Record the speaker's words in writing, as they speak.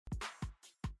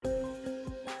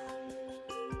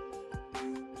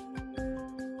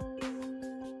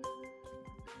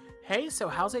Hey, so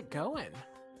how's it going?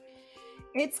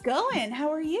 It's going. How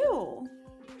are you?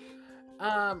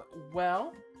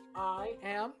 Well, I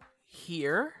am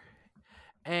here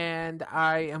and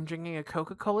I am drinking a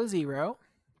Coca-Cola Zero.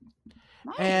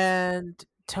 Nice. And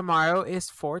tomorrow is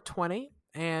 420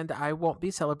 and I won't be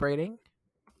celebrating.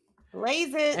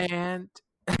 Blaze it. And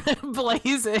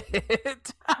blaze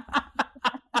it.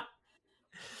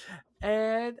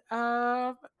 And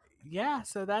yeah,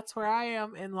 so that's where I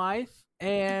am in life.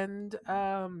 And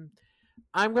I'm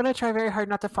going to try very hard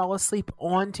not to fall asleep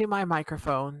onto my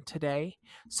microphone today.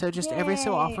 So just every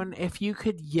so Yay. often, if you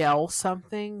could yell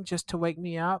something just to wake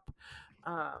me up,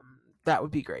 that would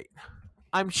be great.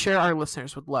 I'm sure our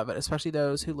listeners would love it, especially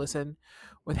those who listen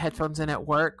with headphones in at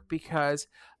work, because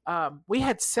we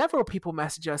had several people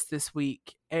message us this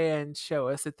week and show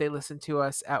us that they listened to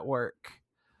us at work,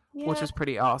 which was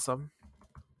pretty awesome.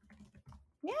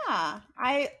 Yeah,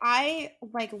 I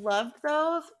like loved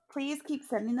those. Please keep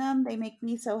sending them. They make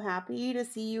me so happy to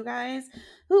see you guys.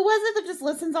 Who was it that just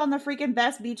listens on the freaking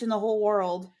best beach in the whole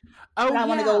world? Oh, that I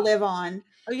want to go live on.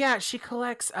 Oh yeah, she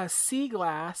collects sea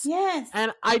glass. Yes,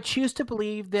 and I choose to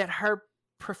believe that her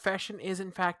profession is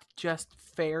in fact just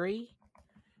fairy,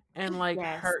 and like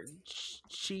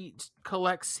she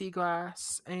collects sea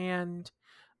glass and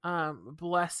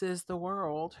blesses the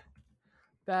world.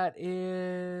 That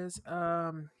is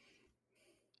I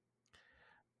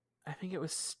think it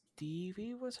was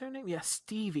Stevie was her name. Yeah,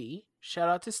 Stevie. Shout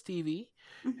out to Stevie,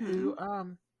 who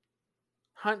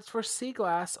hunts for sea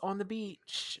glass on the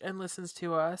beach and listens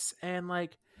to us, and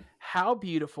like how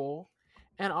beautiful.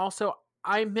 And also,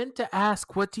 I meant to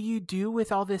ask, what do you do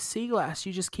with all this sea glass?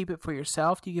 You just keep it for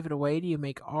yourself? Do you give it away? Do you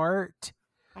make art?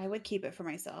 I would keep it for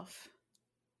myself.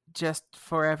 Just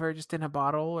forever, just in a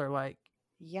bottle, or like?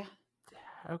 Yeah.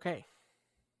 Okay.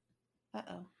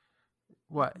 Uh-oh.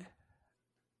 What?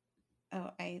 Oh,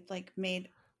 I like made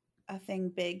a thing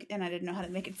big and I didn't know how to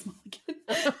make it small again.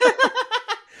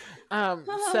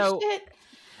 So shit.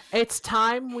 It's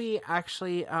time we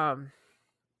actually kind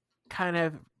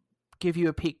of give you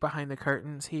a peek behind the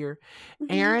curtains here.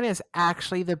 Erin is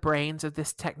actually the brains of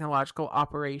this technological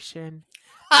operation.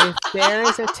 If there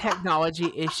is a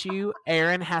technology issue,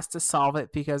 Erin has to solve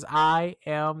it because I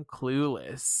am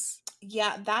clueless.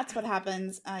 Yeah, that's what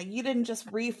happens. You didn't just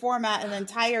reformat an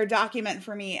entire document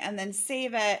for me and then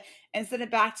save it and send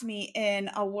it back to me in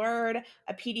a Word,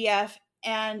 a PDF,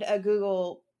 and a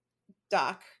Google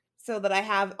Doc so that I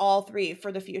have all three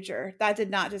for the future. That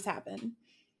did not just happen.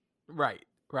 Right.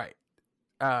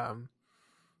 And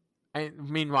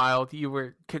meanwhile,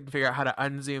 you couldn't figure out how to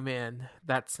unzoom in.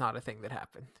 That's not a thing that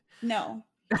happened. No.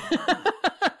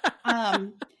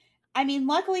 I mean,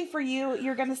 luckily for you,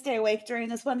 you're going to stay awake during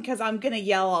this one because I'm going to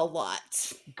yell a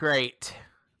lot. Great.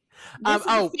 This is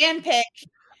a fan pick.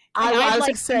 I was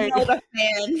going to say, I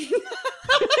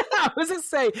was going to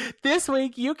say, this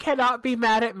week you cannot be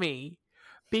mad at me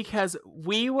because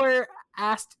we were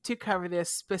asked to cover this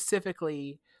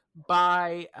specifically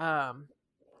by a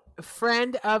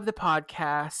friend of the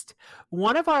podcast,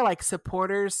 one of our like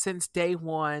supporters since day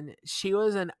one. She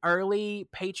was an early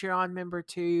Patreon member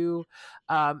too.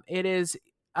 It is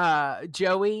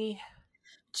Joey.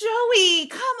 Joey,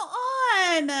 come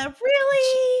on,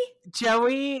 really?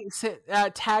 Joey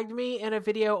tagged me in a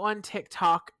video on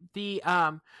TikTok. The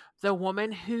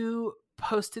woman who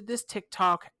posted this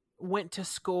TikTok went to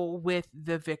school with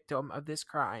the victim of this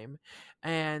crime,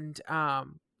 and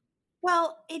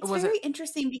well, it's very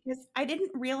interesting because I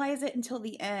didn't realize it until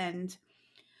the end.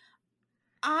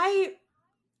 I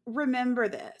remember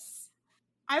this.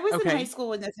 I was in high school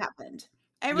when this happened.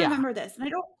 I remember this. And I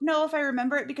don't know if I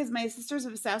remember it because my sister's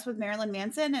obsessed with Marilyn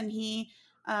Manson and he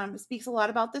speaks a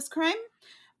lot about this crime.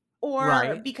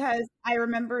 Or because I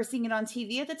remember seeing it on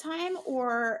TV at the time,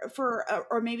 or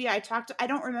maybe I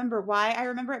don't remember why I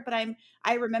remember it, but I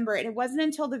remember it. It wasn't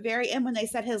until the very end when they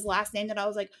said his last name that I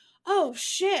was like, oh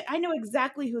shit, I know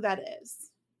exactly who that is.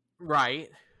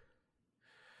 Right.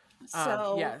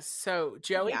 So so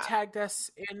Joey tagged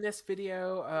us in this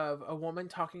video of a woman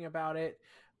talking about it.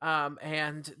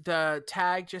 And the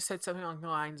tag just said something along the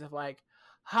lines of like,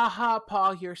 haha,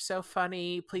 Paul, you're so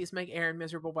funny. Please make Erin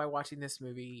miserable by watching this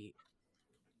movie.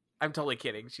 I'm totally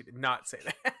kidding. She did not say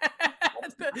that.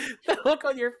 the look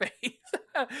on your face.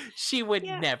 She would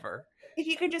never. If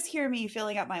you can just hear me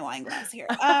filling up my wine glass here.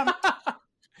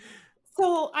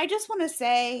 So I just want to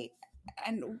say,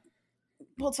 and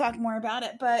we'll talk more about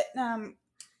it, but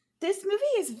this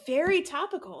movie is very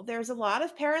topical. There's a lot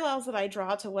of parallels that I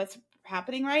draw to what's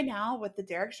happening right now with the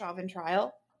Derek Chauvin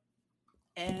trial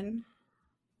and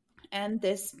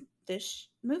this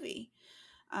movie,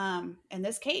 in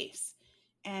this case.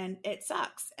 and it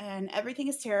sucks, and everything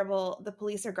is terrible. The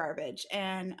police are garbage,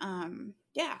 and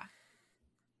yeah.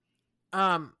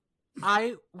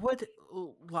 I would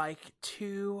like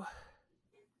to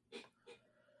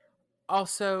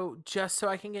also, just so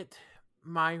I can get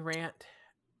my rant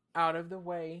out of the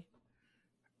way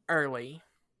early,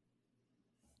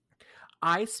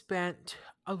 I spent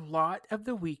a lot of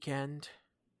the weekend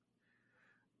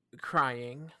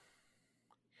crying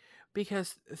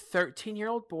because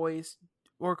 13-year-old boys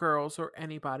or girls or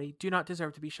anybody do not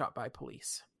deserve to be shot by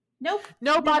police. Nope.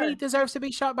 Nobody never deserves to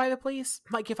be shot by the police.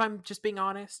 Like, if I'm just being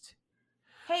honest.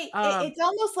 Hey, it's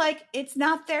almost like it's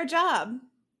not their job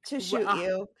to shoot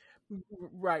you.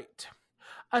 Right.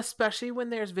 Especially when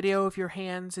there's video of your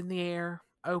hands in the air,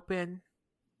 open.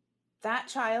 That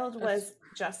child was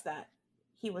just that.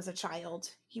 He was a child.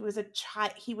 He was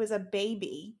a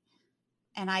baby.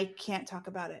 And I can't talk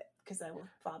about it because I will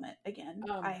vomit again.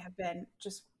 I have been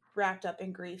just wrapped up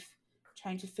in grief,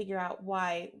 trying to figure out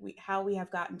how we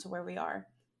have gotten to where we are.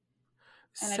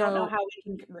 And I don't know how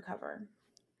we can recover.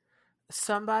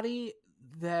 Somebody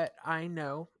that I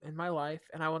know in my life,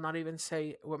 and I will not even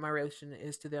say what my relation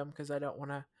is to them because I don't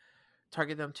want to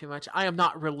target them too much. I am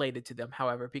not related to them,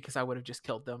 however, because I would have just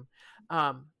killed them.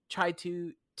 Tried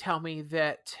to tell me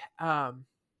that,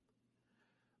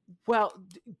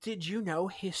 did you know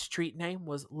his street name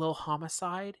was Lil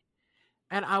Homicide?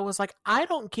 And I was like, I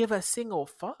don't give a single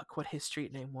fuck what his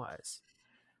street name was.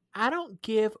 I don't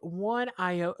give one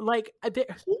iota. Like, he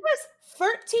was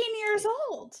 13 years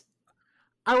old.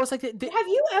 I was like, have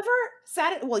you ever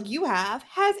sat? Well, you have.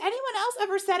 Has anyone else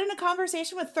ever sat in a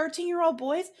conversation with 13-year-old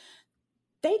boys?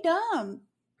 They dumb.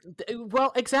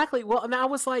 Well, exactly. Well, and I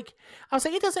was like,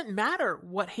 it doesn't matter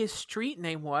what his street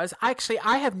name was. Actually,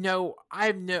 I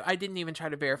didn't even try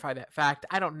to verify that fact.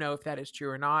 I don't know if that is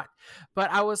true or not. But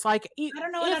I was like, I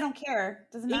don't know, and I don't care.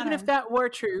 Doesn't matter. Even if that were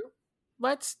true,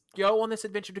 let's go on this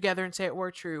adventure together and say it were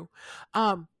true.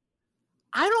 I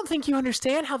don't think you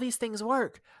understand how these things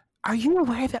work. Are you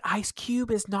aware that Ice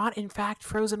Cube is not, in fact,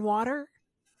 frozen water?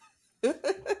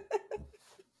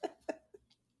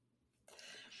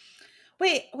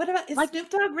 Wait, what about, is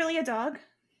Snoop Dogg really a dog?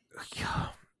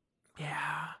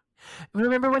 Yeah.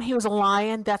 Remember when he was a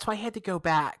lion? That's why he had to go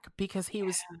back, because he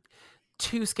was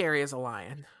too scary as a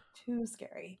lion. Too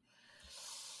scary.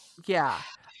 Yeah.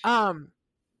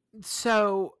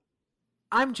 So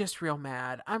I'm just real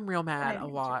mad. I'm real mad a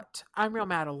lot. I'm real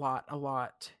mad a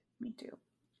lot. Me too.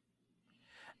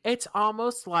 It's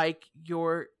almost like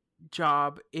your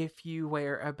job, if you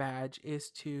wear a badge,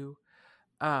 is to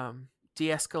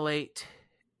de-escalate,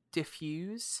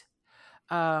 diffuse,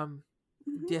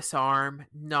 disarm,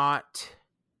 not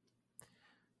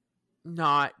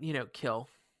kill.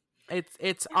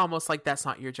 It's almost like that's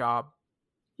not your job.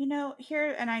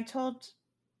 Here, and I told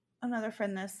another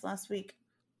friend this last week,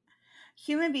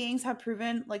 human beings have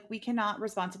proven like we cannot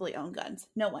responsibly own guns.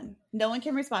 No one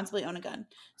can responsibly own a gun.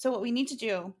 So what we need to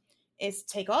do is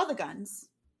take all the guns,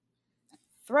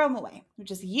 throw them away. We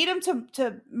just yeet them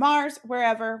to Mars,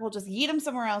 wherever. We'll just yeet them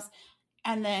somewhere else.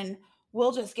 And then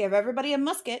we'll just give everybody a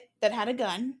musket that had a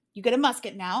gun. You get a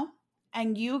musket now.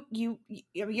 And you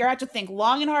have to think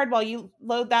long and hard while you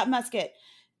load that musket.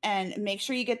 And make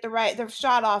sure you get the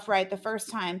shot off right the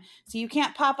first time. So you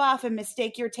can't pop off and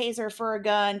mistake your taser for a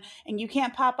gun. And you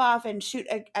can't pop off and shoot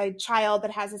a child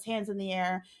that has his hands in the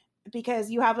air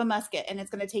because you have a musket. And it's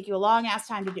going to take you a long ass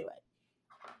time to do it.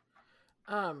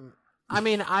 I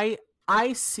mean,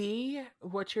 I see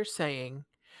what you're saying.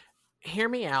 Hear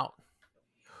me out.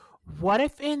 What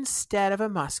if instead of a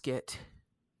musket,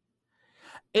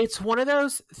 it's one of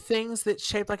those things that's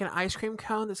shaped like an ice cream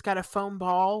cone that's got a foam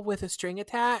ball with a string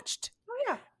attached? Oh,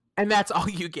 yeah. And that's all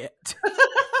you get.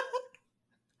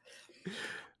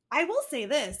 I will say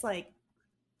this, like,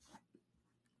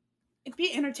 it'd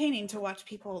be entertaining to watch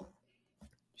people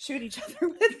shoot each other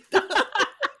with stuff.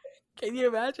 Can you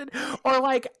imagine? Or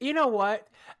like, you know what?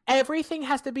 Everything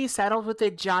has to be settled with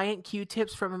the giant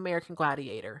Q-tips from American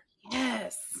Gladiator.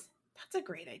 Yes. That's a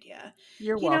great idea.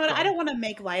 You're welcome. You know what? I don't want to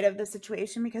make light of the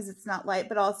situation because it's not light,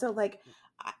 but also like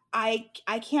I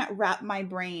can't wrap my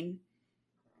brain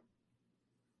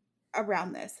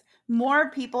around this. More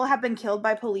people have been killed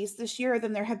by police this year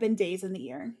than there have been days in the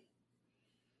year.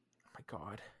 Oh my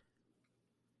God.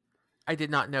 I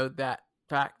did not know that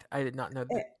fact. I did not know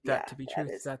that to be true.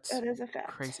 That is a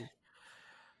fact. Crazy.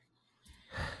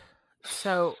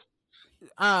 So,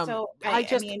 I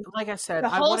mean, like I said, the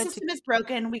whole system is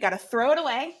broken. We got to throw it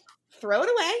away.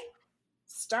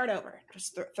 Start over.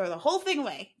 Just throw the whole thing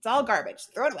away. It's all garbage.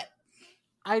 Throw it away.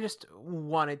 I just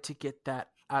wanted to get that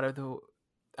out of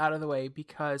out of the way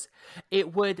because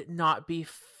it would not be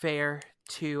fair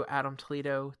to Adam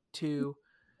Toledo to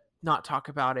not talk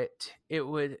about it. It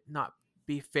would not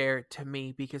be fair to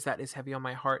me because that is heavy on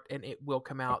my heart, and it will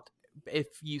come out. If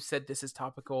you said this is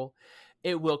topical,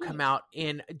 it will come out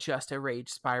in just a rage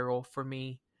spiral for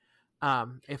me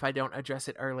if I don't address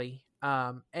it early.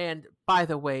 And by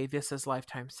the way, this is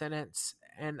lifetime sentence,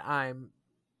 and I'm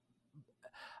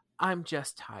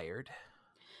just tired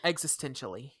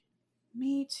existentially.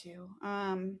 Me too.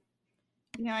 I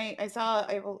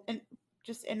will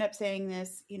just end up saying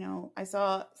this. I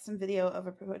saw some video of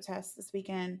a protest this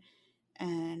weekend,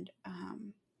 and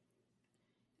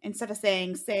instead of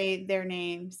saying, say their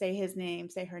name, say his name,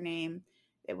 say her name,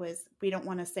 it was, we don't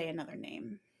want to say another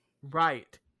name.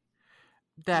 Right.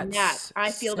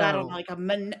 I feel that on like a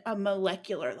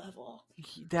molecular level.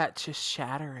 That's just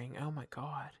shattering. Oh my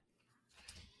God.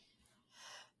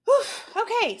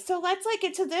 Okay, so let's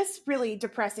get to this really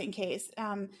depressing case.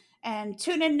 And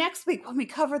tune in next week when we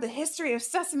cover the history of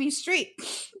Sesame Street.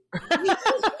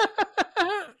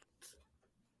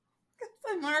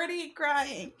 I'm already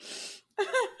crying.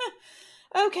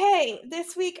 Okay,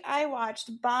 this week I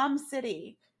watched Bomb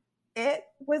City. It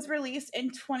was released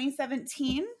in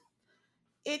 2017.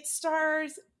 It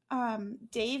stars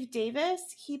Dave Davis.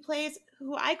 He plays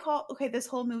this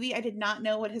whole movie, I did not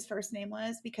know what his first name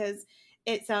was because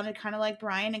it sounded kind of like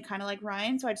Brian and kind of like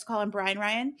Ryan, so I just call him Brian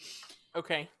Ryan.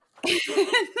 Okay.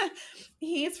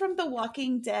 He's from The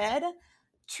Walking Dead,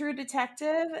 True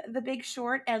Detective, The Big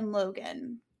Short, and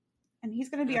Logan. And he's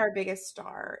going to be our biggest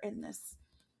star in this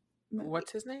movie.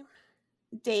 What's his name?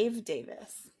 Dave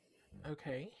Davis.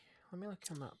 Okay. Let me look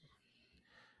him up.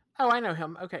 Oh, I know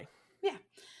him. Okay. Yeah.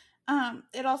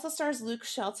 It also stars Luke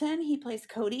Shelton. He plays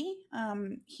Cody.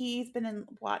 He's been in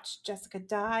Watch Jessica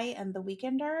Die and The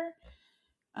Weekender.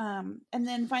 And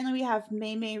then finally we have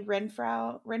May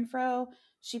Renfro.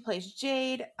 She plays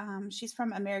Jade. She's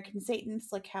from American Satan,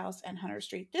 Slick House, and Hunter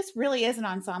Street. This really is an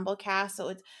ensemble cast,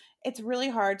 so it's really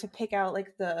hard to pick out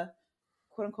like the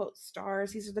quote unquote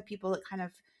stars. These are the people that kind of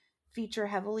feature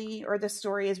heavily, or the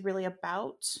story is really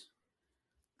about.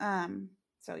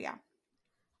 So yeah.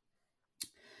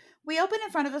 We open in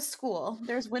front of a school.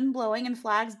 There's wind blowing and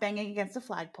flags banging against a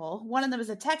flagpole. One of them is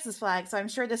a Texas flag, so I'm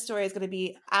sure this story is going to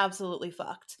be absolutely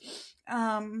fucked.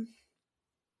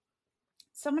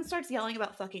 Someone starts yelling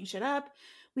about fucking shit up.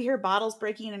 We hear bottles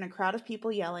breaking and a crowd of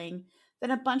people yelling.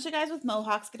 Then a bunch of guys with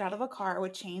mohawks get out of a car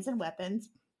with chains and weapons.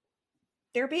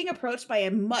 They're being approached by a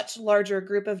much larger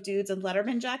group of dudes in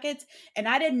Letterman jackets, and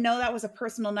I didn't know that was a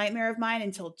personal nightmare of mine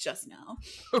until just now.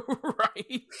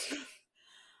 Right.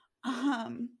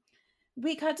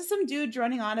 We cut to some dude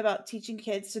droning on about teaching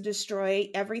kids to destroy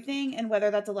everything and whether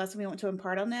that's a lesson we want to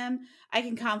impart on them. I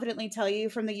can confidently tell you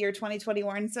from the year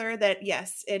 2021, sir, that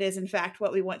yes, it is in fact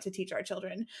what we want to teach our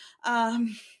children.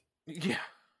 Yeah.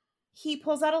 He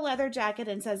pulls out a leather jacket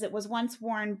and says it was once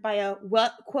worn by a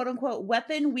quote unquote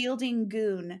weapon wielding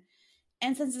goon.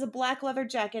 And since it's a black leather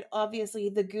jacket, obviously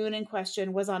the goon in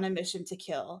question was on a mission to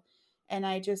kill. And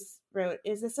I just wrote,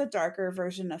 is this a darker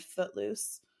version of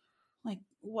Footloose? Like,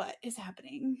 what is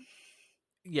happening?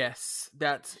 Yes,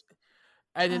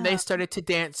 and then they started to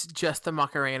dance just the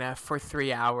Macarena for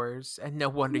 3 hours, and no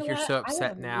wonder you're so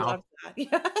upset now.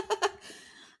 Yeah.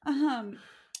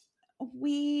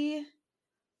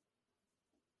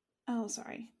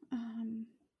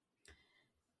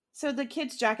 So the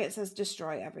kid's jacket says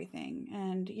destroy everything,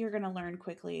 and you're going to learn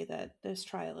quickly that this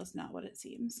trial is not what it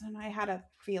seems. And I had a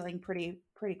feeling pretty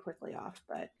quickly off,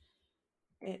 but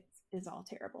it is all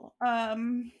terrible.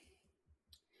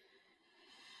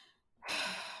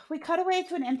 We cut away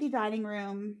to an empty dining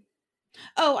room.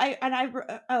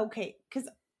 Okay, because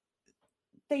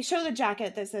they show the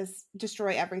jacket that says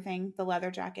destroy everything, the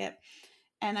leather jacket.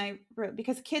 And I wrote,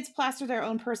 because kids plaster their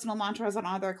own personal mantras on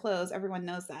all their clothes, everyone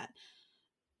knows that.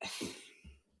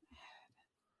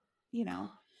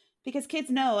 Because kids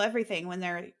know everything when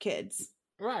they're kids.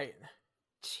 Right.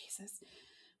 Jesus.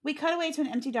 We cut away to an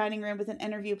empty dining room with an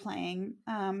interview playing.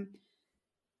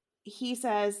 He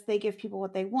says they give people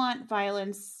what they want.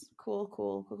 Violence.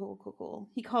 Cool.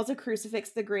 He calls a crucifix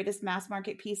the greatest mass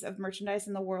market piece of merchandise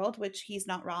in the world, which he's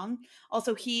not wrong.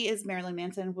 Also, he is Marilyn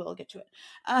Manson. We'll get to it.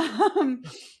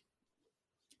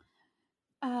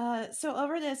 So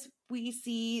over this, we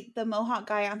see the Mohawk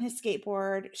guy on his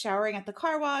skateboard showering at the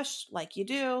car wash, like you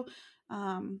do,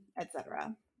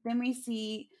 etc. Then we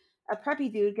see a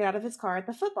preppy dude get out of his car at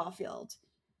the football field.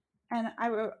 And I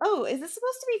wrote, oh, is this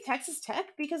supposed to be Texas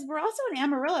Tech? Because we're also in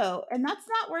Amarillo, and that's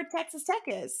not where Texas Tech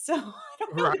is. So I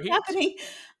don't know what's happening.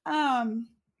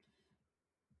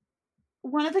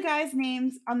 one of the guys'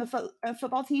 names on the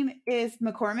football team is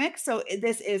McCormick, so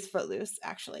this is Footloose,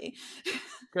 actually.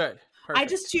 Good. Perfect. I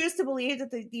just choose to believe that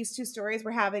these two stories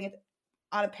were having it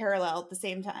on a parallel at the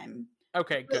same time.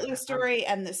 Okay, good. Footloose story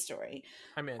and this story.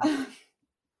 I'm in.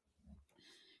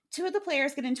 Two of the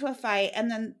players get into a fight, and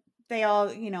then they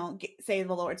all, say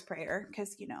the Lord's Prayer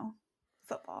because,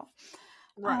 football.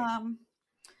 Right.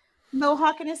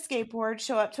 Mohawk and his skateboard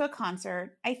show up to a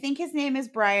concert. I think his name is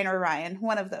Brian or Ryan,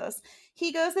 one of those.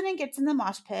 He goes in and gets in the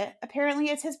mosh pit. Apparently,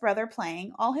 it's his brother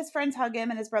playing. All his friends hug him,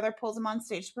 and his brother pulls him on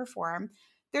stage to perform.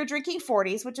 They're drinking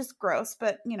 40s, which is gross,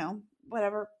 but,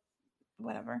 whatever.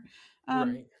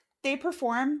 Right. They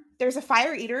perform. There's a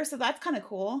fire eater, so that's kind of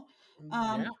cool.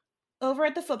 Yeah. Over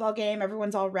at the football game,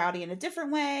 everyone's all rowdy in a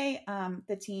different way.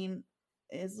 The team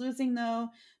is losing, though.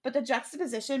 But the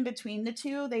juxtaposition between the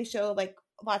two, they show, like,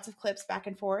 lots of clips back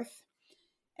and forth.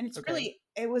 And it's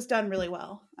it was done really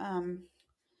well. By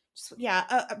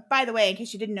the way, in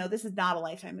case you didn't know, this is not a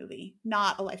Lifetime movie.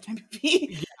 Not a Lifetime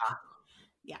movie.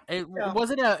 Yeah. It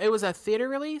was a theater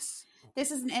release?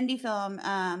 This is an indie film.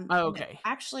 Okay.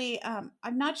 Actually,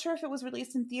 I'm not sure if it was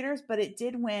released in theaters, but it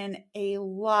did win a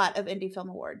lot of indie film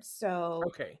awards. So,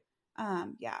 okay.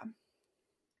 Yeah.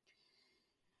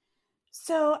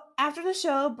 So after the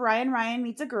show, Brian Ryan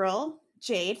meets a girl,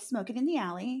 Jade, smoking in the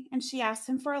alley, and she asks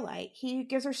him for a light. He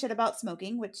gives her shit about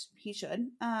smoking, which he should.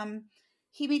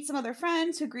 He meets some other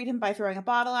friends who greet him by throwing a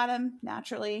bottle at him,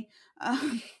 naturally.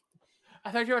 I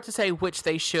thought you were about to say which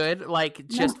they should,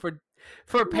 just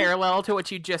for parallel to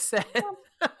what you just said.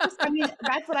 I mean,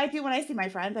 that's what I do when I see my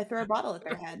friends. I throw a bottle at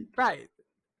their head. Right.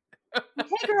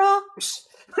 Hey, girl.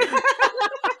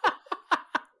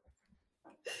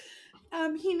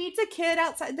 He meets a kid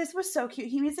outside. This was so cute.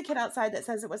 He meets a kid outside that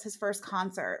says it was his first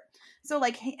concert. So,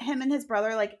 like, him and his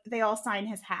brother, like, they all sign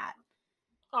his hat.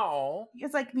 Oh. He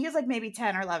was like maybe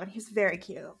 10 or 11. He's very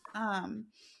cute. God,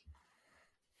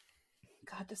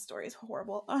 this story is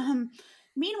horrible.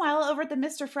 Meanwhile, over at the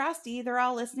Mr. Frosty, they're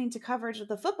all listening to coverage of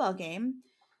the football game.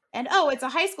 And, it's a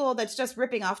high school that's just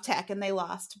ripping off tech, and they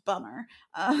lost. Bummer.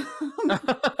 The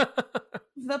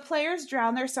players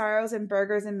drown their sorrows in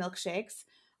burgers and milkshakes.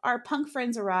 Our punk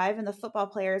friends arrive, and the football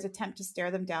players attempt to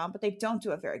stare them down, but they don't do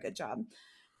a very good job.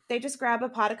 They just grab a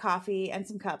pot of coffee and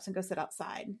some cups and go sit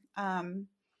outside.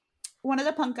 One of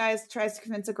the punk guys tries to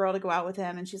convince a girl to go out with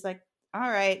him, and she's like, all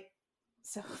right.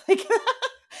 So, like,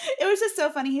 it was just so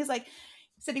funny. He's like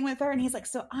sitting with her, and he's like,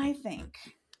 so I think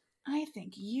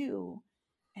you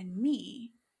and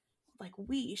me, like,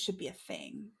 we should be a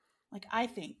thing. Like, I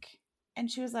think. And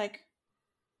she was like,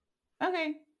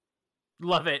 okay.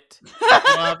 Love it.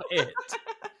 Love it.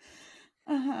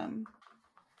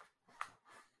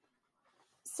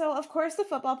 So, of course, the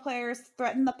football players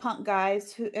threaten the punk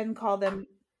guys and call them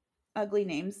ugly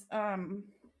names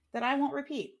that I won't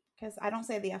repeat because I don't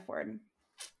say the F word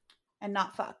and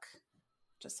not fuck,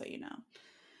 just so you know.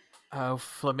 Oh,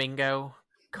 flamingo.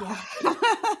 God.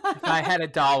 If I had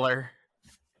 $1.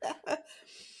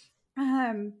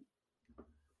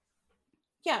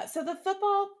 Yeah, so the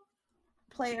football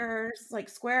players like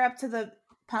square up to the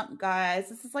punk guys.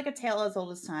 This is like a tale as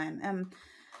old as time.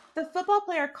 The football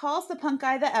player calls the punk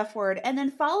guy the F word and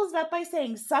then follows it up by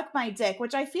saying, suck my dick,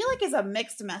 which I feel like is a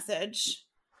mixed message.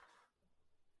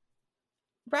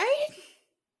 Right?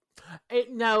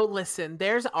 No, listen,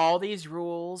 there's all these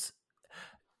rules.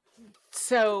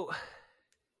 So,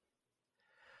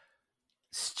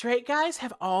 straight guys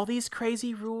have all these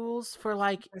crazy rules for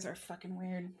like... Those are fucking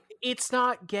weird. It's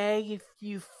not gay if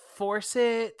you force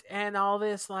it and all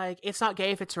this, like, it's not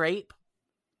gay if it's rape.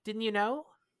 Didn't you know?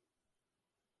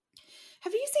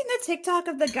 Have you seen the TikTok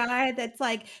of the guy that's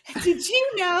like, did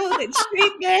you know that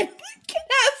straight men can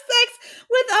have sex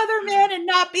with other men and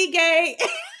not be gay?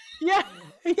 Yeah.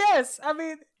 Yes. I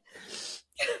mean,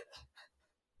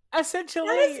 essentially.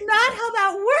 That is not how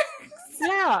that works.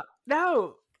 Yeah.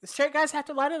 No. Straight guys have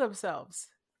to lie to themselves.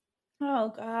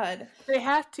 Oh, God. They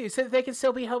have to, so that they can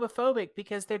still be homophobic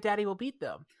because their daddy will beat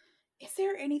them. Is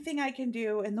there anything I can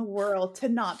do in the world to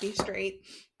not be straight?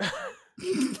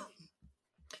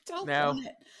 Don't want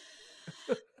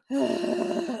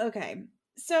it. Okay.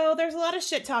 So there's a lot of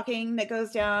shit talking that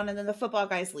goes down, and then the football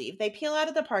guys leave. They peel out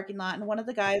of the parking lot, and one of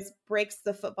the guys breaks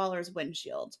the footballer's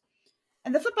windshield.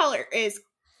 And the footballer is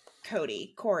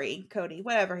Cody,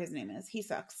 whatever his name is. He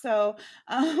sucks. So,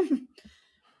 back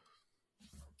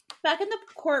in the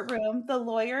courtroom, the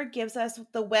lawyer gives us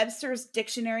the Webster's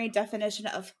Dictionary definition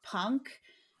of punk,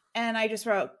 and I just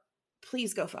wrote,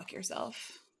 please go fuck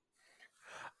yourself.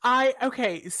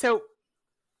 Okay, so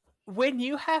when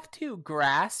you have to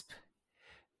grasp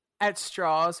at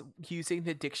straws using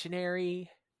the dictionary,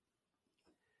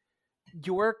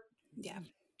 you're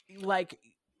like,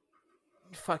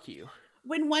 fuck you.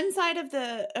 When one side of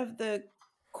the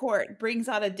court brings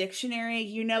out a dictionary,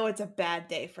 you know it's a bad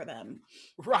day for them.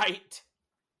 Right.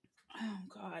 Oh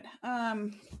God.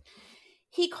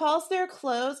 He calls their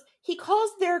clothes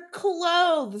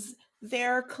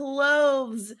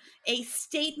a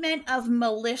statement of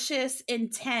malicious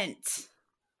intent.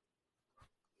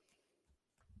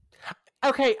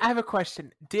 Okay, I have a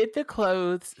question. Did the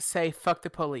clothes say fuck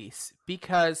the police?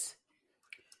 Because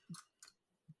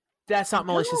that's not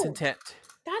malicious intent.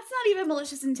 That's not even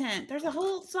malicious intent. There's a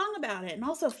whole song about it. And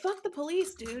also, fuck the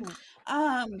police, dude.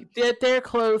 Did their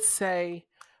clothes say,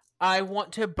 I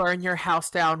want to burn your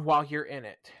house down while you're in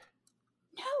it?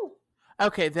 No.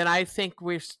 Okay, then I think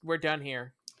we're done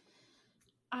here.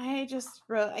 I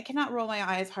cannot roll my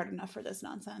eyes hard enough for this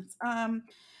nonsense.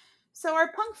 So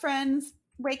our punk friends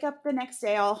wake up the next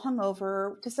day all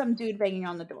hungover to some dude banging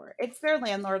on the door. It's their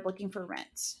landlord looking for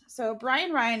rent. So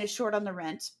Brian Ryan is short on the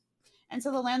rent, and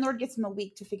so the landlord gives him a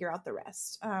week to figure out the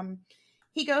rest.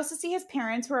 He goes to see his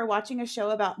parents, who are watching a show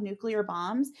about nuclear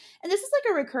bombs. And this is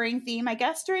like a recurring theme. I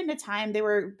guess during the time they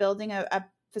were building a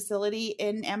facility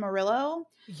in Amarillo.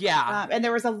 Yeah. And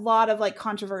there was a lot of like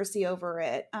controversy over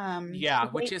it.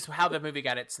 Which is how the movie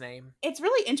got its name. It's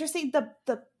really interesting.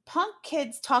 The punk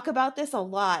kids talk about this a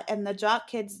lot, and the jock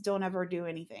kids don't ever do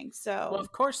anything. So, well,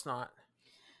 of course not.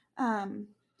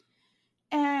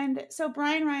 And so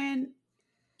Brian Ryan,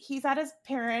 he's at his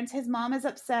parents. His mom is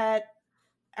upset.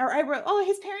 Or I wrote,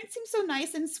 his parents seem so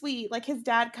nice and sweet. Like, his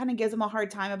dad kind of gives him a hard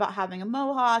time about having a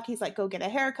mohawk. He's like, go get a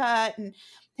haircut. And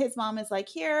his mom is like,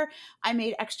 here, I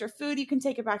made extra food. You can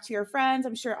take it back to your friends.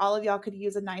 I'm sure all of y'all could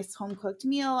use a nice home-cooked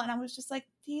meal. And I was just like,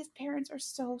 these parents are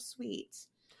so sweet.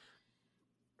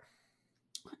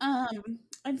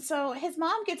 And so his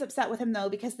mom gets upset with him, though,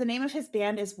 because the name of his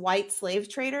band is White Slave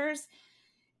Traders.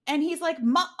 And he's like,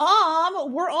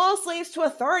 Mom, we're all slaves to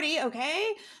authority,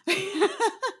 okay?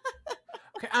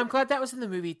 Okay, I'm glad that was in the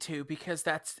movie, too, because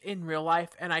that's in real life,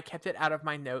 and I kept it out of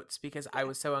my notes because I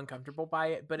was so uncomfortable by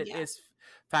it, but it is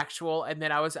factual, and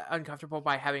then I was uncomfortable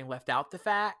by having left out the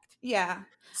fact. Yeah.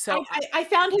 So I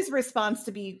found his response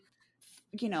to be,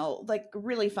 like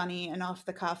really funny and off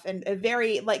the cuff and a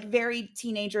very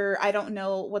teenager. I don't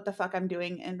know what the fuck I'm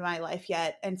doing in my life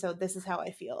yet, and so this is how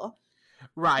I feel.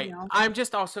 Right. I'm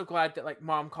just also glad that like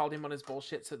Mom called him on his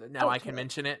bullshit so that now I can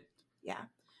mention it. Yeah.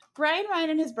 Brian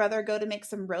Ryan and his brother go to make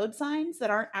some road signs that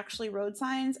aren't actually road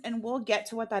signs, and we'll get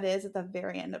to what that is at the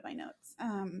very end of my notes.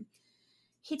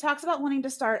 He talks about wanting to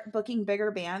start booking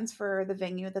bigger bands for the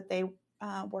venue that they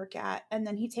work at, and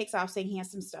then he takes off saying he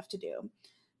has some stuff to do.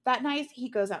 That night, he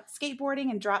goes out skateboarding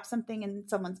and drops something in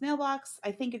someone's mailbox.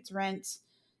 I think it's rent.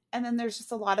 And then there's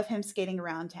just a lot of him skating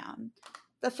around town.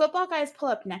 The football guys pull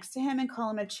up next to him and call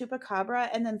him a chupacabra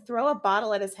and then throw a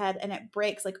bottle at his head, and it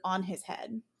breaks like on his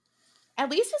head.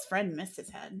 At least his friend missed his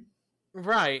head.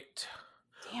 Right.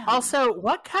 Damn. Also,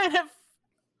 what kind of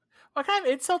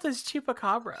insult is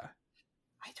chupacabra?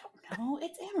 I don't know.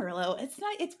 It's Amarillo.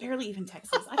 It's barely even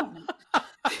Texas. I don't know.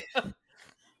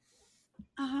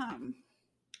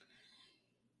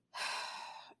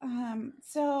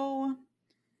 So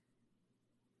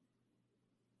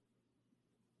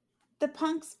the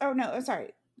punks,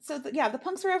 So the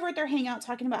punks are over at their hangout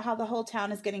talking about how the whole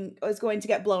town is going to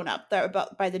get blown up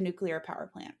by the nuclear power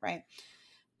plant, right?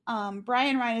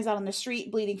 Brian Ryan is out on the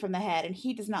street bleeding from the head, and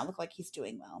he does not look like he's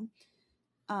doing well.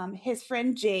 His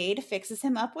friend Jade fixes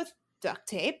him up with duct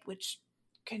tape, which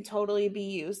can totally be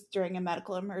used during a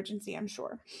medical emergency, I'm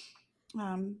sure.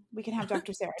 We can have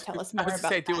Dr. Sarah tell us more about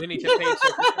that. Do we need to pay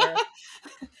Sarah?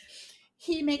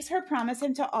 He makes her promise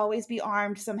him to always be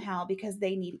armed somehow because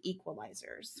they need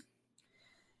equalizers.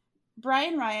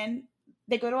 Brian Ryan,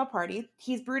 they go to a party.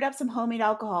 He's brewed up some homemade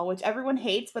alcohol, which everyone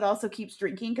hates, but also keeps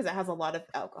drinking because it has a lot of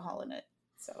alcohol in it.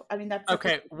 So, I mean, that's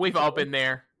okay. We've all been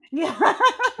there. Yeah.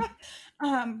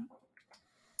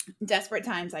 Desperate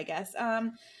times, I guess.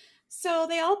 So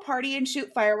they all party and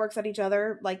shoot fireworks at each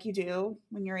other like you do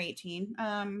when you're 18.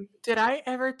 Did I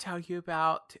ever tell you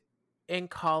about in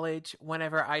college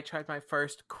whenever I tried my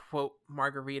first quote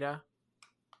margarita?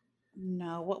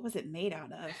 No. What was it made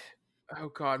out of? Oh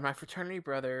God, my fraternity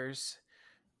brothers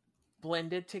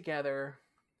blended together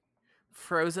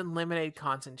frozen lemonade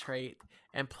concentrate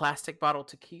and plastic bottle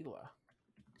tequila.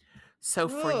 So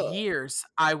for years,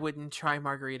 I wouldn't try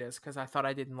margaritas because I thought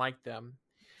I didn't like them.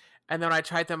 And then when I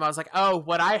tried them, I was like, oh,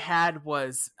 what I had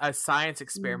was a science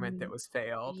experiment that was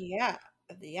failed. Yeah.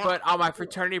 But all my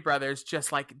fraternity brothers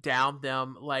just like downed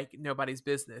them like nobody's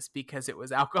business because it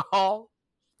was alcohol.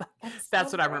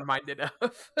 That's what I'm reminded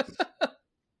of.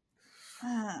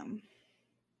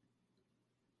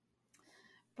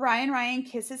 Brian Ryan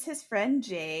kisses his friend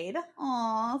Jade.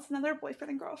 Aw, it's another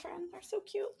boyfriend and girlfriend. They're so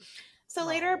cute. So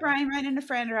later, Brian Ryan and a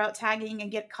friend are out tagging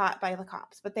and get caught by the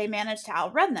cops, but they manage to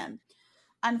outrun them.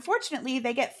 Unfortunately,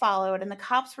 they get followed, and the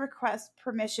cops request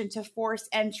permission to force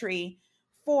entry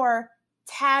for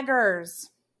taggers.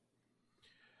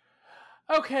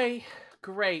 Okay,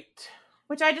 great.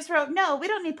 Which I just wrote, no, we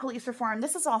don't need police reform.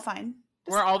 This is all fine.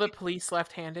 Were all the police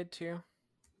left-handed too?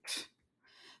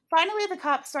 Finally, the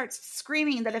cop starts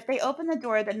screaming that if they open the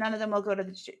door, that none of them will go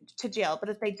to jail. But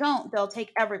if they don't, they'll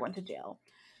take everyone to jail.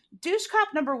 Douche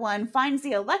cop number 1 finds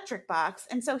the electric box,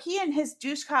 and so he and his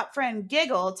douche cop friend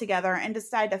giggle together and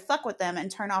decide to fuck with them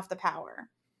and turn off the power.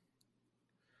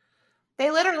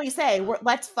 They literally say,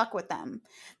 let's fuck with them.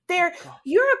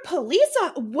 You're a police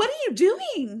officer. What are you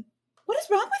doing? What is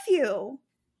wrong with you?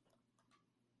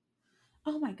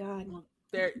 Oh my God.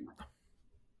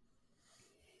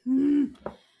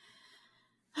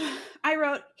 I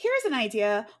wrote, here's an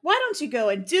idea. Why don't you go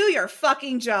and do your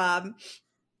fucking job?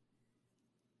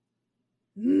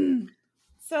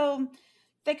 So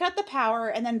they cut the power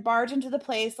and then barge into the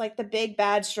place like the big,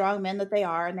 bad, strong men that they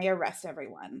are, and they arrest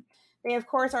everyone. They, of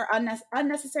course, are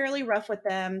unnecessarily rough with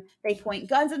them. They point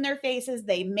guns in their faces.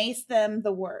 They mace them,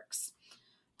 the works.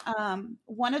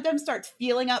 One of them starts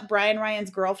feeling up Brian Ryan's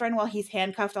girlfriend while he's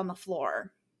handcuffed on the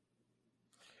floor.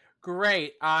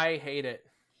 Great. I hate it.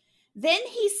 Then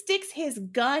he sticks his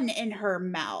gun in her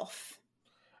mouth.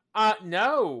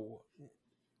 No.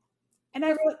 And I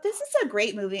wrote, this is a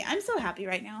great movie. I'm so happy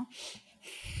right now.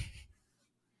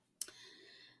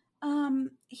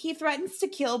 He threatens to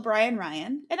kill Brian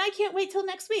Ryan, and I can't wait till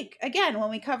next week, again, when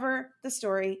we cover the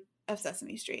story of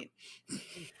Sesame Street.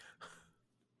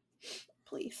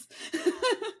 Please.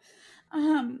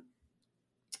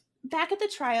 Back at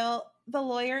the trial, the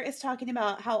lawyer is talking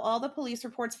about how all the police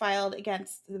reports filed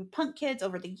against the punk kids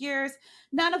over the years,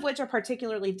 none of which are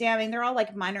particularly damning. They're all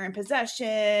like minor in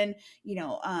possession,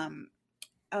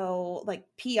 like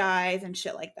PIs and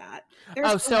shit like that.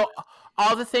 So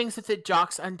all the things that the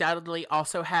jocks undoubtedly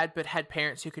also had, but had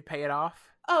parents who could pay it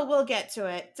off? Oh, we'll get to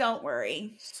it. Don't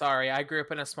worry. Sorry, I grew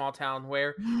up in a small town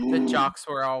where the jocks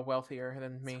were all wealthier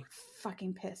than me. So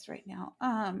fucking pissed right now.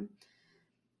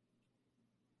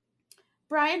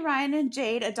 Brian Ryan and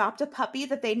Jade adopt a puppy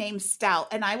that they named Stout,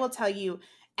 and I will tell you,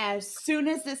 as soon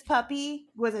as this puppy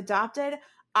was adopted,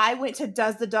 I went to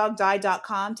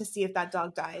doesthedogdie.com to see if that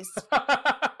dog dies.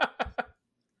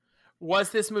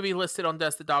 Was this movie listed on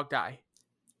Does the Dog Die?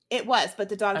 It was, but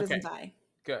the dog doesn't die.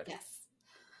 Good. Yes.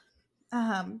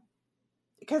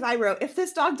 Because I wrote, if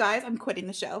this dog dies, I'm quitting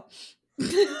the show.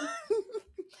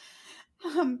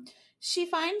 She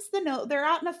finds the note. They're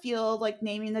out in a field, like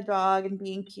naming the dog and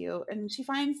being cute. And she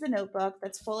finds the notebook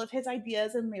that's full of his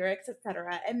ideas and lyrics,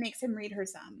 etc., and makes him read her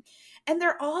some. And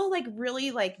they're all like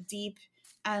really like deep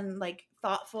and like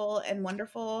thoughtful and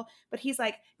wonderful. But he's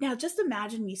like, now just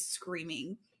imagine me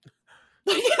screaming.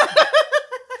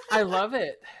 I love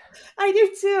it. I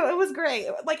do too. It was great.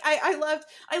 Like I loved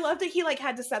that he like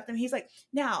had to set them. He's like,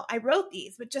 now I wrote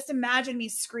these, but just imagine me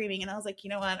screaming. And I was like, you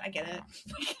know what? I get it.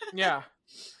 Yeah.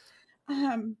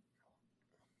 Now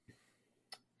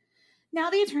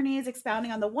the attorney is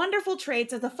expounding on the wonderful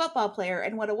traits of the football player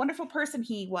and what a wonderful person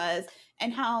he was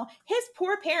and how his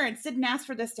poor parents didn't ask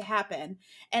for this to happen.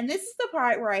 And this is the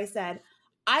part where I said,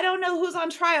 I don't know who's on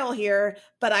trial here,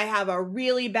 but I have a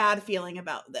really bad feeling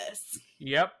about this.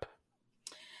 Yep.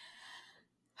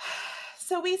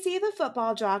 So we see the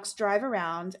football jocks drive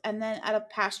around, and then at a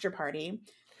pasture party,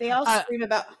 they all scream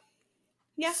about...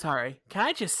 Yeah. Sorry. Can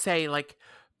I just say, like,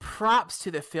 props to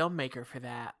the filmmaker for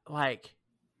that. Like,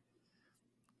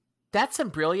 that's some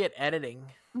brilliant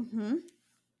editing. Mm-hmm.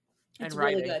 It's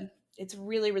really good. It's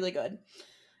really, really good.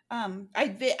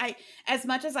 I as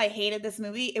much as I hated this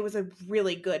movie, it was a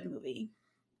really good movie.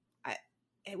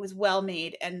 It was well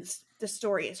made, and the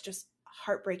story is just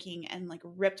heartbreaking and like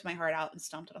ripped my heart out and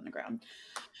stomped it on the ground.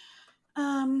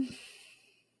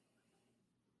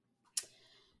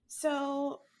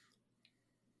 So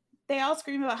they all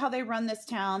scream about how they run this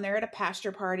town. They're at a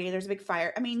pasture party. There's a big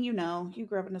fire. I mean, you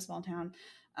grew up in a small town.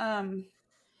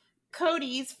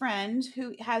 Cody's friend,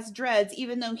 who has dreads,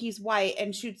 even though he's white,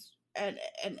 and shoots and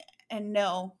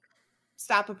no,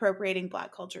 stop appropriating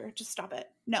Black culture. Just stop it.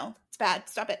 No, it's bad.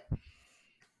 Stop it.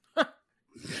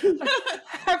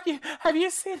 Have you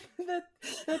seen the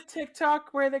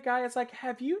TikTok where the guy is like,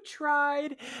 have you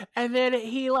tried? And then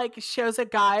he like shows a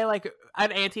guy like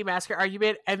an anti-masker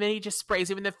argument, and then he just sprays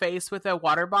him in the face with a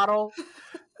water bottle.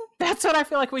 That's what I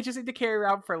feel like we just need to carry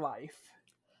around for life.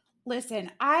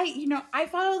 Listen, I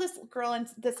follow this girl and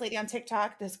this lady on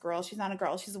TikTok. This girl, she's not a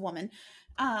girl, she's a woman.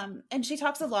 And she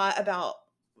talks a lot about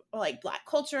like Black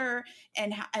culture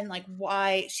and like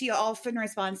why she often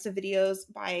responds to videos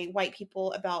by white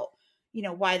people about, you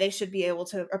know, why they should be able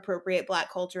to appropriate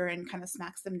Black culture and kind of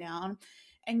smacks them down.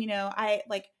 And, you know, I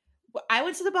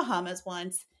went to the Bahamas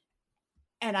once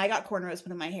and I got cornrows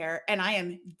put in my hair, and I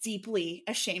am deeply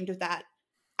ashamed of that.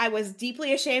 I was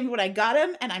deeply ashamed when I got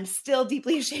them, and I'm still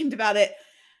deeply ashamed about it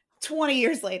 20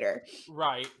 years later.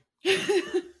 Right.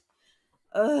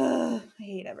 Ugh, I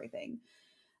hate everything.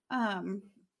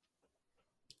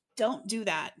 Don't do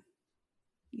that.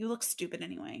 You look stupid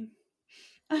anyway.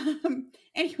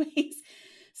 Anyways,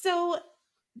 so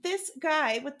this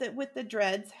guy with the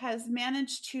dreads has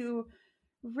managed to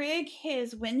rig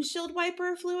his windshield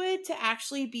wiper fluid to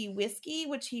actually be whiskey,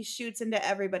 which he shoots into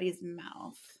everybody's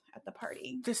mouth at the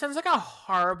party. This sounds like a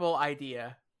horrible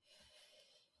idea.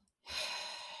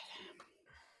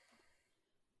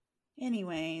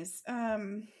 Anyways,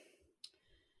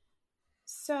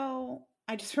 so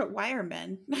I just wrote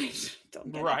wiremen. I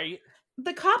don't get right. It.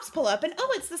 The cops pull up and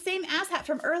it's the same asshat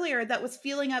from earlier that was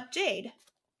feeling up Jade.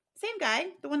 Same guy,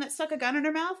 the one that stuck a gun in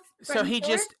her mouth. So he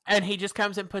just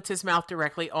comes and puts his mouth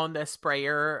directly on the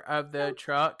sprayer of the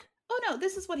truck. Oh no,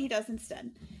 this is what he does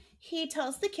instead. He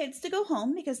tells the kids to go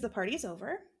home because the party's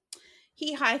over.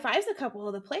 He high-fives a couple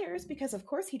of the players because of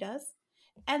course he does.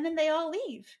 And then they all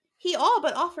leave. He all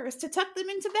but offers to tuck them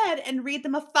into bed and read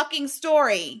them a fucking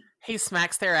story. He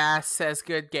smacks their ass, says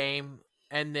good game,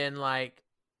 and then like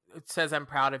says I'm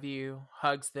proud of you,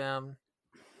 hugs them,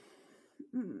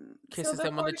 kisses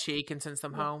them on the cheek and sends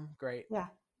them home. Great. Yeah.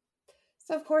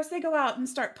 So of course they go out and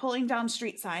start pulling down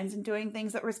street signs and doing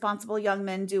things that responsible young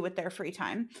men do with their free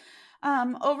time.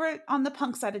 Over on the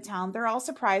punk side of town, they're all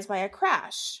surprised by a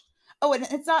crash. Oh, and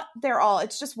it's not they're all,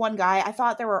 it's just one guy. I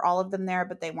thought there were all of them there,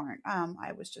 but they weren't.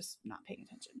 I was just not paying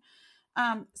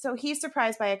attention. So he's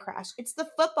surprised by a crash. It's the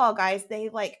football guys. They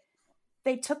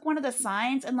took one of the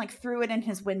signs and like threw it in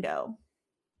his window.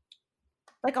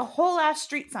 Like a whole ass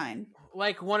street sign.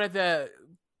 Like one of the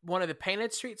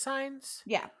painted street signs?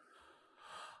 Yeah.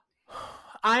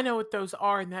 I know what those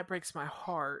are, and that breaks my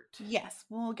heart. Yes,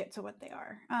 we'll get to what they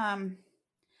are.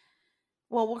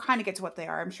 Well, we'll kind of get to what they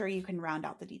are. I'm sure you can round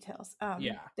out the details.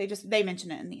 Yeah. They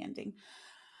mention it in the ending.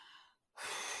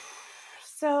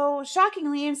 So,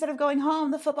 shockingly, instead of going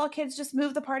home, the football kids just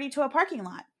moved the party to a parking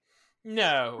lot.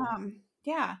 No.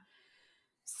 Yeah.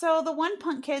 So, the one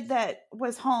punk kid that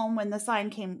was home when the sign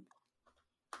came,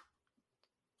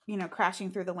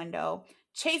 crashing through the window,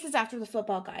 chases after the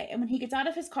football guy. And when he gets out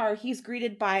of his car, he's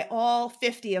greeted by all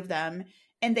 50 of them,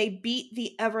 and they beat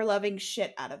the ever-loving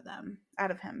shit out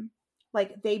of him.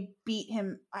 Like, they beat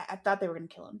him. I thought they were going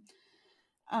to kill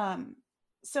him.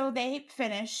 So they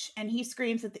finish, and he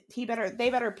screams that they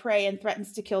better pray, and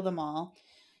threatens to kill them all.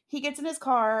 He gets in his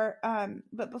car,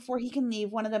 but before he can leave,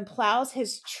 one of them plows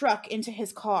his truck into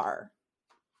his car.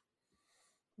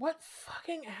 What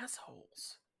fucking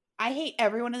assholes. I hate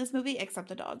everyone in this movie except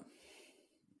the dog.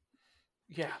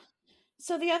 Yeah.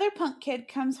 So the other punk kid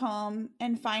comes home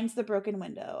and finds the broken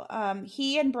window.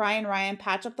 He and Brian Ryan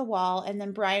patch up the wall, and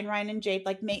then Brian Ryan and Jade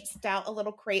make stout a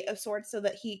little crate of sorts so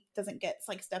that he doesn't get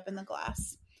step in the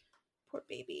glass. Poor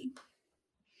baby.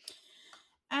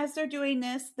 As they're doing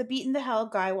this, the beaten to hell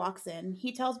guy walks in.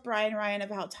 He tells Brian Ryan of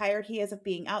how tired he is of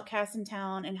being outcast in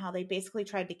town and how they basically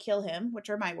tried to kill him, which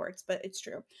are my words, but it's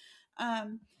true.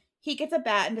 He gets a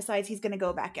bat and decides he's going to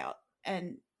go back out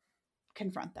and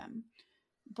confront them.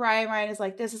 Brian Ryan is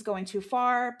like, this is going too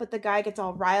far, but the guy gets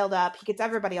all riled up. He gets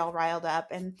everybody all riled up,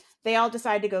 and they all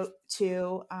decide to go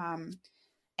too. And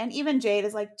even Jade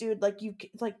is like, dude,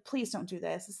 please don't do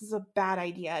this. This is a bad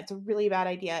idea. It's a really bad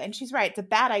idea. And she's right. It's a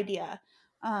bad idea.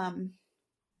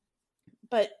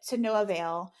 But to no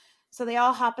avail. So they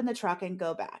all hop in the truck and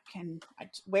go back. And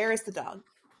where is the dog?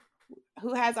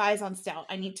 Who has eyes on Stout?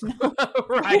 I need to know.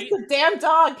 Right. The damn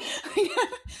dog.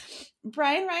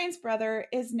 Brian Ryan's brother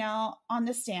is now on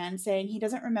the stand saying he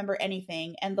doesn't remember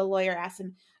anything. And the lawyer asks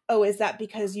him, oh, is that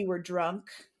because you were drunk?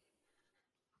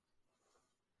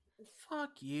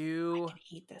 Fuck you. I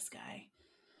hate this guy.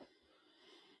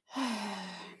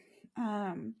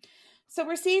 So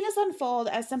we're seeing this unfold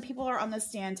as some people are on the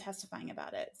stand testifying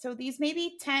about it. So these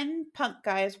maybe 10 punk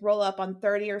guys roll up on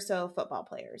 30 or so football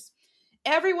players.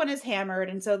 Everyone is hammered,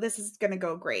 and so this is going to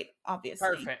go great, obviously.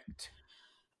 Perfect.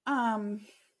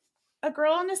 A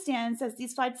girl on the stand says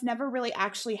these fights never really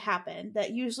actually happened,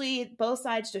 that usually both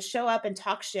sides just show up and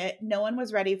talk shit. No one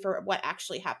was ready for what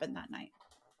actually happened that night.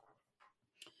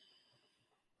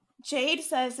 Jade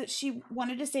says that she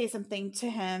wanted to say something to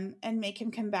him and make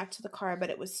him come back to the car, but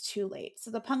it was too late.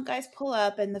 So the punk guys pull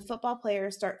up, and the football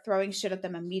players start throwing shit at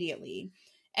them immediately.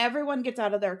 Everyone gets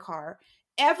out of their car.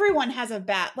 everyone has a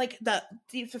bat. Like the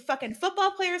fucking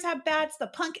football players have bats. The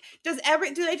punk do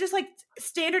they just like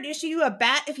standard issue you a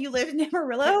bat if you live in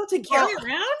Amarillo to carry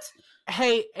around?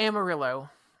 Hey, Amarillo,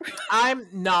 I'm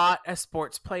not a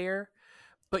sports player,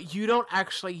 but you don't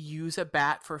actually use a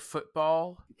bat for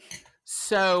football.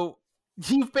 So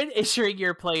you've been issuing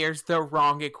your players the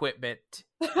wrong equipment.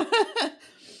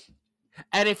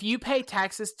 And if you pay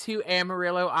taxes to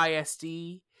Amarillo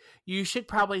ISD, you should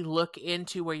probably look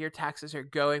into where your taxes are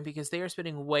going because they are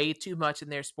spending way too much in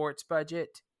their sports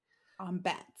budget on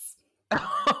bats.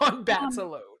 On bats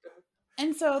alone.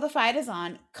 And so the fight is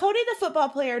on. Cody, the football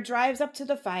player, drives up to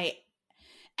the fight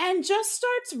and just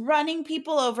starts running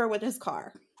people over with his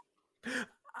car.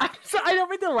 I don't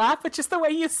mean to laugh, but just the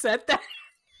way you said that.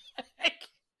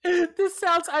 This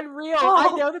sounds unreal.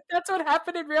 Oh. I know that that's what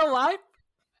happened in real life.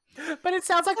 But it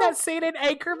sounds like that scene in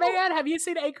Anchorman. Have you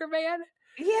seen Anchorman?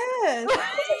 Yes. Of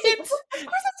course I've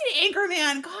seen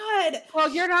Anchorman. God. Well,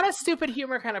 you're not a stupid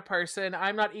humor kind of person.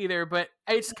 I'm not either, but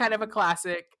it's kind of a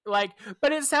classic. Like,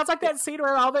 but it sounds like that scene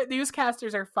where all the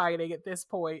newscasters are fighting at this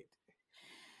point.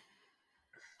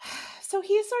 So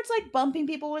he starts like bumping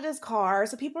people with his car.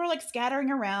 So people are like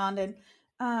scattering around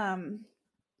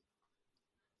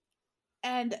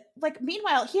and like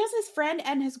meanwhile, he has his friend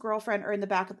and his girlfriend are in the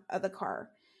back of the car.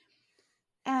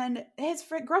 And his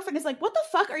girlfriend is like, what the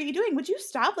fuck are you doing? Would you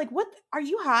stop? Like, what? Are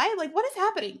you high? Like, what is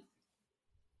happening?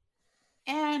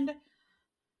 And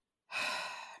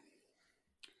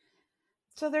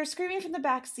so they're screaming from the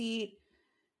back seat.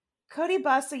 Cody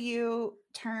busts a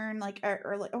U-turn, like,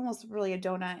 or like almost really a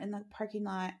donut in the parking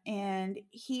lot. And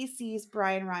he sees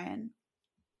Brian Ryan,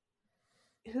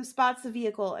 who spots the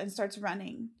vehicle and starts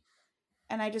running.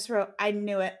 And I just wrote, I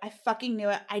knew it. I fucking knew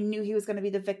it. I knew he was going to be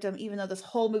the victim, even though this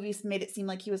whole movie made it seem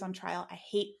like he was on trial. I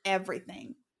hate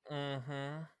everything.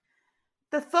 Mm-hmm.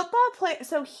 The football player,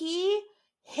 so he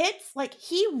hits, like,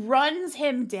 he runs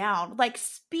him down. Like,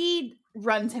 Speed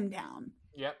runs him down.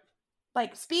 Yep.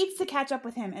 Like, Speeds to catch up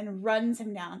with him and runs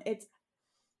him down. It's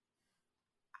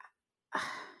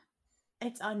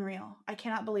unreal. I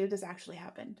cannot believe this actually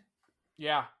happened.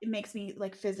 Yeah. It makes me,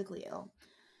 like, physically ill.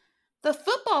 The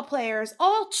football players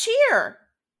all cheer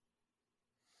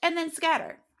and then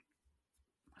scatter.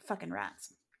 Fucking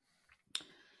rats.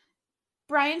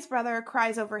 Brian's brother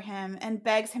cries over him and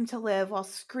begs him to live while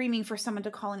screaming for someone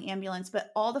to call an ambulance, but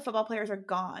all the football players are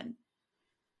gone.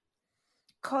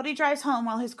 Cody drives home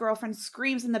while his girlfriend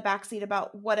screams in the backseat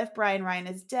about what if Brian Ryan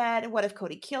is dead? What if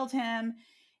Cody killed him?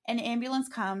 An ambulance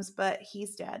comes, but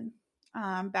he's dead.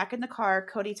 Back in the car,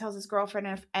 Cody tells his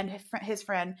girlfriend and his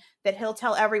friend that he'll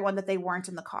tell everyone that they weren't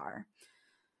in the car.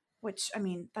 Which, I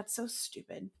mean, that's so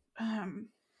stupid.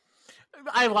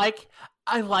 I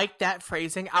like that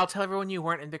phrasing. I'll tell everyone you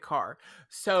weren't in the car.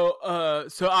 So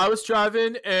I was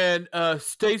driving, and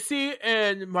Stacy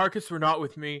and Marcus were not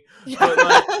with me. But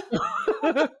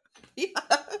like, yeah.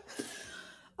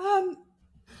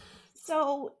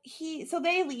 So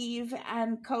they leave,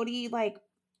 and Cody like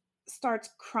starts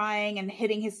crying and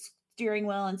hitting his steering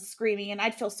wheel and screaming, and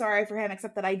I'd feel sorry for him,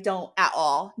 except that I don't at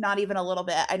all, not even a little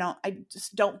bit. I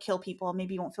just don't kill people.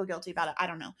 Maybe you won't feel guilty about it. I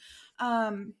don't know.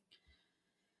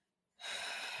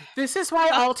 This is why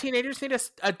all teenagers need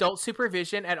adult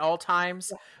supervision at all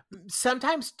times. Yeah.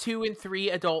 Sometimes 2 and 3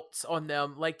 adults on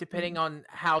them, like depending on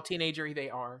how teenagery they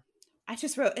are. I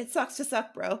just wrote, it sucks to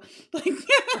suck, bro. Like,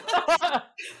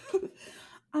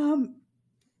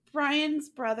 Brian's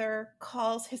brother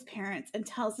calls his parents and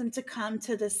tells them to come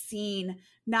to the scene,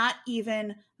 not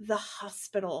even the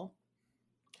hospital.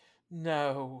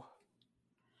 No.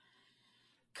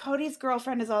 Cody's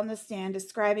girlfriend is on the stand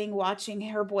describing watching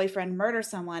her boyfriend murder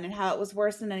someone and how it was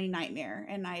worse than any nightmare.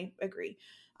 And I agree.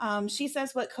 She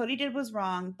says what Cody did was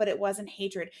wrong, but it wasn't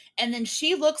hatred. And then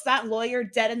she looks that lawyer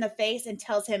dead in the face and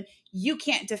tells him, you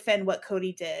can't defend what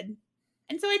Cody did.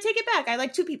 And so I take it back. I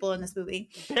like 2 people in this movie.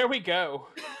 There we go.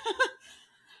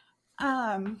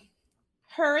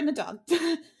 Her and the dog.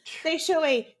 They show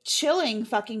a chilling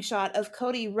fucking shot of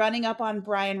Cody running up on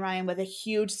Brian Ryan with a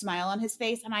huge smile on his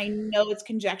face. And I know it's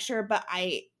conjecture, but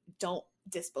I don't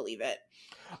disbelieve it.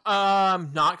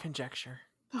 Not conjecture.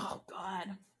 Oh,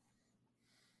 God.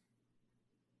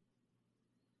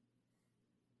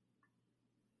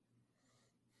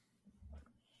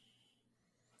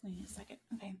 Wait a second.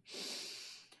 Okay.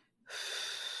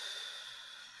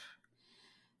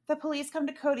 The police come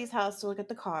to Cody's house to look at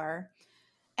the car.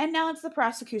 And now it's the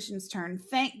prosecution's turn.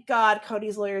 Thank God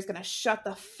Cody's lawyer is going to shut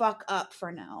the fuck up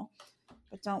for now.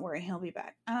 But don't worry, he'll be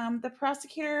back. The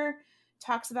prosecutor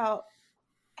talks about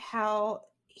how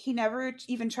he never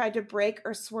even tried to brake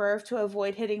or swerve to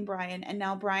avoid hitting Brian. And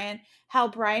now how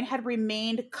Brian had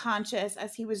remained conscious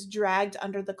as he was dragged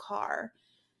under the car,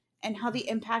 and how the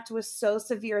impact was so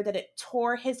severe that it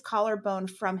tore his collarbone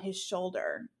from his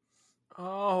shoulder.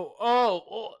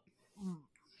 Oh.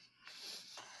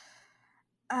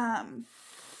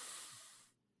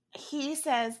 He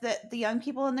says that the young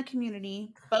people in the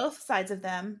community, both sides of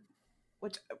them,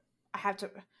 which I have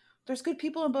to, there's good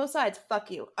people on both sides.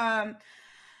 Fuck you. Have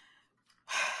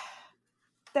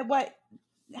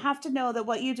to know that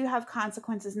what you do have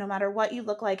consequences, no matter what you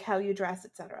look like, how you dress,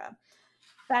 etc.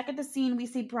 Back at the scene, we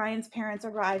see Brian's parents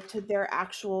arrive to their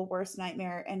actual worst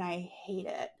nightmare, and I hate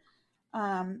it.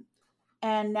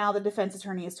 And now the defense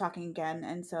attorney is talking again,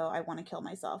 and so I want to kill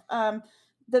myself.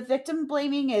 The victim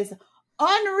blaming is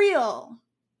unreal.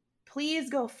 Please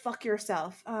go fuck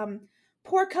yourself.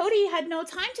 Poor Cody had no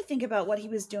time to think about what he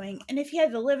was doing, and if he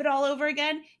had to live it all over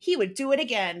again, he would do it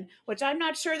again, which I'm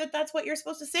not sure that that's what you're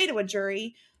supposed to say to a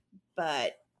jury,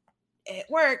 but it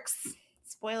works.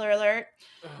 Spoiler alert.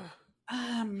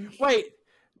 Wait,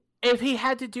 if he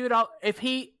had to do it all,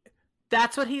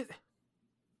 that's what he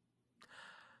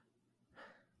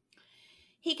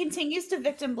continues to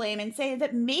victim blame and say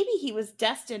that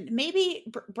maybe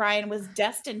Brian was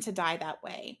destined to die that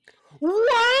way.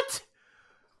 What?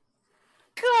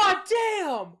 God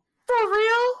damn! For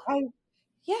real?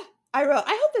 I wrote,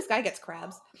 I hope this guy gets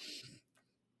crabs.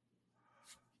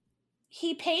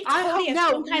 He paints Cody as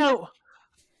some kind of...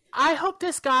 I hope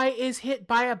this guy is hit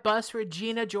by a bus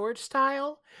Regina George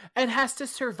style and has to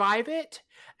survive it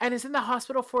and is in the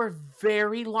hospital for a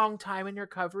very long time in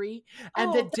recovery.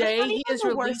 And the day he is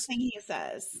released, worst thing he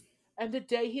says. And the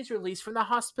day he's released from the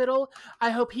hospital,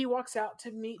 I hope he walks out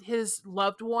to meet his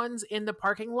loved ones in the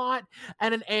parking lot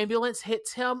and an ambulance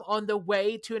hits him on the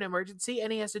way to an emergency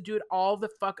and he has to do it all the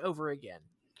fuck over again.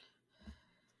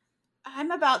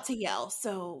 I'm about to yell,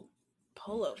 so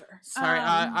pull over. Sorry,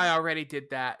 I already did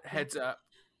that. Heads up.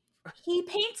 He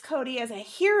paints Cody as a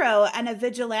hero and a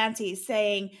vigilante,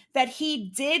 saying that he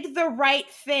did the right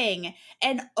thing.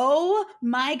 And oh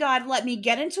my God, let me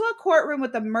get into a courtroom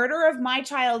with the murder of my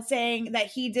child saying that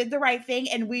he did the right thing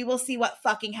and we will see what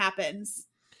fucking happens.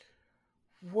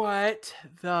 What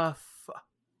the fuck?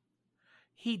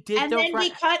 He did and then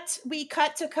we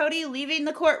cut to Cody leaving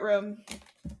the courtroom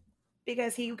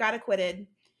because he got acquitted.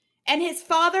 And his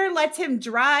father lets him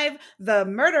drive the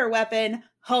murder weapon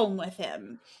home with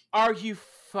him. Are you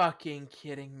fucking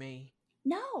kidding me?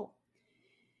 No.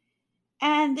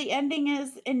 And the ending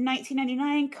is, in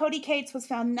 1999, Cody Cates was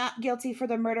found not guilty for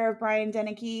the murder of Brian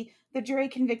Deneke. The jury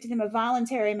convicted him of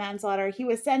voluntary manslaughter. He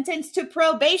was sentenced to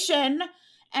probation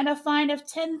and a fine of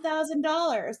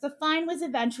 $10,000. The fine was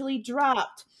eventually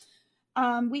dropped.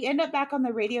 We end up back on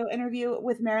the radio interview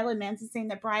with Marilyn Manson saying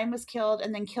that Brian was killed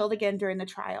and then killed again during the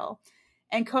trial.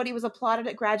 And Cody was applauded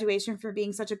at graduation for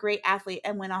being such a great athlete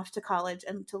and went off to college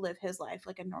and to live his life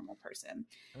like a normal person.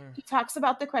 He talks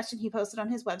about the question he posted on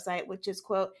his website, which is,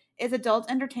 quote, is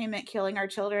adult entertainment killing our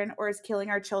children, or is killing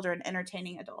our children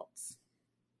entertaining adults?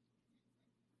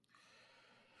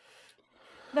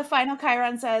 The final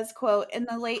Chiron says, quote, in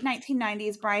the late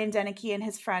 1990s, Brian Deneke and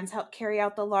his friends helped carry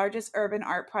out the largest urban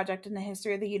art project in the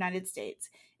history of the United States.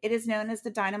 It is known as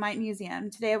the Dynamite Museum.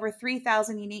 Today, over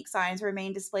 3,000 unique signs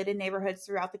remain displayed in neighborhoods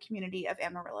throughout the community of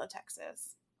Amarillo,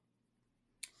 Texas.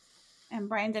 And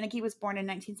Brian Deneke was born in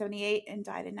 1978 and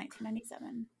died in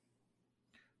 1997.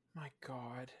 My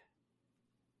God.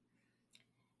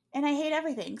 And I hate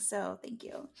everything, so thank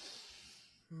you.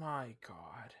 My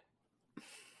God.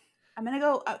 I'm going to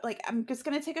go, I'm just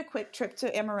going to take a quick trip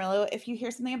to Amarillo. If you hear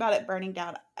something about it burning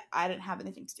down, I didn't have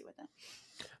anything to do with it.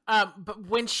 But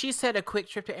when she said a quick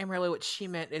trip to Amarillo, what she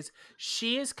meant is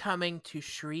she is coming to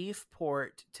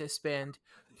Shreveport to spend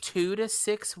 2 to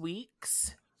 6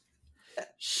 weeks.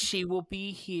 She will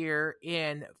be here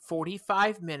in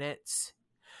 45 minutes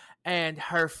and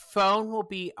her phone will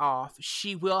be off.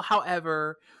 She will,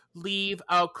 however, leave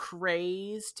a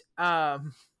crazed,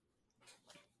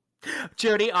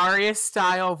 Jodi Arias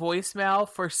style voicemail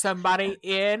for somebody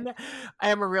in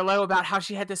Amarillo about how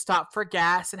she had to stop for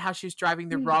gas and how she was driving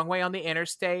the wrong way on the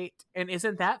interstate. And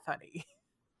isn't that funny?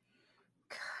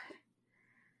 God.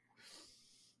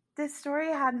 This story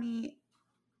had me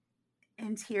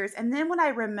in tears. And then when I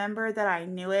remember that I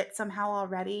knew it somehow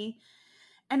already,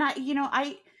 and I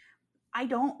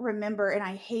don't remember, and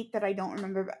I hate that I don't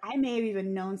remember, but I may have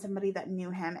even known somebody that knew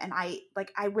him, and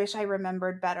I wish I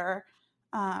remembered better.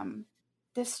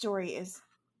 This story is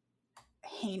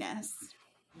heinous.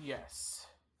 Yes.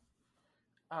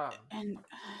 And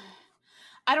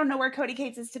I don't know where Cody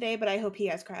Cates is today, but I hope he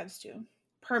has crabs too.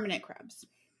 Permanent crabs.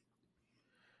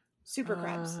 Super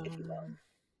crabs, if you will.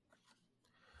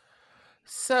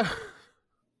 So,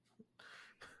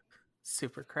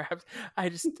 super crabs.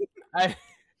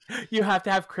 You have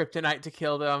to have kryptonite to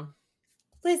kill them.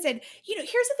 Listen, here's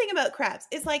the thing about crabs.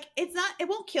 It's like, it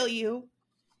won't kill you.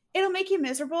 It'll make you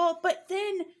miserable, but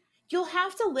then you'll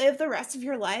have to live the rest of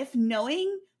your life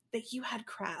knowing that you had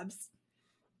crabs.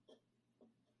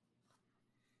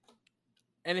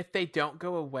 And if they don't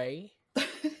go away,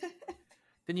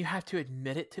 then you have to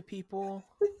admit it to people.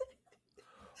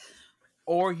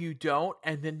 Or you don't,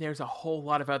 and then there's a whole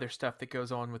lot of other stuff that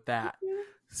goes on with that.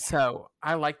 So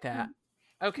I like that.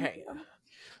 Okay.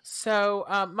 So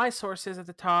my sources at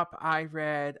the top, I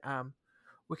read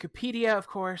Wikipedia, of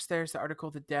course. There's the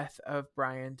article, The Death of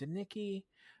Brian Deneke.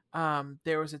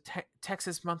 There was a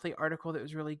Texas Monthly article that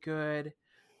was really good.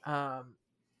 A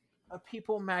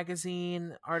People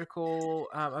magazine article,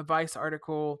 a Vice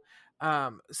article,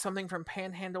 something from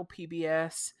Panhandle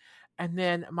PBS, and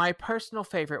then my personal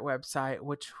favorite website,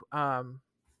 which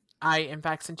I in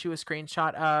fact sent you a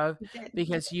screenshot of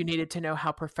because you needed to know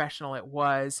how professional it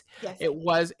was. Yes. It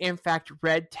was in fact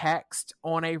red text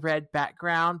on a red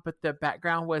background, but the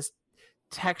background was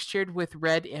textured with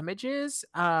red images,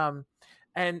 and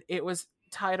it was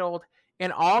titled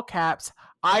in all caps,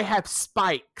 "I have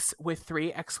spikes" with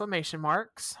 3 exclamation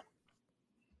marks.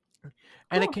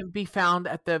 And it can be found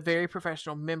at the very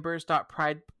professional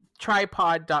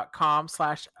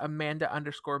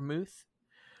members.tripod.com/Amanda_Muth.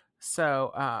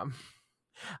 So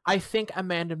I think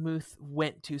Amanda Muth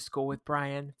went to school with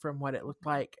Brian from what it looked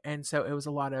like. And so it was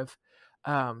a lot of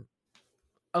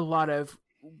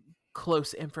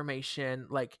close information,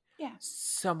 like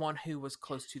someone who was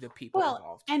close to the people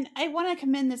involved. And I want to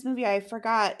commend this movie. I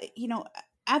forgot,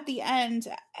 at the end,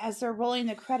 as they're rolling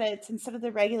the credits, instead of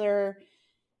the regular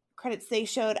credits, they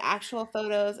showed actual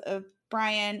photos of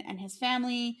Brian and his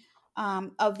family,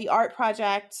 of the art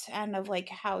project, and of like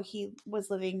how he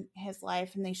was living his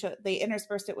life, and they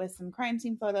interspersed it with some crime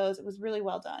scene photos. It was really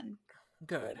well done.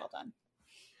 Good. Really well done.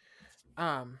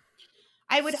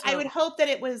 I would hope that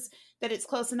it's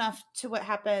close enough to what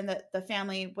happened that the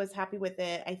family was happy with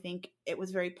it. I think it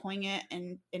was very poignant,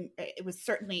 and it was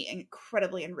certainly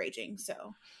incredibly enraging.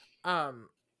 So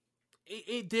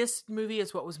this movie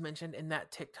is what was mentioned in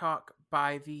that TikTok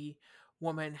by the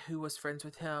woman who was friends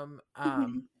with him.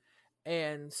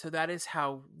 And so that is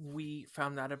how we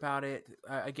found out about it.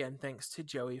 Again, thanks to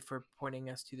Joey for pointing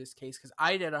us to this case, because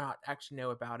I did not actually know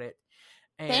about it.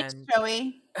 And thanks,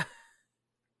 Joey.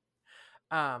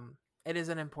 It is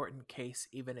an important case,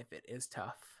 even if it is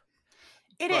tough.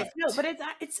 It is. No, but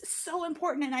it's so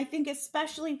important. And I think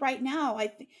especially right now,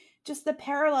 just the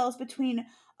parallels between,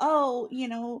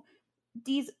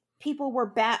 these people were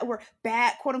bad,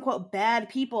 quote unquote, bad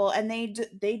people, and they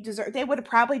would have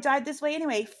probably died this way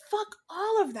anyway. Fuck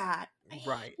all of that.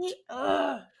 Right.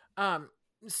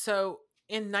 So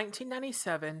in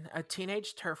 1997, a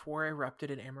teenage turf war erupted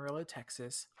in Amarillo,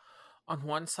 Texas. On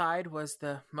one side was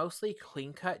the mostly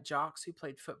clean-cut jocks who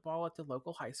played football at the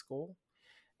local high school,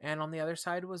 and on the other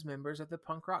side was members of the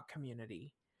punk rock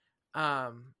community.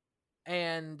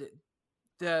 And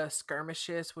the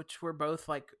skirmishes, which were both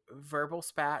like verbal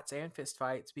spats and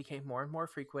fistfights, became more and more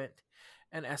frequent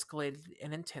and escalated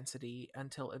in intensity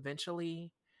until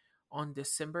eventually, on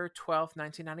December 12th,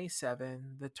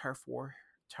 1997, the turf war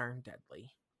turned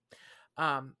deadly.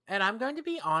 And I'm going to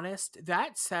be honest,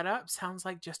 that setup sounds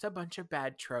like just a bunch of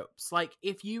bad tropes. Like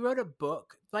if you wrote a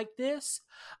book like this,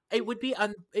 it would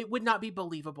not be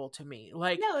believable to me.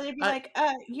 Like no, they'd be like,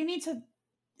 you need to.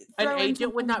 An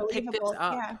agent would not pick this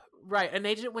up. Yeah. Right. An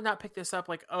agent would not pick this up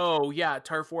like, oh yeah,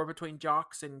 turf war between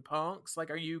jocks and punks.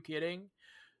 Like, are you kidding?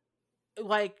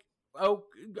 Like, oh,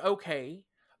 okay.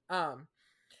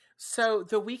 So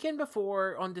the weekend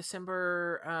before, on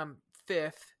December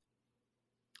 5th,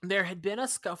 there had been a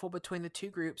scuffle between the two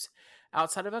groups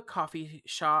outside of a coffee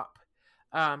shop,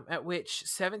 at which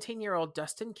 17-year-old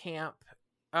Dustin Camp,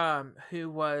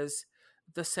 who was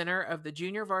the center of the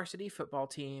junior varsity football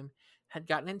team, had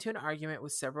gotten into an argument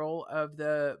with several of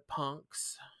the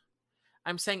punks.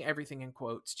 I'm saying everything in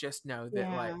quotes, just know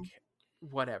that like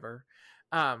whatever.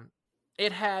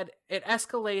 It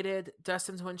escalated.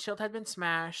 Dustin's windshield had been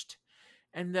smashed,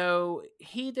 and though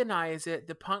he denies it,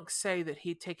 the punks say that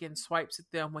he'd taken swipes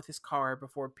at them with his car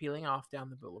before peeling off down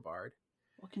the boulevard.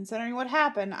 Well, considering what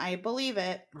happened, I believe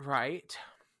it. Right.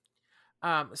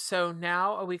 So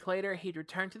now, a week later, he'd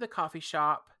returned to the coffee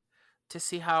shop to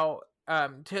see how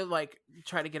to like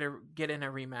try to get in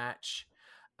a rematch.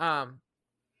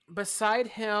 Beside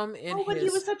him but he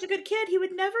was such a good kid, he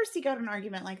would never seek out an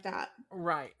argument like that.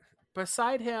 Right.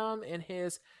 Beside him in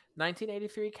his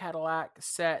 1983 Cadillac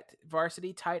set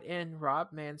varsity tight end Rob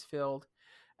Mansfield,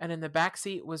 and in the back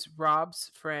seat was Rob's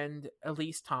friend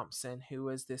Elise Thompson, who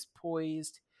was this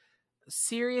poised,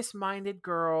 serious-minded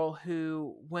girl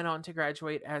who went on to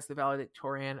graduate as the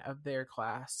valedictorian of their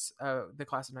class, the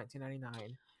class of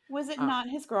 1999. Was it not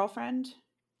his girlfriend?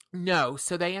 No.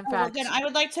 So they, in fact... Well, then I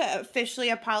would like to officially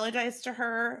apologize to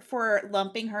her for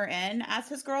lumping her in as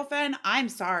his girlfriend. I'm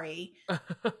sorry.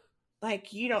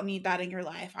 Like, you don't need that in your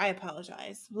life. I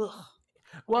apologize. Ugh.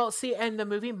 Well, see, and the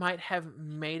movie might have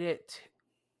made it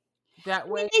that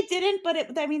way. They didn't,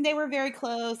 but they were very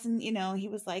close, and he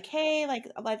was like, "Hey,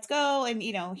 like, let's go," and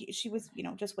she was,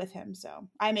 just with him. So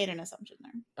I made an assumption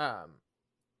there.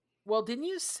 Well, didn't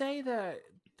you say that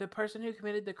the person who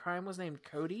committed the crime was named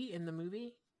Cody in the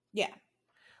movie? Yeah,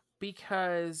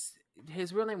 because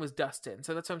his real name was Dustin,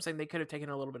 so that's what I'm saying. They could have taken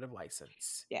a little bit of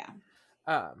license. Yeah.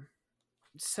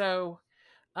 So,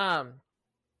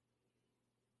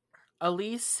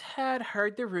 Elise had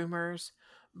heard the rumors,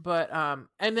 but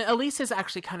and Elise is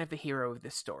actually kind of the hero of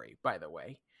this story, by the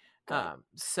way.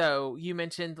 So you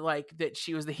mentioned like that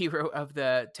she was the hero of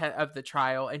the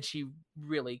trial, and she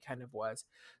really kind of was.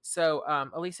 So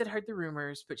Elise had heard the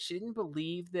rumors, but she didn't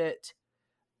believe that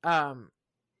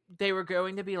they were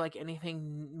going to be like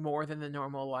anything more than the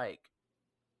normal, like,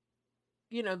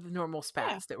 the normal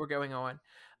spats that were going on.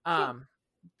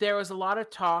 There was a lot of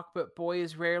talk, but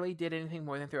boys rarely did anything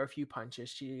more than throw a few punches.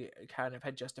 She kind of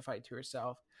had justified to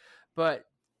herself. But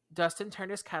Dustin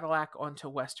turned his Cadillac onto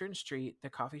Western Street.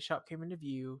 The coffee shop came into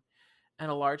view,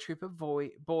 and a large group of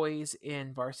boys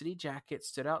in varsity jackets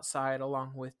stood outside,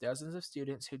 along with dozens of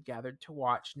students who'd gathered to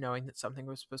watch, knowing that something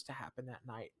was supposed to happen that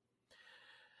night.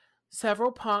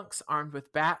 Several punks armed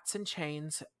with bats and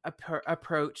chains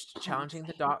approached, challenging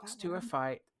the Docs to a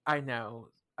fight. I know.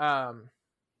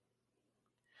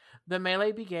 The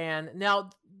melee began.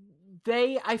 Now,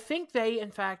 I think they,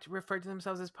 in fact, referred to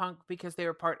themselves as punk because they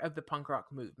were part of the punk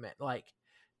rock movement. Like,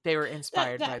 they were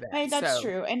inspired by that. That's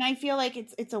true. And I feel like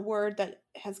it's a word that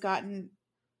has gotten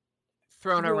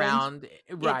thrown around.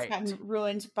 Right. It's gotten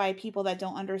ruined by people that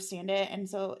don't understand it. And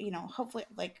so, hopefully,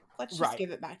 like, let's just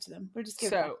give it back to them. We're just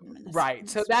giving it back to them in this. Right.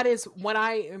 So that is, when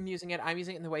I am using it, I'm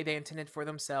using it in the way they intended for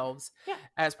themselves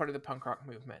as part of the punk rock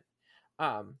movement.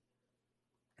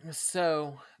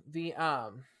 So the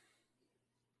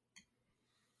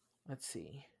let's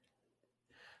see.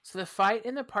 So the fight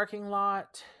in the parking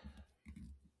lot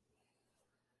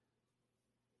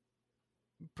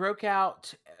broke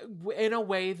out in a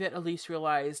way that Elise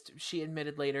realized, she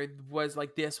admitted later, was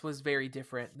like, this was very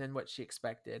different than what she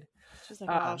expected. She's like,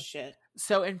 oh shit.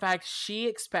 So in fact, she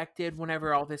expected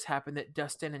whenever all this happened that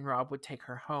Dustin and Rob would take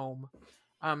her home.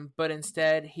 But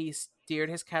instead he steered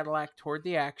his Cadillac toward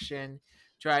the action,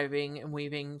 driving and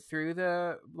weaving through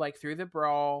the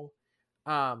brawl.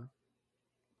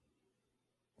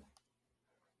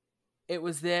 It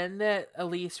was then that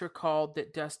Elise recalled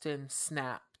that Dustin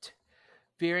snapped.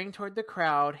 Veering toward the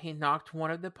crowd, he knocked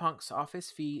one of the punks off his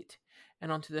feet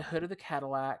and onto the hood of the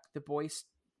Cadillac. The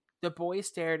boy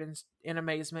stared in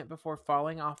amazement before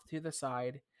falling off to the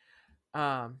side.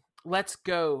 "Let's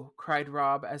go," cried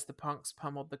Rob as the punks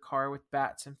pummeled the car with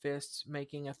bats and fists,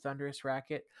 making a thunderous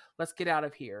racket. "Let's get out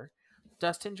of here."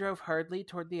 Dustin drove hurriedly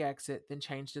toward the exit, then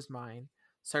changed his mind.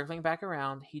 Circling back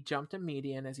around, he jumped a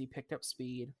median as he picked up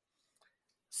speed.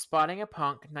 Spotting a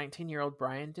punk, 19-year-old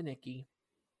Brian Danicky,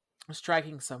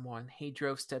 striking someone, he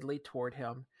drove steadily toward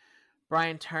him.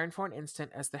 Brian turned for an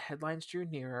instant as the headlines drew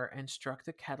nearer and struck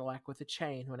the Cadillac with a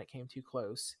chain when it came too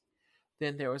close.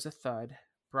 Then there was a thud.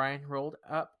 Brian rolled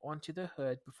up onto the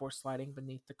hood before sliding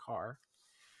beneath the car.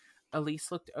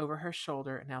 Elise looked over her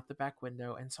shoulder and out the back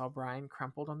window and saw Brian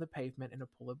crumpled on the pavement in a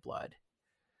pool of blood.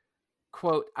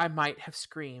 Quote, "I might have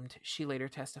screamed," she later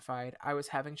testified. "I was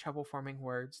having trouble forming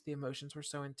words. The emotions were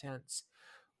so intense.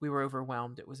 We were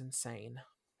overwhelmed. It was insane."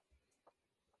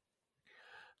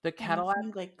 The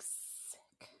Cadillac,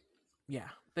 sick.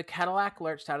 Yeah. The Cadillac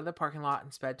lurched out of the parking lot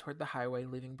and sped toward the highway,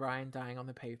 leaving Brian dying on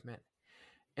the pavement.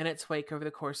 In its wake, over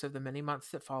the course of the many months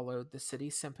that followed, the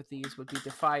city's sympathies would be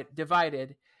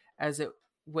divided as it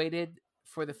waited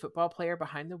for the football player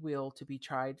behind the wheel to be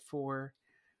tried for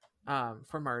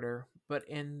murder. But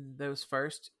in those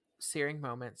first searing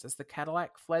moments, as the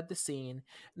Cadillac fled the scene,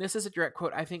 and this is a direct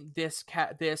quote. I think this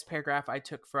paragraph I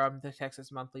took from the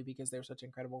Texas Monthly because they're such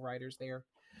incredible writers there.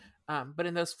 But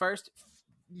in those first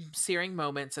searing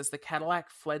moments, as the Cadillac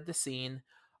fled the scene,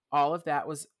 all of that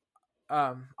was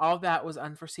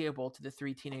unforeseeable to the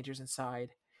three teenagers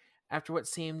inside. After what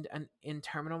seemed an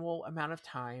interminable amount of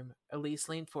time, Elise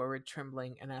leaned forward,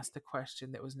 trembling, and asked the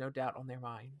question that was no doubt on their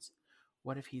minds: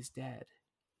 "What if he's dead?"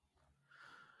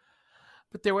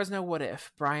 But there was no what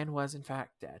if. Brian was, in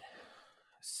fact, dead.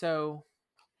 So,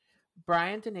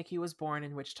 Brian Deneke was born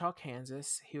in Wichita,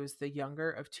 Kansas. He was the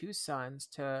younger of two sons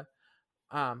to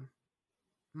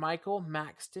Michael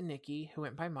Max Deneke, who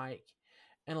went by Mike,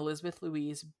 and Elizabeth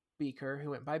Louise Beaker, who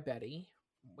went by Betty.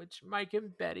 Which Mike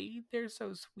and Betty, they're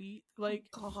so sweet. Like,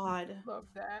 God, love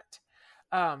that.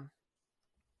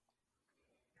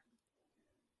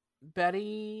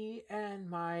 Betty and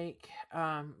Mike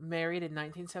married in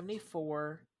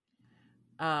 1974.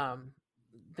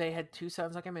 They had two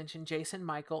sons, like I mentioned, Jason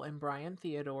Michael and Brian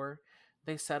Theodore.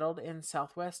 They settled in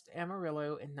Southwest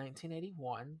Amarillo in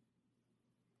 1981.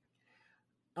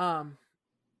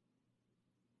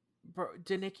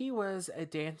 Deneke was a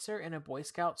dancer in a Boy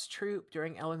Scouts troop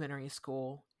during elementary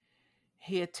school.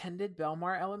 He attended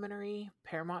Belmar Elementary,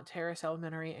 Paramount Terrace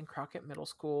Elementary, and Crockett Middle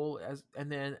School,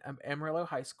 and then Amarillo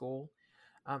High School.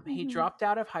 He dropped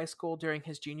out of high school during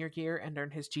his junior year and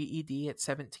earned his GED at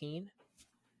 17.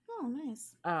 Oh,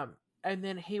 nice. And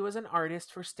then he was an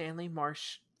artist for Stanley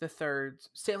Marsh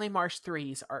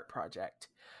III's art project,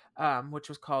 which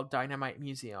was called Dynamite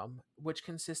Museum, which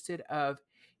consisted of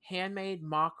handmade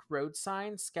mock road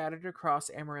signs scattered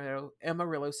across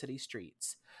Amarillo city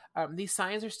streets. These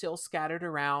signs are still scattered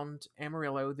around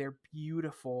Amarillo. They're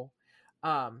beautiful.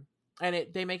 And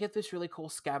they make it this really cool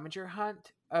scavenger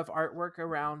hunt of artwork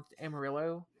around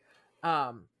Amarillo.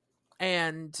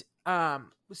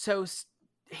 So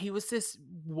he was this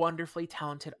wonderfully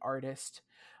talented artist.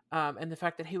 And the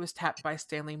fact that he was tapped by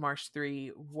Stanley Marsh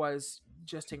III was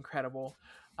just incredible.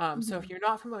 So if you're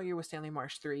not familiar with Stanley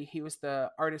Marsh III, he was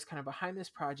the artist kind of behind this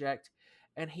project,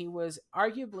 and he was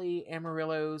arguably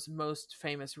Amarillo's most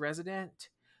famous resident.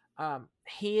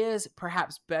 He is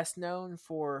perhaps best known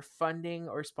for funding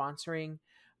or sponsoring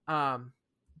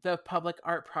the public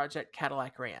art project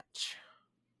Cadillac Ranch.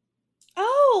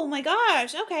 Oh my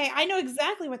gosh. Okay. I know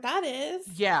exactly what that is.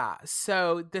 Yeah.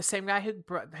 So the same guy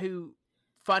who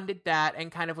funded that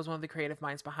and kind of was one of the creative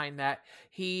minds behind that,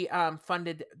 he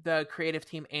funded the creative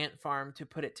team Ant Farm to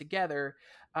put it together,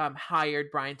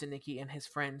 hired Brian Deneke and his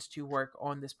friends to work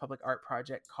on this public art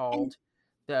project called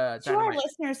the To our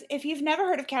listeners, if you've never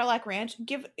heard of Cadillac Ranch,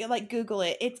 Google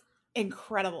it. It's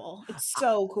incredible. It's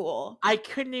so cool. I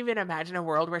couldn't even imagine a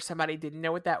world where somebody didn't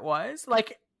know what that was.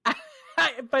 Like,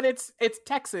 but it's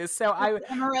Texas, so it's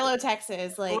Amarillo,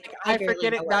 Texas. I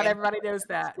forget it. Not everybody knows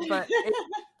that, but it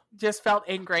just felt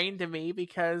ingrained to me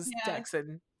because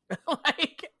Texan.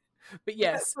 But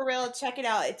yes, for real, check it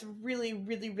out. It's really,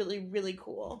 really, really, really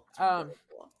cool. Really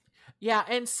cool. Yeah,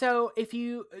 and so if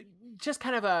you just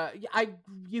kind of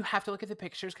you have to look at the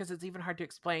pictures because it's even hard to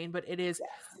explain, but it is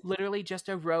literally just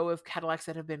a row of Cadillacs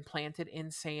that have been planted in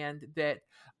sand that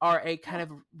are a kind of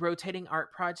rotating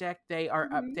art project. They are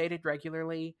updated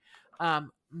regularly.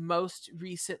 Most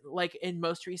recent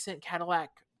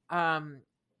Cadillac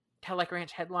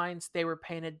Ranch headlines, they were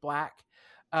painted black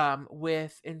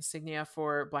with insignia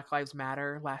for Black Lives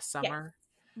Matter last summer.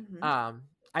 Yes.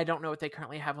 I don't know what they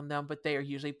currently have on them, but they are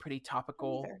usually pretty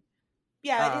topical.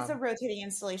 Yeah, it is a rotating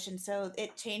installation, so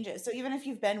it changes. So even if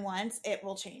you've been once, it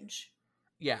will change.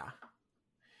 Yeah.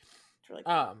 It's really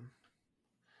cool.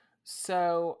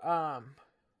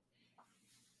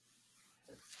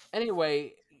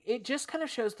 Anyway, it just kind of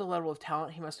shows the level of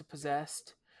talent he must have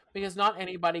possessed, because not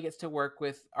anybody gets to work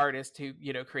with artists who,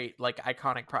 create like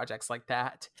iconic projects like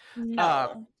that.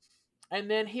 No. And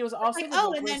then he was also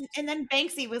and then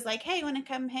Banksy was like, "Hey, want to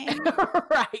come hang?"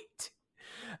 Right.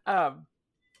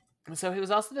 So he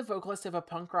was also the vocalist of a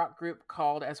punk rock group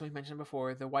called, as we mentioned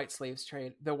before, the White Slave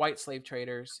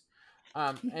Traders.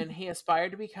 And he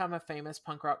aspired to become a famous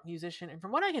punk rock musician. And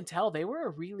from what I can tell, they were a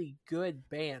really good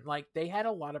band. Like, they had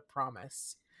a lot of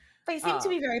promise. They seem to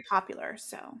be very popular,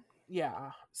 so.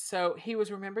 Yeah. So he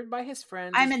was remembered by his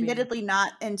friends. I'm admittedly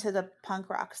not into the punk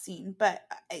rock scene, but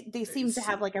they seem to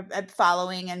have like a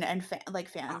following and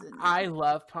fans. I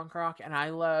love punk rock, and I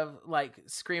love like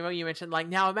screamo. You mentioned like,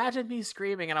 now imagine me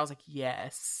screaming, and I was like,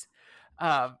 yes.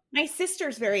 My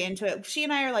sister's very into it. She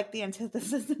and I are like the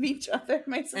antithesis of each other.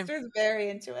 My sister's very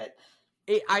into it.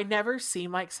 I never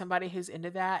seem like somebody who's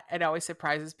into that. It always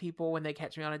surprises people when they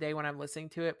catch me on a day when I'm listening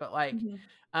to it. But like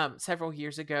several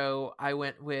years ago, I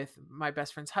went with my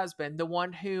best friend's husband, the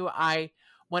one who I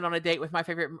went on a date with my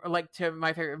favorite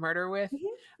murder with.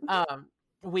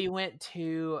 We went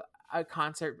to a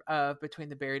concert of Between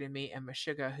the Buried and Me and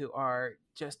Meshuggah, who are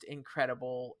just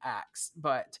incredible acts.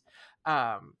 But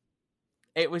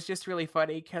it was just really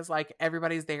funny because like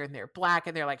everybody's there and they're black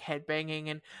and they're like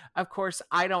headbanging, and of course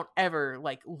I don't ever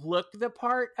like look the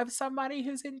part of somebody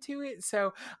who's into it,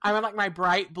 so I'm in like my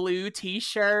bright blue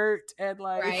t-shirt and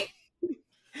like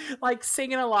like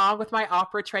singing along with my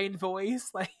opera trained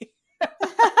voice. Like, I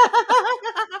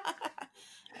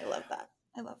love that.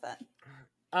 I love that.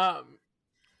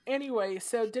 Anyway,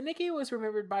 so Danicky was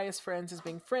remembered by his friends as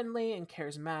being friendly and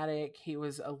charismatic. He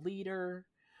was a leader.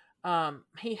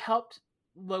 He helped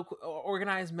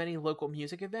organize many local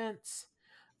music events.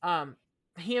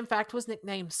 He in fact was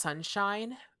nicknamed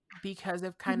Sunshine because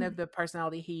of kind of the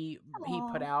personality he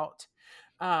put out.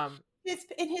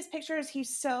 In his pictures,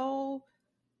 he's so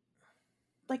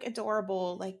like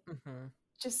adorable, like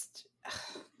just.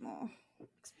 Oh,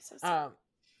 makes me so sad.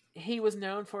 He was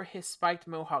known for his spiked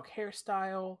mohawk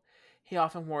hairstyle. He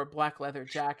often wore a black leather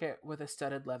jacket with a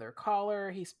studded leather collar.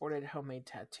 He sported homemade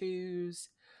tattoos.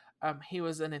 He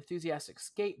was an enthusiastic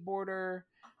skateboarder.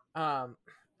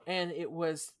 And it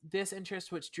was this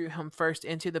interest which drew him first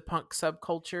into the punk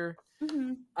subculture.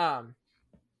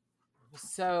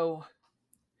 So,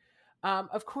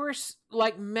 of course,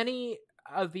 like many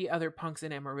of the other punks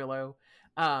in Amarillo,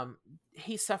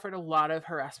 he suffered a lot of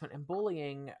harassment and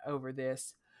bullying over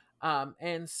this.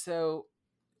 And so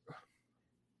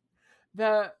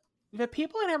the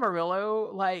people in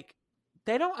Amarillo, like,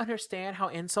 they don't understand how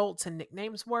insults and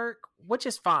nicknames work, which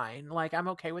is fine. Like, I'm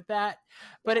okay with that.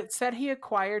 But it said he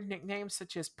acquired nicknames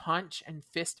such as Punch and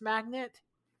Fist Magnet,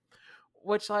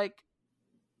 which, like,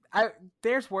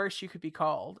 there's worse you could be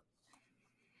called.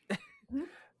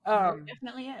 There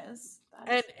definitely is.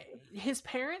 And his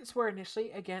parents were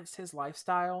initially against his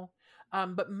lifestyle.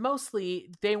 But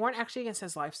mostly they weren't actually against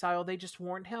his lifestyle. They just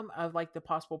warned him of like the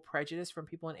possible prejudice from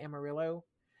people in Amarillo.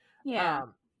 Yeah.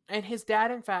 And his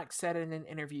dad, in fact, said in an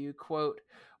interview, quote,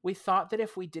 "We thought that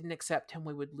if we didn't accept him,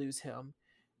 we would lose him.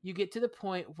 You get to the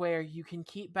point where you can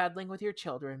keep battling with your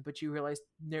children, but you realize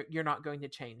you're not going to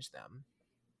change them."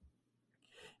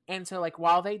 And so, like,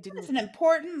 while they didn't... It's an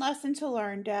important lesson to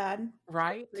learn, Dad.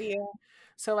 Right? For you.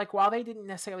 So, like, while they didn't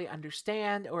necessarily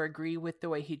understand or agree with the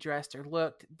way he dressed or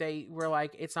looked, they were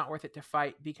like, it's not worth it to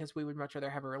fight because we would much rather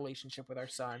have a relationship with our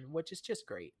son, which is just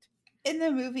great. In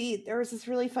the movie, there was this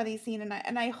really funny scene,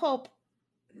 and I hope,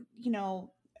 you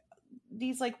know,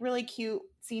 these like really cute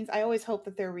scenes, I always hope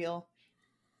that they're real.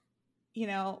 You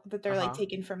know, that they're like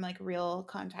taken from like real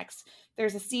context.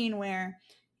 There's a scene where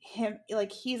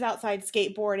he's outside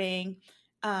skateboarding,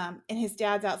 and his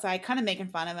dad's outside kind of making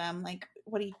fun of him, like,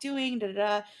 what are you doing? Da, da,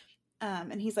 da.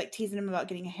 And he's like teasing him about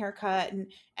getting a haircut,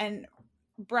 and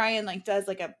Brian like does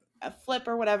like a flip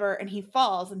or whatever, and he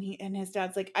falls, and his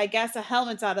dad's like, I guess a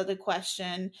helmet's out of the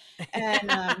question.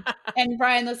 And and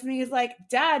Brian looks at me, he's like,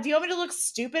 Dad, do you want me to look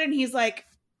stupid? And he's like,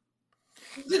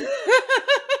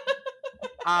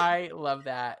 I love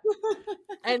that.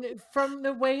 And from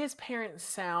the way his parents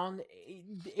sound,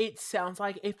 it sounds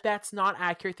like, if that's not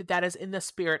accurate, that is in the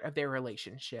spirit of their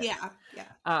relationship. Yeah.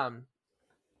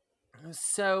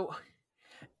 So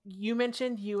you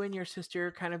mentioned you and your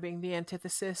sister kind of being the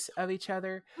antithesis of each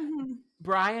other.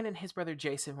 Brian and his brother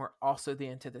Jason were also the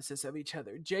antithesis of each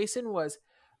other. Jason was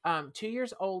 2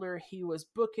 years older. He was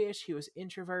bookish. He was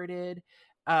introverted.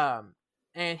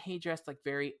 And he dressed like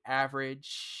very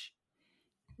average.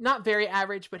 Not very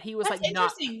average, but he was That's like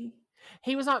not...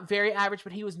 He was not very average,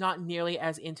 but he was not nearly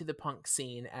as into the punk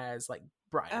scene as like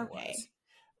Brian was.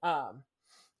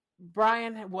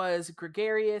 Brian was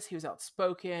gregarious. He was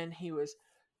outspoken. He was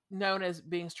known as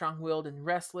being strong-willed and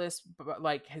restless, but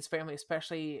like his family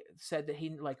especially said that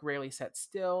he like rarely sat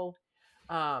still.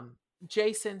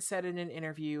 Jason said in an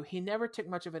interview, he never took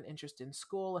much of an interest in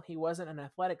school, and he wasn't an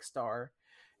athletic star.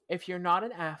 If you're not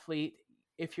an athlete,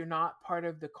 if you're not part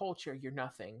of the culture, you're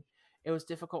nothing. It was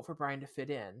difficult for Brian to fit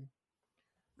in.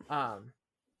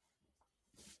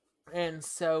 And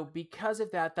so because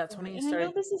of that, that's when he started... I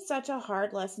know this is such a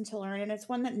hard lesson to learn, and it's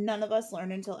one that none of us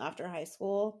learned until after high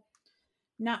school.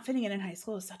 Not fitting in high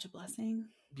school is such a blessing.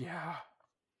 Yeah.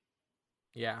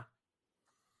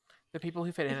 The people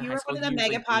who fit in high school... If you were one of the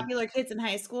mega popular kids in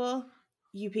high school,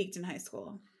 you peaked in high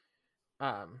school.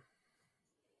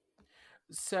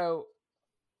 So,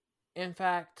 in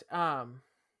fact,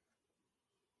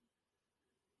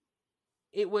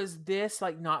 it was this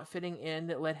like not fitting in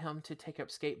that led him to take up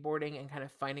skateboarding and kind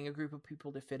of finding a group of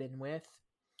people to fit in with.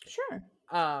 Sure.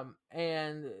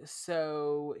 And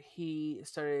so he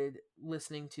started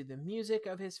listening to the music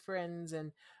of his friends,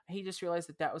 and he just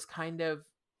realized that was kind of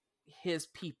his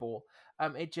people.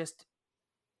 It just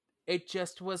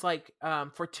was like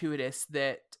fortuitous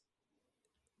that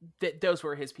those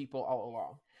were his people all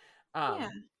along. Yeah.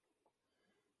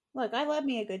 Look, I love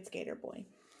me a good skater boy.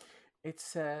 It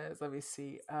says, let me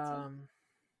see.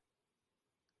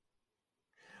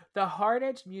 The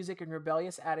hard-edged music and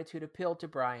rebellious attitude appealed to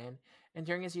Brian, And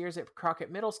during his years at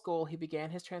Crockett Middle School, he began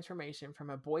his transformation from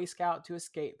a Boy Scout to a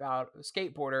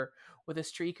skateboarder with a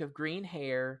streak of green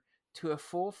hair to a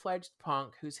full-fledged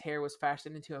punk whose hair was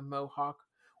fashioned into a mohawk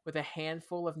with a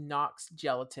handful of Knox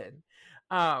gelatin.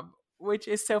 Which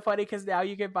is so funny because now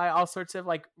you can buy all sorts of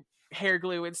like hair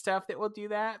glue and stuff that will do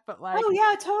that. But like, oh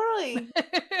yeah,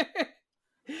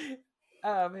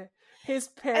 totally. His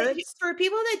parents, for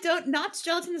people that don't, Knox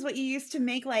gelatin is what you use to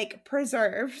make like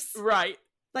preserves, right?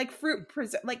 Like fruit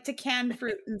like to can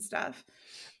fruit and stuff.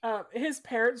 His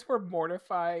parents were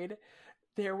mortified.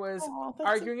 There was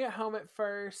arguing at home at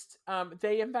first.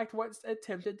 They in fact once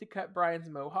attempted to cut Brian's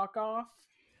mohawk off.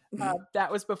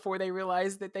 That was before they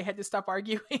realized that they had to stop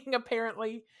arguing,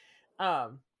 apparently.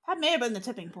 That may have been the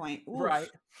tipping point. Oof. Right.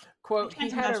 Quote, he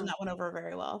had that one over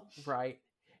very well. Right.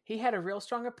 He had a real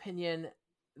strong opinion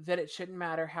that it shouldn't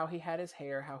matter how he had his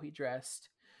hair, how he dressed.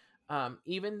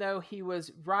 Even though he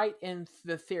was right in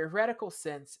the theoretical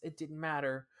sense, it didn't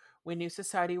matter. We knew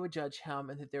society would judge him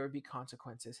and that there would be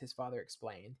consequences, his father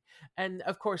explained. And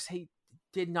of course, he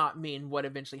did not mean what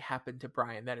eventually happened to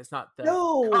Brian. That is not the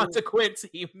consequence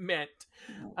he meant.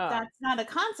 That's not a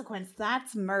consequence.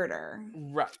 That's murder.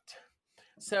 Right.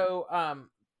 So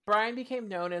Brian became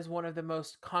known as one of the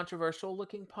most controversial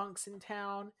looking punks in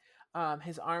town.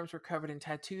 His arms were covered in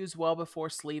tattoos well before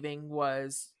sleeving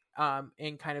was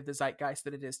in kind of the zeitgeist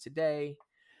that it is today.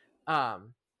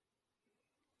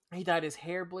 He dyed his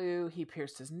hair blue. He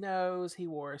pierced his nose. He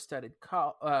wore a studded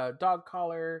dog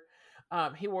collar.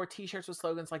 He wore t-shirts with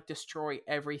slogans like "Destroy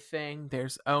everything."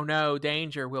 There's "Oh no,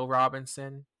 danger, Will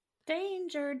Robinson."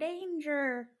 Danger,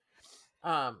 danger.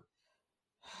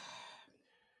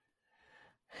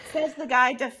 Says the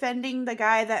guy defending the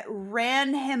guy that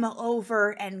ran him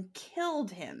over and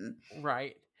killed him.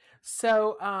 Right.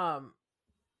 So,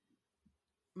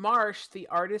 Marsh, the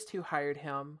artist who hired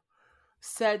him,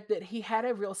 said that he had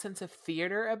a real sense of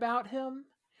theater about him.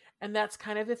 And that's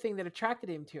kind of the thing that attracted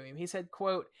him to him. He said,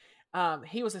 quote,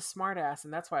 he was a smartass,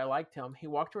 and that's why I liked him. He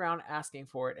walked around asking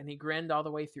for it, and he grinned all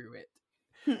the way through it.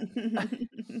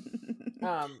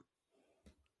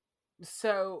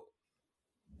 So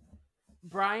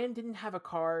Brian didn't have a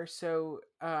car, so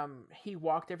he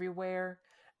walked everywhere,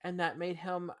 and that made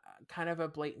him kind of a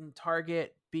blatant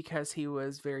target because he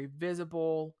was very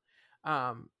visible.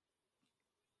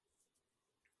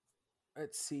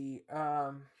 Let's see.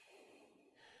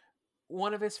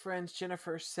 One of his friends,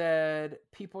 Jennifer, said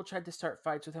people tried to start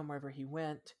fights with him wherever he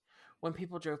went. When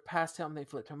people drove past him, they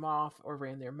flipped him off or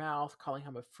ran their mouth, calling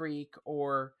him a freak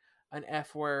or an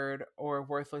F word or a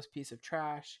worthless piece of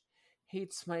trash.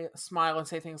 He'd smile and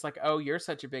say things like, "Oh, you're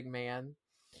such a big man."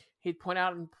 He'd point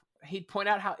out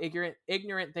how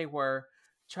ignorant they were,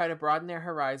 try to broaden their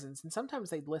horizons, and sometimes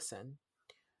they'd listen.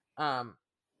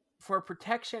 For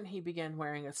protection, he began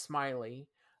wearing a smiley,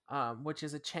 which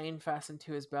is a chain fastened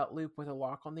to his belt loop with a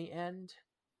lock on the end.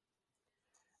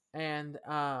 And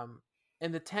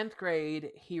in the 10th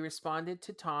grade, he responded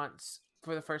to taunts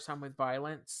for the first time with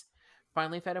violence.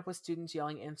 Finally fed up with students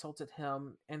yelling insults at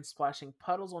him and splashing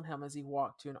puddles on him as he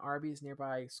walked to an Arby's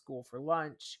nearby school for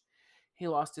lunch, he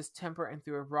lost his temper and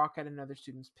threw a rock at another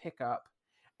student's pickup.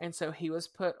 And so he was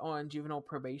put on juvenile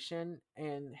probation,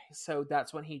 and so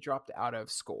that's when he dropped out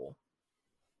of school.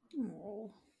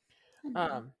 Oh.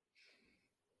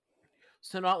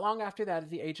 So not long after that, at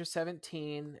the age of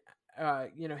 17,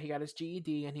 he got his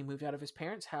GED and he moved out of his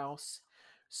parents' house.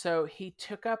 So he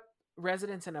took up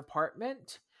residence in an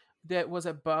apartment that was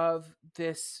above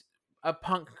a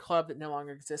punk club that no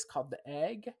longer exists called The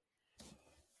Egg.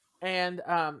 And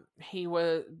he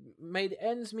made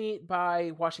ends meet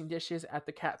by washing dishes at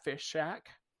the Catfish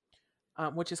Shack,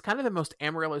 which is kind of the most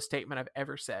Amarillo statement I've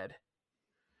ever said.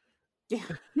 Yeah.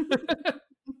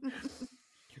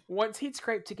 Once he'd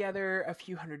scraped together a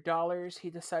few $100s,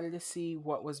 he decided to see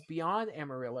what was beyond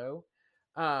Amarillo.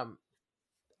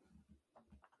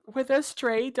 With a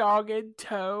stray dog in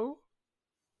tow.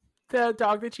 The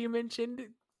dog that you mentioned,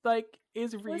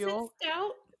 is real. Was it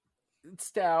Stout?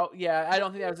 Stout, yeah. I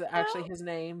don't think that was actually his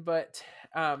name, but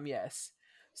yes.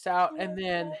 Stout. And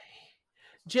then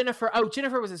Jennifer. Oh,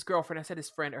 Jennifer was his girlfriend. I said his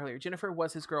friend earlier. Jennifer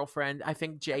was his girlfriend. I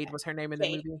think Jade was her name in the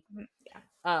movie.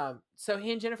 Yeah. So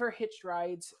he and Jennifer hitched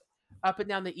rides up and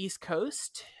down the East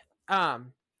Coast.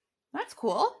 That's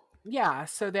cool. Yeah,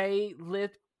 so they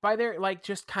lived by their,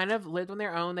 just kind of lived on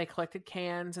their own. They collected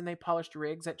cans and they polished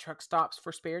rigs at truck stops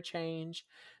for spare change.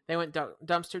 They went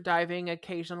dumpster diving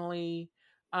occasionally.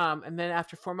 And then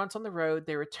after 4 months on the road,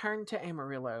 they returned to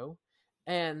Amarillo.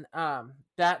 And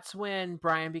that's when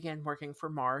Brian began working for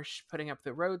Marsh, putting up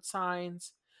the road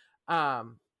signs.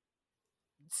 Some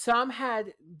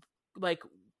had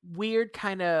weird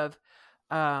kind of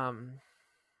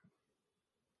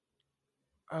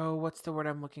what's the word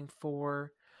I'm looking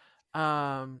for?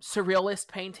 Surrealist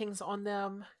paintings on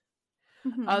them.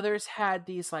 Mm-hmm. Others had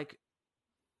these like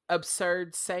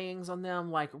absurd sayings on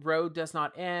them, like "road does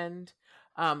not end."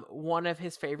 One of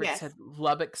his favorites said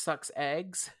 "Lubbock sucks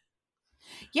eggs."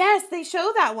 Yes, they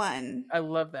show that one. I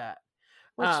love that.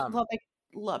 Which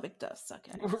Lubbock does suck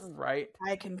eggs. Right.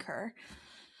 I concur.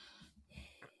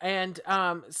 And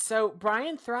so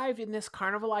Brian thrived in this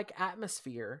carnival-like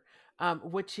atmosphere,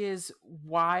 which is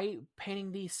why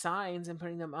painting these signs and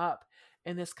putting them up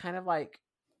in this kind of like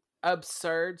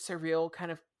absurd, surreal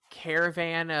kind of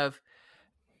caravan of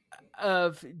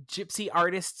gypsy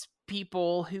artists,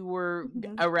 people who were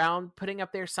around putting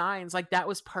up their signs, like that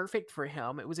was perfect for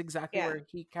him. It was exactly where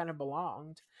he kind of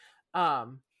belonged.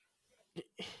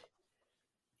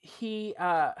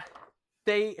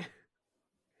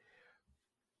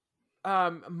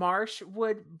 Marsh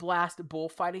would blast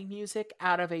bullfighting music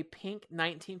out of a pink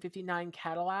 1959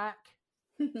 Cadillac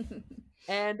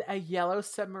and a yellow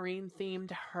submarine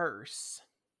themed hearse,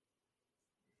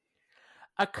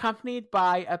 accompanied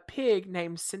by a pig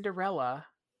named Cinderella.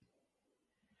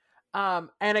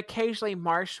 And occasionally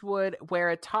Marsh would wear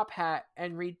a top hat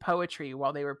and read poetry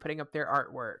while they were putting up their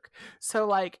artwork. So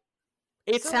like,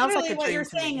 it sounds like what you're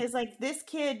saying is like this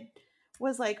kid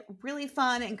was like really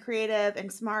fun and creative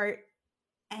and smart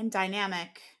and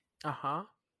dynamic.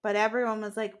 But everyone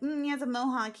was like, he has a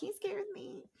mohawk. He scares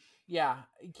me. Yeah.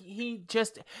 He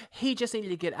just needed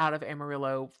to get out of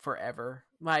Amarillo forever.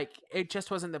 Like, it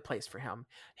just wasn't the place for him.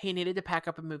 He needed to pack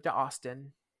up and move to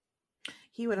Austin.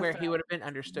 He would have been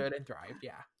understood and thrived.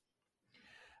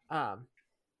 Yeah.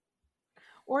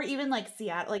 Or even like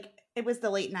Seattle. Like, it was the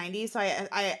late 90s. So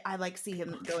I like see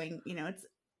him going, it's,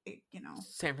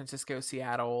 San Francisco,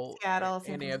 Seattle,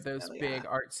 any of those big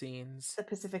art scenes, the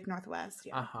Pacific Northwest.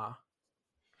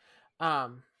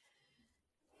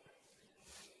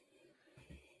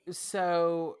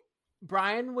 So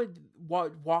Brian would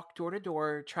walk door to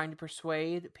door trying to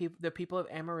persuade the people of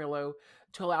Amarillo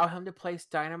to allow him to place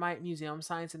dynamite museum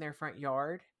signs in their front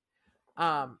yard.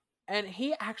 And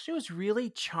he actually was really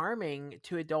charming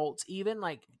to adults, even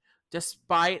like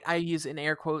despite, I use in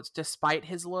air quotes, despite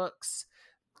his looks.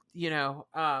 Marsh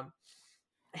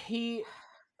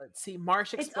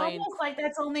explained. It's almost like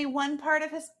that's only one part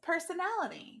of his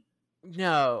personality.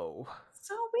 No.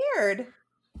 So weird.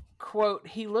 Quote,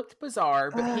 he looked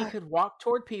bizarre, but he could walk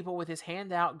toward people with his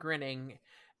hand out grinning,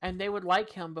 and they would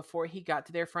like him before he got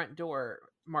to their front door,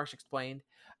 Marsh explained.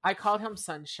 I called him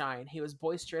Sunshine. He was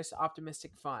boisterous,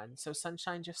 optimistic, fun. So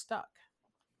Sunshine just stuck.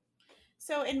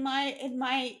 So in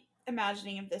my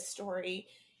imagining of this story,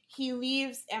 he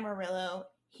leaves Amarillo.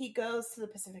 He goes to the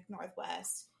Pacific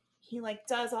Northwest. He like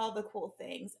does all the cool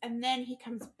things. And then he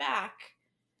comes back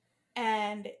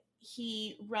and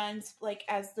he runs like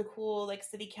as the cool like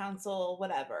city council,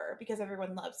 whatever, because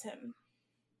everyone loves him.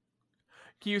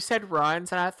 You said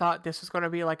runs, and I thought this was going to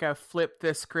be like a flip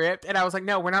the script. And I was like,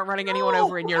 no, we're not running anyone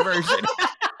over in your version.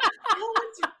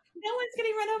 No one's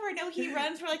getting run over. No, he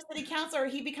runs for like city council, or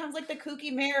he becomes like the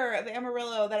kooky mayor of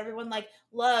Amarillo that everyone like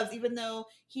loves, even though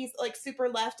he's like super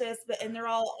leftist. And they're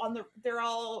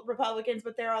all Republicans,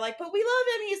 but they're all like, but we love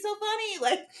him. He's so funny.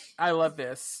 Like, I love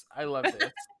this.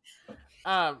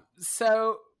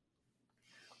 So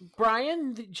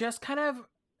Brian just kind of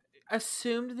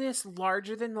assumed this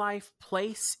larger than life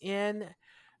place in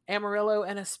Amarillo,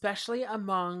 and especially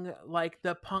among like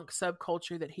the punk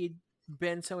subculture that he'd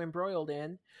been so embroiled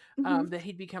in, that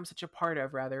he'd become such a part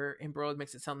of. Rather, embroiled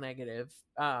makes it sound negative.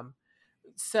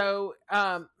 So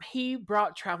he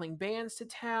brought traveling bands to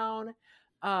town.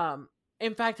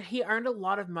 In fact, he earned a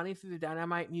lot of money through the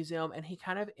Dynamite Museum, and he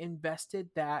kind of invested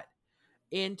that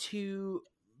into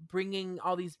bringing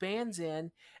all these bands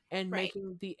in and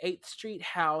making the 8th Street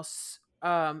House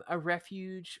a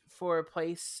refuge for a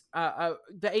place. The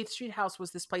 8th Street House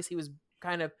was this place he was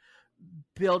kind of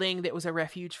building that was a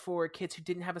refuge for kids who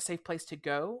didn't have a safe place to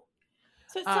go.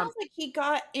 So it sounds like he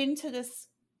got into this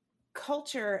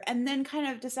culture and then kind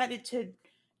of decided to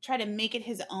try to make it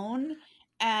his own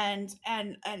and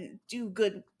do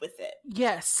good with it.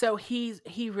 Yes. So he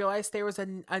realized there was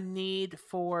a need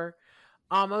for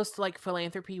almost like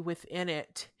philanthropy within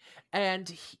it.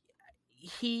 And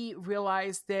he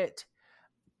realized that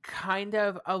kind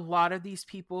of a lot of these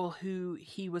people who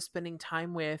he was spending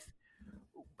time with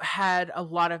had a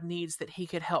lot of needs that he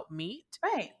could help meet.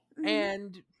 Right. Mm-hmm.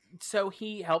 And so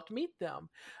he helped meet them.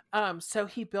 So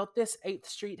he built this 8th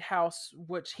Street House,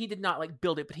 which he did not like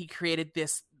build it, but he created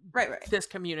this, this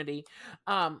community,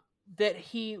 that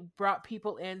he brought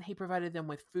people in. He provided them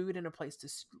with food and a place to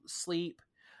sleep.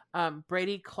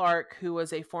 Brady Clark, who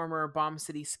was a former Bomb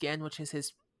City Skin, which is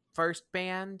his first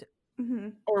band,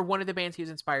 or one of the bands he was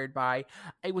inspired by.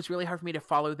 It was really hard for me to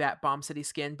follow that Bomb City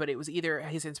Skin, but it was either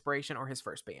his inspiration or his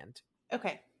first band.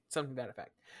 Okay. Something to that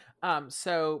effect.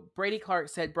 So Brady Clark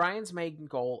said Brian's main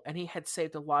goal, and he had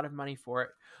saved a lot of money for it,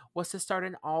 was to start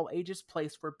an all-ages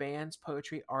place for bands,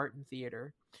 poetry, art, and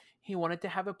theater. He wanted to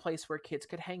have a place where kids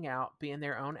could hang out, be in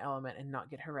their own element, and not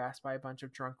get harassed by a bunch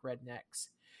of drunk rednecks.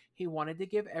 He wanted to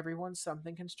give everyone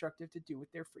something constructive to do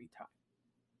with their free time.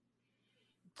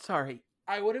 Sorry.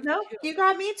 I would have... No, you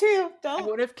got me too. Don't. I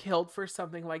would have killed for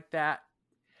something like that.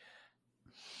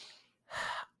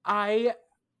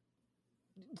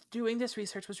 Doing this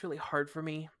research was really hard for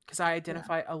me because I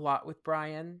identify a lot with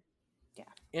Brian. Yeah.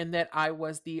 In that I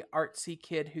was the artsy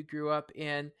kid who grew up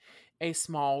in a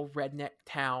small redneck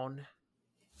town.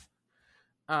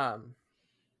 I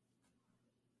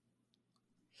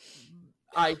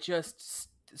just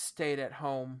stayed at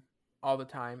home all the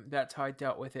time. That's how I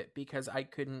dealt with it because I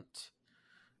couldn't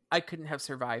have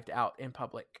survived out in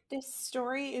public. This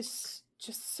story is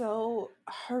just so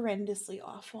horrendously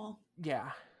awful.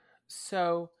 Yeah.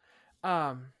 So,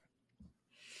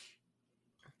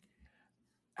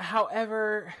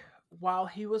 however, while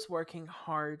he was working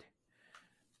hard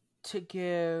to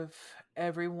give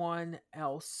everyone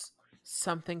else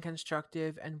something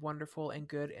constructive and wonderful and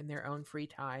good in their own free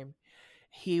time,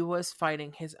 he was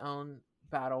fighting his own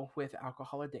battle with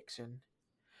alcohol addiction.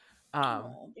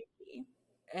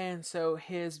 And so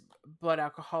his blood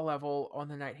alcohol level on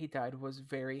the night he died was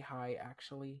very high,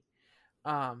 actually.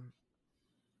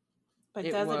 But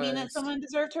does it mean that someone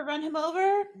deserved to run him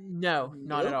over? No,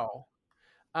 not at all.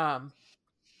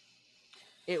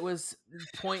 It was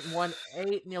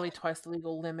 0.18, nearly twice the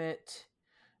legal limit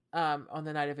on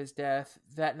the night of his death.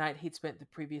 That night he'd spent the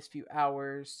previous few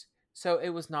hours. So it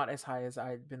was not as high as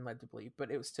I had been led to believe,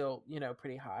 but it was still,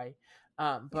 pretty high.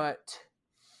 But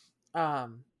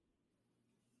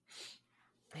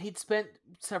he'd spent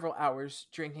several hours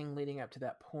drinking leading up to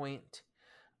that point.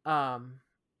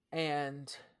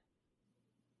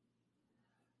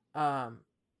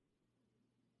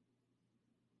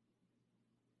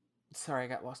 Sorry, I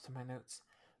got lost in my notes.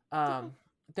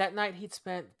 That night he'd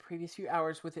spent the previous few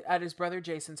hours at his brother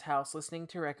Jason's house, listening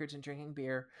to records and drinking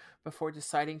beer before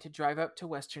deciding to drive up to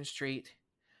Western Street.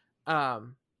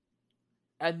 And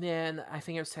then I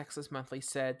think it was Texas Monthly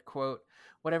said, quote,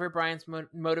 whatever Brian's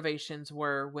motivations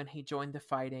were when he joined the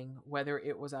fighting, whether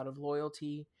it was out of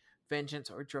loyalty, vengeance,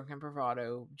 or drunken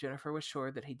bravado, Jennifer was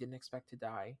sure that he didn't expect to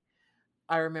die.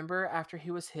 I remember after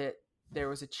he was hit, there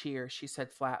was a cheer, she said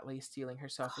flatly, steeling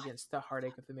herself against the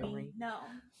heartache of the memory. No.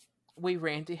 We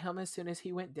ran to him as soon as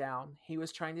he went down. He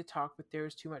was trying to talk, but there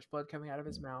was too much blood coming out of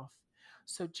his mouth.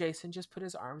 So Jason just put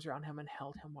his arms around him and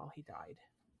held him while he died.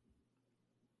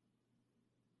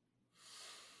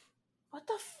 What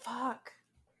the fuck?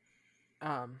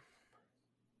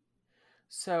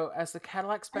 So as the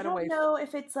Cadillac sped away... I don't know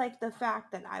if it's like the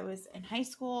fact that I was in high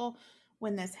school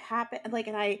when this happened,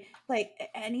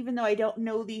 and even though I don't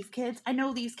know these kids, I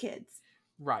know these kids.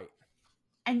 Right.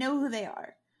 I know who they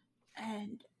are.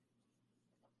 And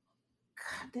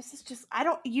God, this is just, I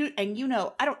don't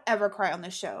ever cry on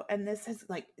this show. And this is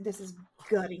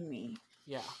gutting me.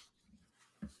 Yeah.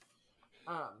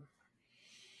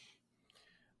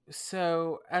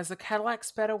 So as the Cadillac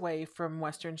sped away from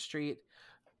Western Street,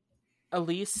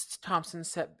 Elise Thompson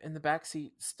sat in the back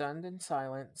seat, stunned in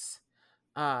silence.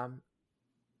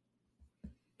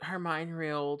 Her mind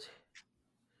reeled.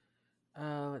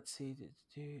 Let's see.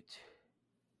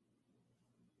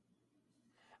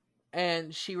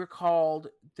 And she recalled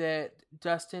that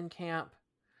Dustin Camp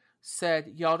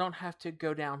said, y'all don't have to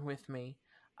go down with me.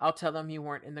 I'll tell them you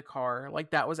weren't in the car.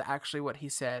 Like, that was actually what he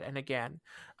said. And again,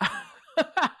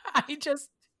 I just...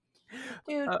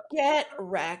 Dude, get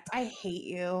wrecked. I hate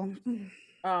you.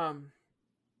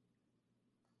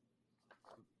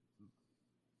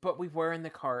 But we were in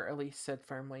the car, Elise said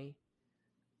firmly.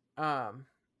 So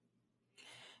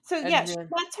yeah,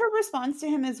 that's her response to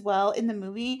him as well in the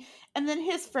movie. And then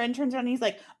his friend turns around and he's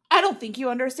like, I don't think you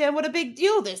understand what a big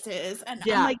deal this is. And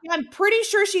I'm like, I'm pretty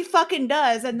sure she fucking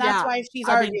does. And that's why she's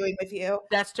arguing with you.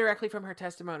 That's directly from her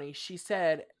testimony. She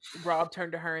said, Rob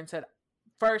turned to her and said,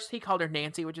 first he called her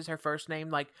Nancy, which is her first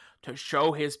name, like to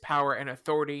show his power and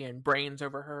authority and brains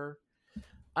over her.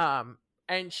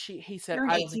 And he said, you're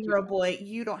an 18-year-old boy.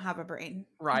 You don't have a brain.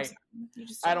 Right.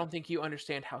 I don't think you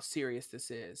understand how serious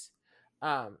this is.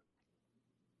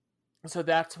 So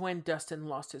that's when Dustin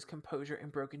lost his composure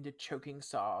and broke into choking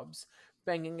sobs,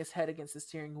 banging his head against the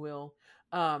steering wheel.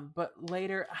 But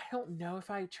later, I don't know if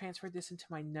I transferred this into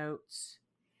my notes,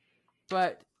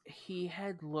 but he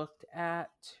had looked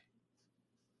at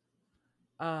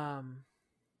let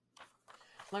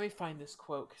me find this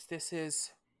quote, because this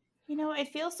is... I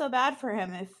feel so bad for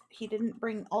him if he didn't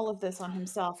bring all of this on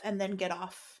himself and then get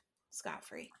off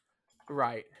scot-free.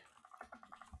 Right.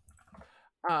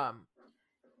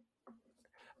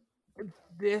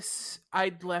 This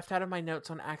I'd left out of my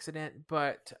notes on accident,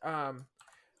 but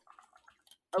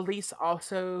Elise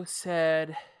also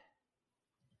said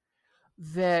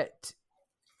that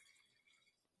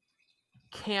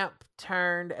Camp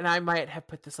turned, and I might have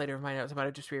put this later in my notes, I might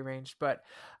have just rearranged, but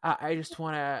I just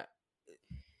want to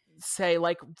say,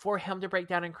 like, for him to break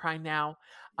down and cry now,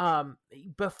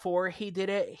 before he did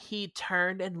it, he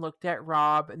turned and looked at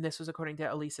Rob, and this was according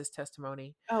to Elise's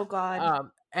testimony. Oh God.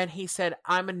 And he said,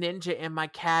 "I'm a ninja in my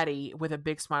caddy," with a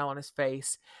big smile on his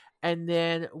face. And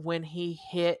then when he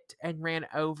hit and ran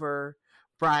over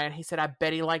Brian, he said, "I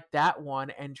bet he liked that one,"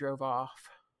 and drove off.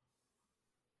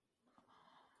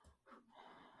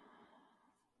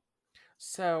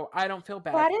 So I don't feel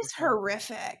bad. That is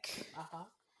horrific.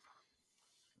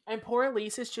 And poor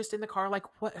Elise is just in the car like,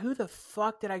 what? Who the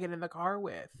fuck did I get in the car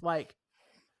with? Like,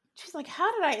 she's like,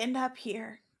 how did I end up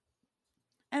here?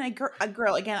 And a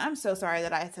girl, again, I'm so sorry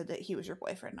that I said that he was your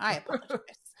boyfriend. I apologize.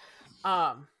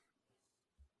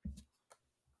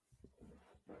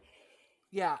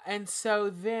 Yeah, and so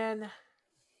then...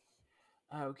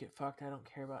 Oh, get fucked. I don't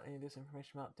care about any of this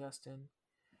information about Dustin.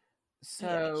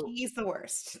 So... Yeah, he's the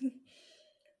worst.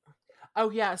 Oh,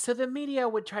 yeah. So the media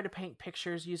would try to paint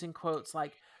pictures using quotes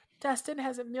like, "Dustin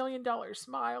has $1 million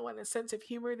smile and a sense of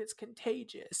humor that's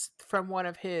contagious," from one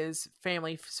of his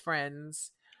family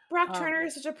friends. Brock Turner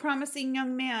is such a promising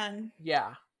young man.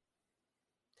 Yeah.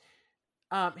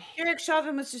 Eric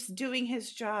Chauvin was just doing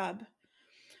his job.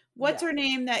 What's her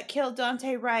name that killed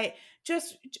Dante Wright?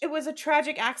 It was a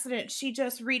tragic accident. She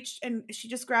just reached and she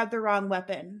just grabbed the wrong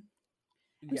weapon.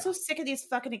 I'm so sick of these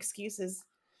fucking excuses.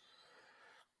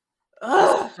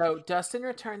 Ugh. So Dustin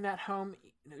returned home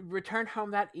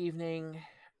that evening,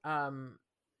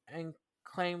 and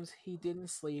claims he didn't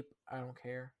sleep. I don't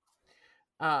care.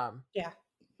 Yeah.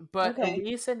 But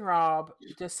Elise and Rob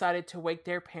decided to wake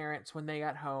their parents when they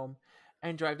got home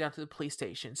and drive down to the police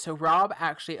station. So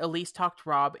Elise talked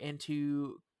Rob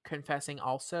into confessing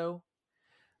also.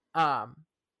 And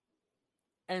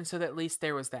so that at least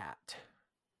there was that.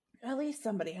 At least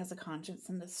somebody has a conscience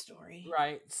in this story.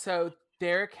 Right. So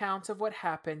their accounts of what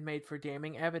happened made for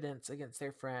damning evidence against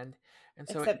their friend. And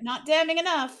so Except not damning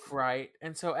enough. Right.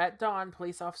 And so at dawn,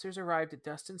 police officers arrived at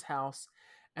Dustin's house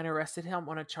and arrested him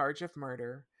on a charge of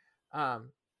murder.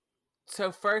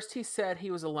 So first he said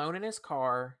he was alone in his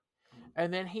car,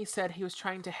 and then he said he was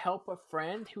trying to help a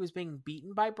friend who was being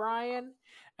beaten by Brian,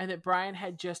 and that Brian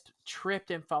had just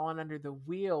tripped and fallen under the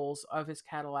wheels of his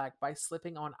Cadillac by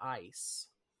slipping on ice.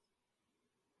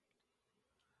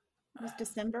 It was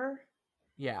December?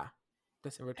 Yeah,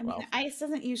 December 12th. I mean, ice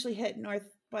doesn't usually hit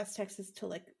Northwest Texas till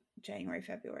like January,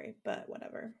 February, but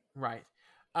whatever. Right.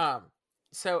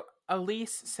 So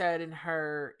Elise said in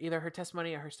either her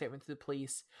testimony or her statement to the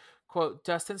police, quote,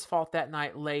 "Dustin's fault that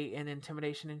night lay in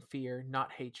intimidation and fear,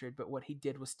 not hatred, but what he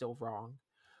did was still wrong.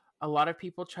 A lot of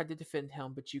people tried to defend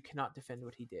him, but you cannot defend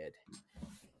what he did."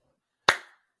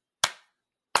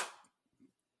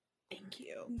 Thank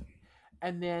you.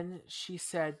 And then she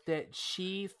said that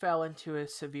she fell into a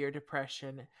severe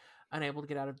depression, unable to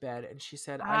get out of bed. And she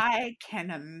said, I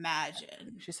can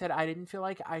imagine. She said, "I didn't feel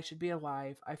like I should be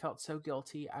alive. I felt so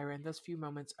guilty. I ran those few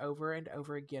moments over and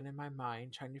over again in my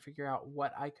mind, trying to figure out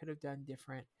what I could have done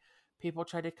different. People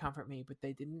tried to comfort me, but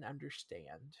they didn't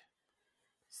understand."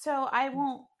 So I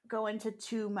won't go into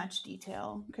too much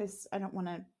detail because I don't want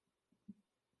to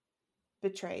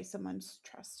betray someone's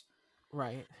trust.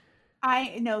 Right.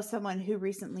 I know someone who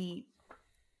recently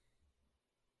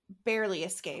barely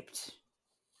escaped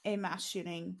a mass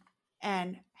shooting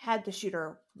and had the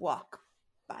shooter walk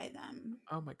by them.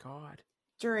 Oh my God.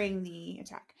 During the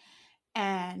attack.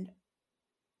 And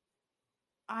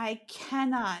I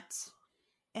cannot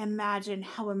imagine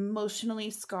how emotionally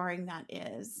scarring that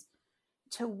is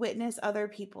to witness other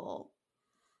people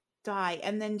die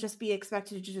and then just be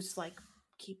expected to just like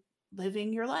keep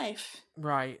living your life.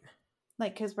 Right.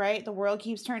 Like, because, right, the world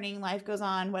keeps turning, life goes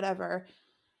on, whatever.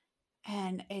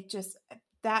 And it just,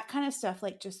 that kind of stuff,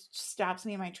 like, just stops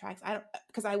me in my tracks.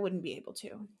 Because I wouldn't be able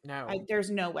to. No. There's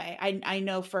no way. I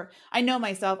know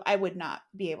myself, I would not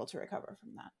be able to recover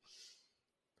from that.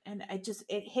 And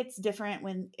it hits different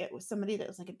when it was somebody that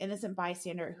was like an innocent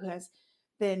bystander who has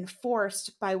been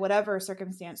forced by whatever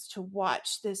circumstance to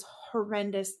watch this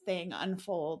horrendous thing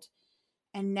unfold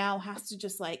and now has to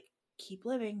just like keep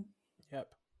living. Yep.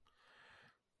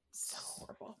 So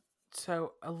horrible.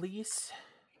 So Elise,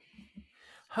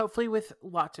 hopefully with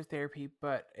lots of therapy,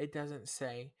 but it doesn't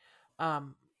say.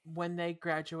 When they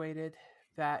graduated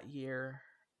that year,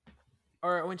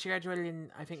 or when she graduated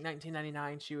in, I think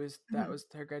 1999, that was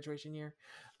her graduation year.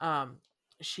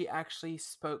 She actually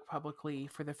spoke publicly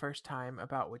for the first time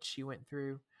about what she went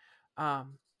through,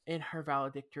 in her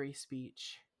valedictory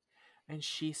speech, and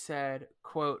she said,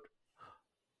 "Quote: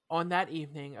 On that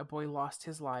evening, a boy lost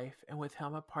his life, and with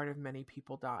him, a part of many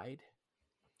people died.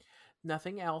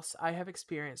 Nothing else I have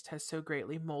experienced has so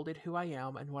greatly molded who I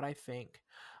am and what I think.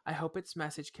 I hope its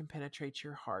message can penetrate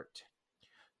your heart."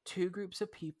 Two groups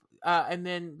of people, and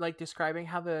then like describing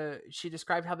how she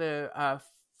described how the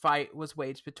fight was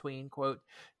waged between, quote,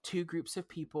 two groups of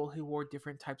people who wore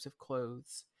different types of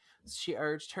clothes. She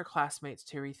urged her classmates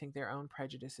to rethink their own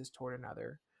prejudices toward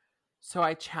another. So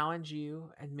I challenge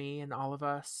you and me and all of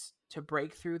us to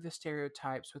break through the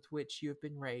stereotypes with which you have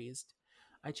been raised.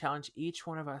 I challenge each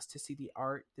one of us to see the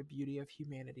art, the beauty of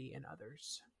humanity in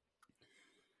others.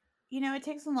 You know, it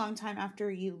takes a long time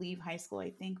after you leave high school, I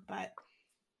think, but,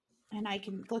 and I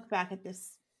can look back at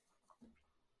this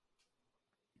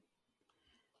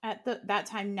at that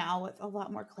time now with a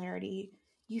lot more clarity.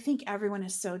 You think everyone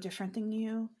is so different than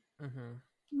you. Mm-hmm.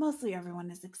 Mostly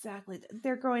everyone is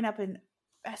they're growing up in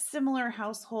a similar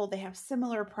household. They have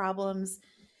similar problems,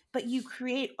 but you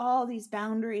create all these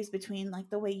boundaries between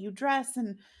like the way you dress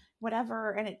and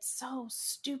whatever. And it's so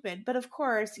stupid. But of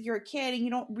course you're a kid and you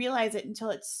don't realize it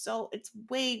until it's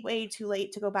way, way too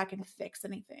late to go back and fix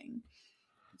anything.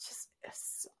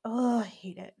 I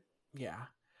hate it. Yeah.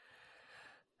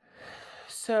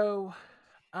 So,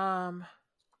 at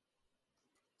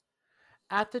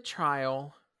the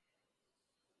trial,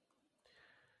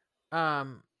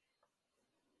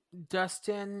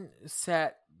 Dustin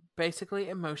sat basically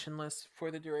emotionless for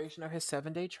the duration of his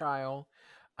 7-day trial.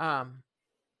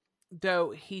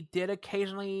 Though he did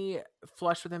occasionally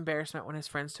flush with embarrassment when his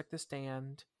friends took the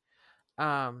stand.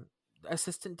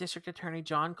 Assistant District Attorney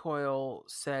John Coyle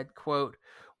said, quote,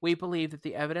 "We believe that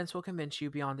the evidence will convince you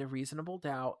beyond a reasonable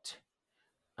doubt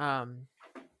that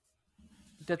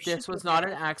this was not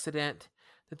an accident,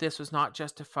 that this was not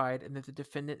justified, and that the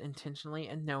defendant intentionally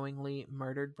and knowingly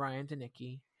murdered Brian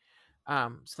Danicky."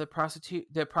 So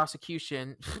the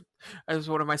prosecution, I was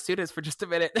one of my students for just a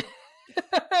minute.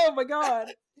 Oh my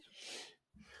God.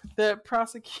 The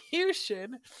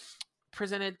prosecution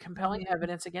presented compelling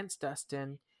evidence against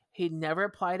Dustin. He never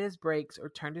applied his brakes or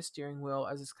turned his steering wheel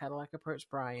as his Cadillac approached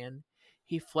Brian.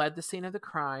 He fled the scene of the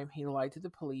crime. He lied to the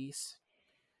police.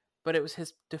 But it was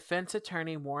his defense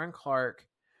attorney, Warren Clark,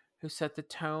 who set the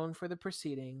tone for the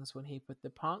proceedings when he put the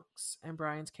Punk's and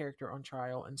Brian's character on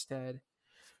trial instead,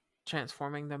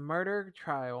 transforming the murder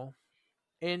trial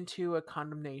into a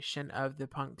condemnation of the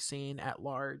Punk scene at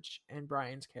large and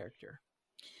Brian's character.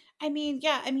 I mean,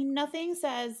 yeah, nothing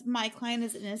says my client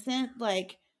is innocent.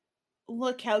 Like,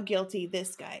 look how guilty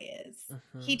this guy is.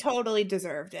 Mm-hmm. He totally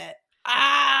deserved it.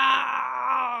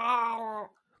 Ah!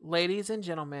 Ladies and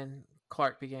gentlemen,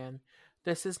 Clark began,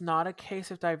 this is not a case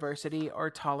of diversity or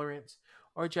tolerance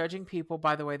or judging people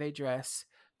by the way they dress.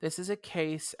 This is a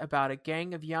case about a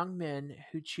gang of young men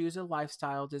who choose a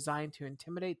lifestyle designed to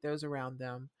intimidate those around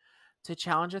them, to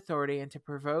challenge authority, and to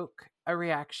provoke a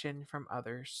reaction from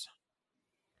others.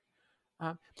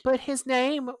 But his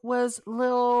name was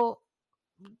Lil...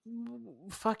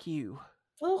 Fuck you.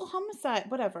 Lil Homicide,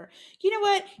 whatever. You know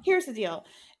what? Here's the deal.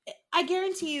 I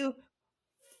guarantee you,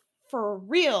 for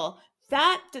real,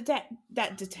 that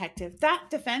detective, that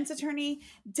defense attorney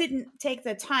didn't take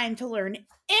the time to learn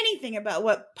anything about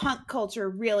what punk culture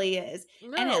really is.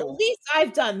 No. And at least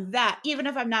I've done that, even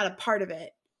if I'm not a part of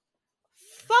it.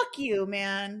 Fuck you,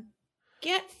 man.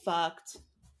 Get fucked.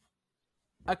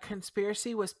 A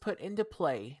conspiracy was put into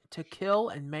play to kill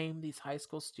and maim these high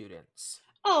school students.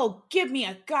 Oh, give me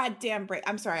a goddamn break.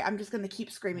 I'm sorry. I'm just going to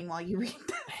keep screaming while you read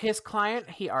that. His client,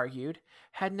 he argued,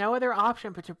 had no other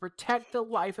option but to protect the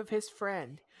life of his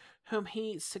friend, whom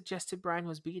he suggested Brian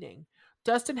was beating.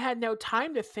 Dustin had no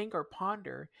time to think or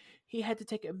ponder. He had to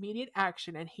take immediate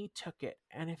action, and he took it.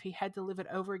 And if he had to live it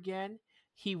over again,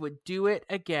 he would do it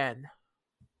again.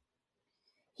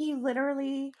 He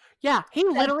literally... Yeah, he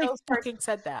literally fucking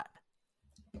said that.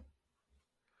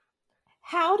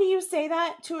 How do you say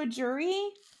that to a jury?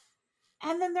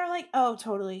 And then they're like, oh,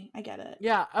 totally. I get it.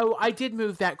 Yeah. Oh, I did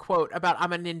move that quote about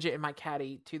I'm a ninja in my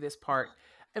caddy to this part.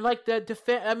 And like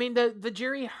the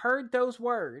jury heard those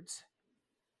words.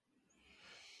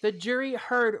 The jury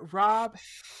heard Rob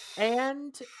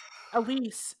and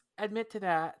Elise admit to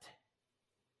that.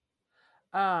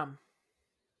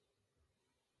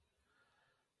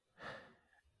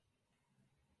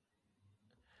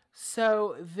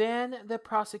 So then the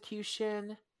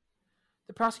prosecution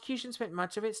spent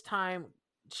much of its time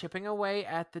chipping away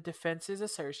at the defense's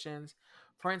assertions.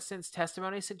 For instance,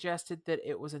 testimony suggested that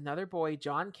it was another boy,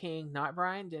 John King, not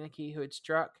Brian Deneke, who had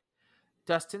struck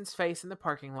Dustin's face in the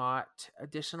parking lot.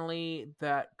 Additionally,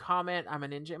 that comment, "I'm a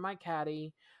ninja in my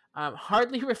caddy,"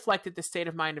 hardly reflected the state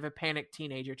of mind of a panicked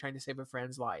teenager trying to save a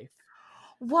friend's life.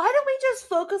 Why don't we just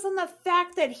focus on the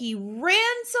fact that he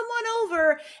ran someone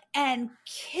over and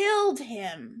killed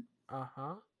him?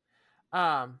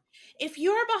 If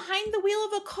you're behind the wheel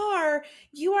of a car,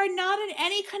 you are not in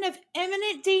any kind of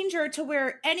imminent danger to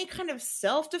where any kind of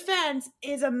self-defense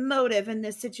is a motive in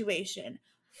this situation.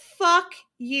 Fuck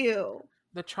you.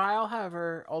 The trial,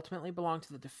 however, ultimately belonged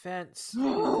to the defense,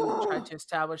 who tried to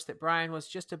establish that Brian was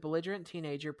just a belligerent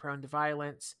teenager prone to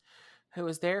violence, who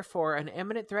was therefore an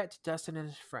imminent threat to Dustin and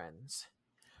his friends.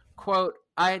 Quote,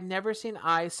 "I had never seen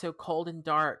eyes so cold and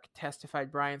dark,"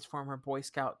 testified Brian's former Boy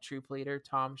Scout troop leader,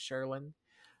 Tom Sherlin,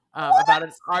 about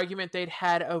an argument they'd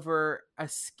had over a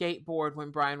skateboard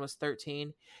when Brian was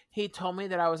 13. "He told me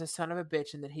that I was a son of a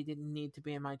bitch and that he didn't need to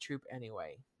be in my troop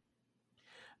anyway."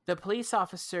 The police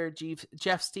officer,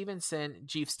 Jeff Stephenson,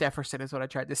 Jeff Stefferson is what I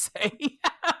tried to say.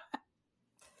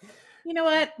 You know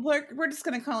what? We're just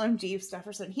going to call him Jeff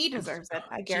Stefferson. He deserves it,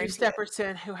 I guarantee. Jeff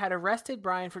Stefferson, who had arrested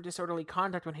Brian for disorderly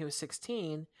conduct when he was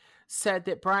 16, said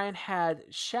that Brian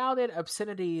had shouted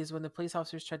obscenities when the police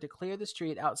officers tried to clear the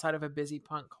street outside of a busy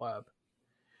punk club.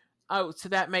 Oh, so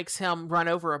that makes him run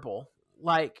overable.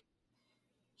 Like,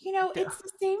 it's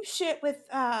the same shit with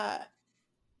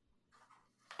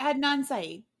Adnan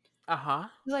Syed.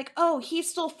 Like, oh, he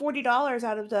stole $40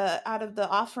 out of the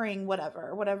offering,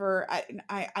 whatever.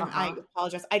 I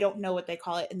apologize. I don't know what they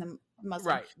call it in the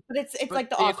Muslim, right? But it's like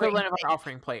the equivalent of an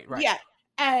offering plate, right? Yeah,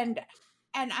 and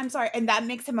I'm sorry, and that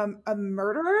makes him a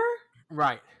murderer,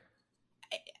 right?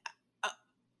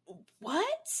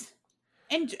 What?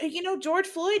 And George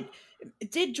Floyd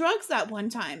did drugs that one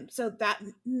time, so that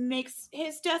makes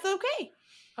his death okay.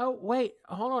 Oh, wait,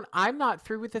 hold on. I'm not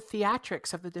through with the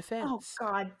theatrics of the defense. Oh,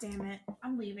 God damn it.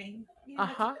 I'm leaving.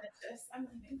 I'm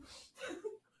leaving.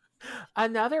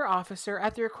 Another officer,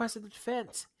 at the request of the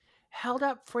defense, held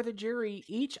up for the jury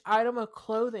each item of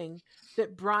clothing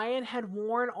that Brian had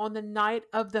worn on the night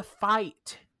of the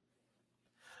fight.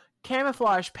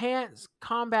 Camouflage pants,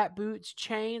 combat boots,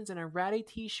 chains, and a ratty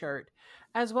t-shirt,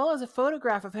 as well as a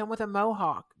photograph of him with a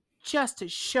mohawk, just to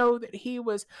show that he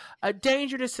was a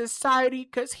danger to society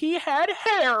because he had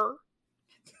hair.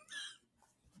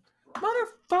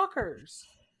 Motherfuckers.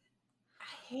 I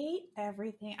hate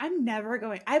everything. I'm never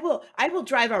going. I will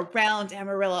drive around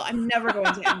Amarillo. I'm never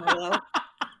going to Amarillo.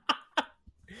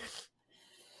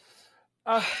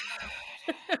 I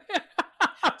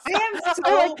am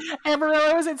so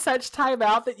Amarillo is in such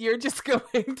timeout that you're just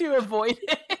going to avoid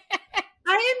it.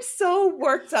 I am so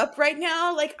worked up right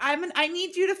now. Like I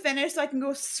need you to finish so I can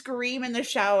go scream in the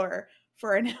shower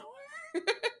for an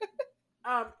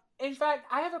hour. In fact,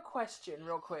 I have a question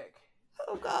real quick.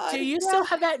 Oh God. Do you still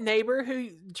have that neighbor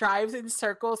who drives in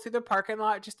circles through the parking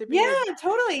lot just to be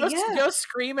totally. Go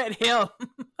scream at him.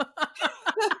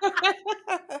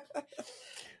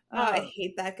 I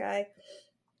hate that guy.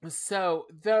 So,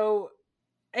 though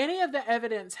any of the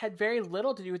evidence had very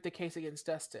little to do with the case against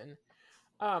Dustin,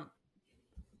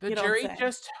 the jury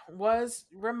just was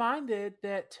reminded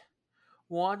that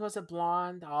one was a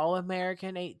blonde,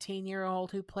 all-American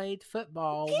 18-year-old who played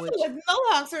football. People with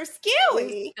mohawks are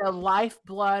scary. The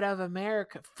lifeblood of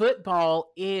America.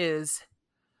 Football is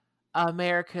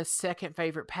America's second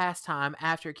favorite pastime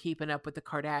after Keeping Up with the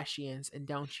Kardashians, and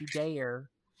Don't You Dare.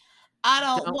 I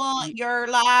don't want your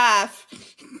life.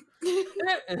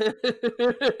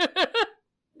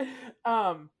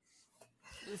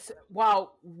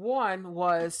 While one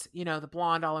was, the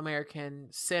blonde All-American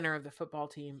center of the football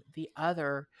team, the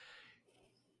other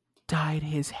dyed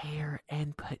his hair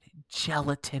and put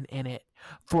gelatin in it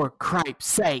for cripe's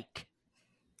sake.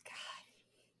 God,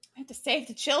 I have to save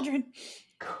the children.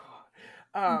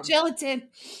 Gelatin.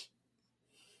 It's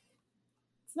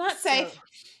not safe.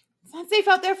 It's not safe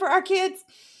out there for our kids.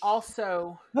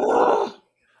 Also,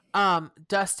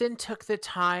 Dustin took the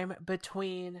time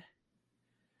between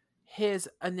his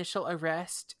initial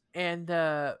arrest and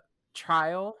the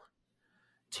trial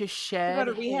to shed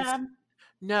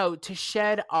to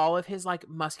shed all of his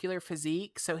muscular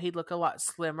physique, so he'd look a lot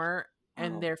slimmer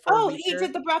and therefore weaker. He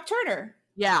did the Brock Turner.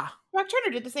 Yeah. Brock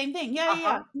Turner did the same thing.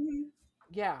 Yeah. Mm-hmm.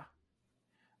 Yeah.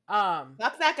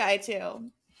 That's that guy too.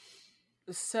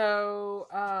 So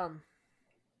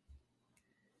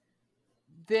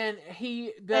then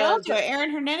they all do it.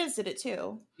 Aaron Hernandez did it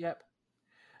too. Yep.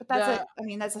 But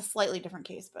that's a slightly different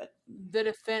case, but the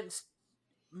defense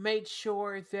made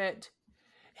sure that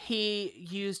he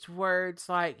used words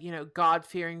like,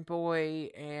 God-fearing boy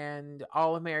and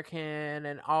all-American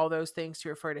and all those things to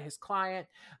refer to his client,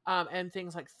 and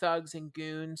things like thugs and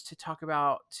goons to talk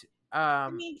about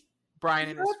Brian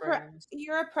and his friends.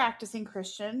 You're a practicing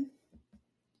Christian.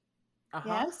 Uh-huh.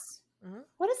 Yes? Mm-hmm.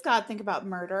 What does God think about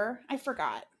murder? I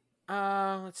forgot.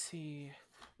 Let's see.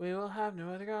 We will have no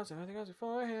other gods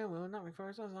before him. We will not refer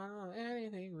ourselves on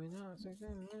anything. We know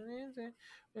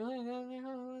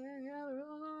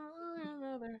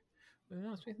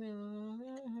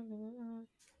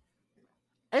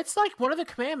it's like one of the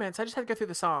commandments. I just had to go through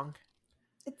the song.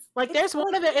 It's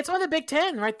one of the Big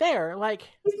Ten right there. Like,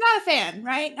 he's not a fan,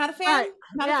 right? Not a fan. Right.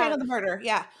 Not a fan of the murder.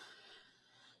 Yeah.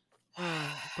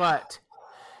 But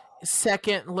 2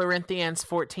 Corinthians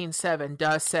 14:7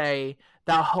 does say,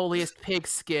 "Thou holiest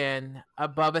pigskin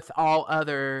aboveth all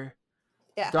other,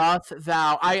 doth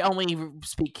thou." I only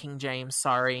speak King James.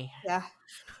 Sorry. Yeah.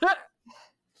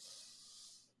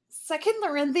 2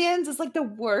 Corinthians is like the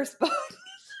worst book.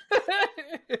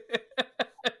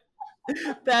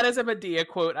 That is a Medea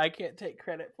quote. I can't take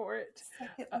credit for it.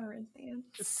 2 Corinthians.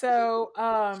 So,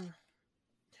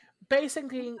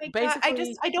 basically,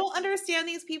 I don't understand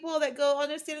these people that go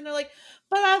understand and they're like,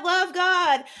 but I love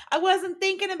God. I wasn't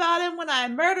thinking about him when I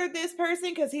murdered this person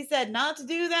because he said not to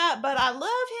do that, but I love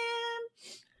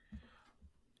him.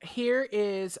 Here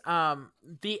is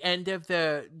the end of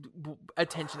the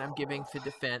attention I'm giving to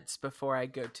defense before I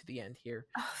go to the end here.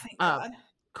 Oh, thank God.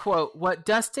 Quote, "What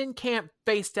Dustin Camp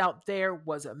faced out there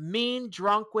was a mean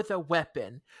drunk with a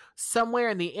weapon. Somewhere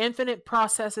in the infinite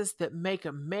processes that make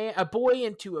a boy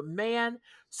into a man,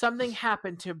 something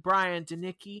happened to Brian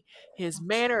Danicky. His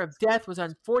manner of death was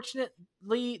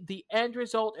unfortunately the end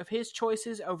result of his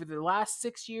choices over the last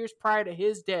 6 years prior to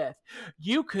his death.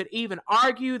 You could even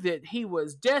argue that he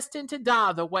was destined to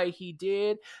die the way he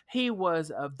did. He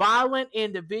was a violent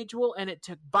individual, and it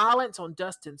took violence on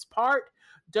Dustin's part.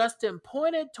 Dustin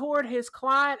pointed toward his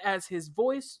client as his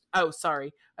voice... Oh,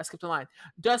 sorry. I skipped a line.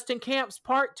 Dustin Camp's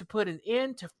part to put an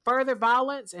end to further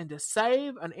violence and to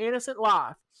save an innocent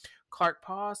life." Clark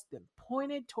paused, then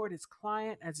pointed toward his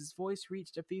client as his voice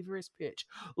reached a feverish pitch.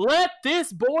 "Let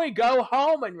this boy go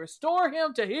home and restore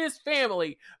him to his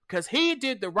family because he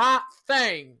did the right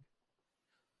thing."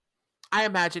 I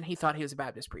imagine he thought he was a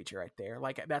Baptist preacher right there.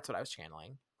 Like, that's what I was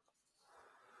channeling.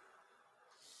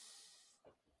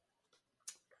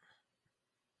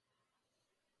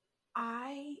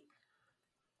 I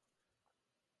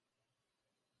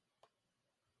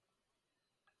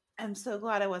am so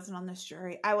glad I wasn't on this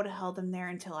jury. I would have held them there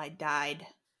until I died.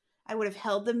 I would have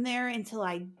held them there until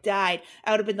I died.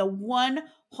 I would have been the one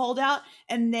holdout,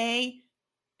 and they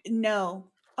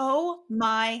know. Oh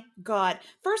my God.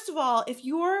 First of all, if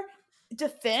your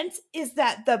defense is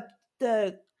that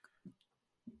the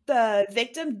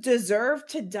victim deserved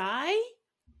to die,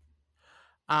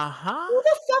 who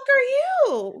the fuck are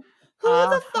you? Who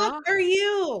the fuck are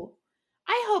you?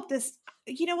 I hope this.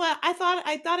 You know what? I thought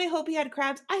I hope he had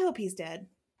crabs. I hope he's dead.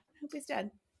 I hope he's dead.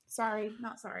 Sorry,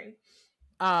 not sorry.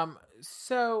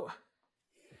 So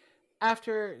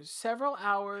after several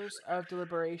hours of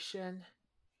deliberation,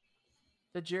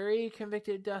 the jury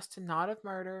convicted Dustin not of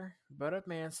murder, but of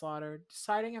manslaughter,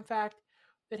 deciding, in fact,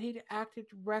 that he'd acted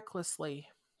recklessly,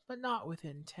 but not with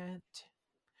intent.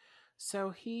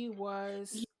 So he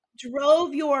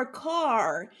drove your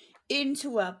car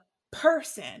into a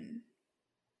person.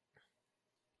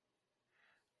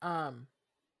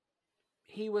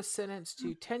 He was sentenced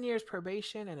to 10 years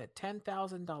probation and a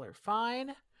 $10,000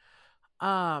 fine.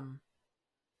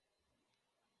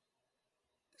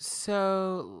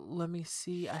 So let me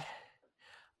see.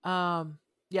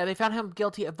 They found him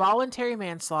guilty of voluntary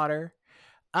manslaughter.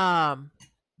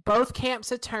 Both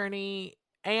Camp's attorney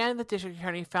and the district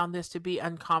attorney found this to be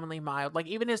uncommonly mild. Like,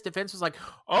 even his defense was like,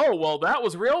 "Oh, well, that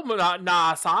was real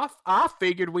nice. I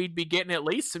figured we'd be getting at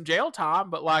least some jail time,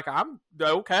 but like, I'm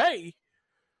okay."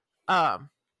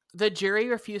 The jury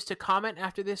refused to comment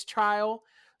after this trial,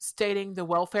 stating the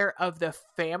welfare of the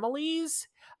families.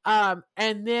 And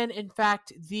then, in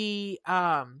fact, the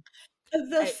families?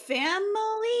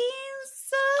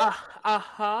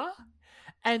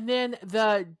 And then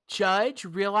the judge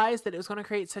realized that it was going to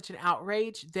create such an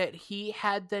outrage that he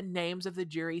had the names of the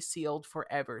jury sealed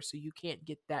forever, so you can't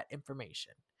get that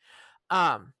information.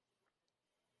 And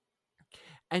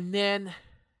then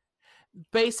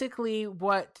basically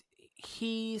what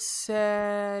he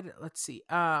said, let's see.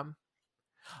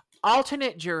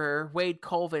 Alternate juror Wade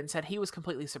Colvin said he was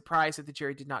completely surprised that the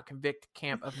jury did not convict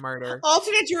Camp of murder.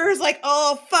 Alternate juror's like,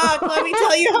 oh, fuck, let me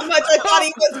tell you how much I thought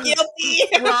he was guilty.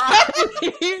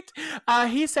 Right.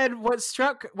 He said, what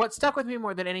stuck with me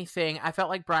more than anything, I felt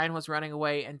like Brian was running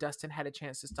away and Dustin had a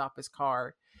chance to stop his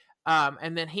car.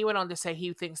 And then he went on to say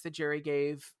he thinks the jury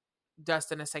gave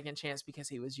Dustin a second chance because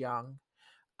he was young.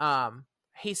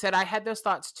 He said, I had those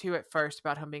thoughts too at first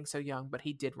about him being so young, but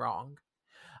he did wrong.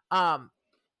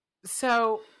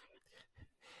 So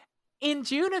in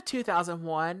June of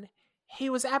 2001, he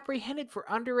was apprehended for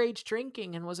underage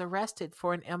drinking and was arrested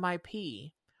for an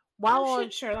MIP while on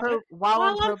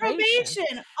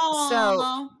probation.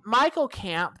 So Michael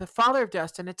Camp, the father of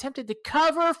Dustin, attempted to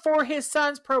cover for his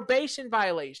son's probation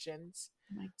violations.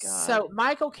 Oh my God. So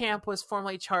Michael Camp was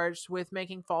formally charged with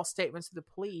making false statements to the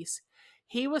police.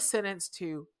 He was sentenced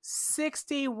to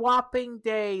 60 whopping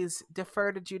days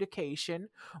deferred adjudication,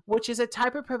 which is a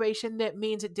type of probation that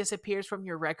means it disappears from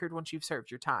your record once you've served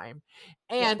your time,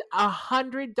 and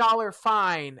 $100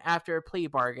 fine after a plea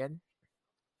bargain.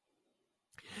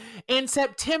 In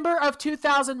September of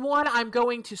 2001, I'm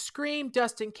going to scream,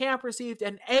 Dustin Camp received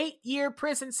an 8-year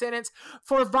prison sentence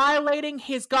for violating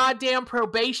his goddamn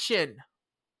probation.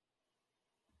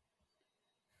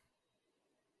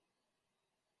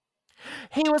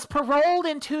 He was paroled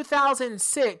in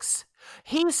 2006.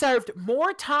 He served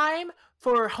more time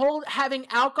for having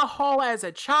alcohol as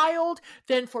a child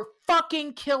than for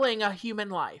fucking killing a human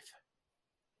life.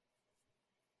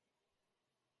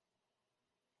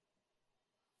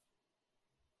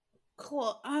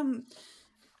 Cool.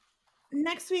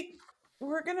 Next week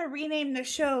we're gonna rename the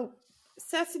show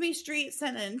Sesame Street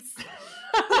Sentence.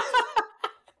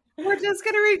 We're just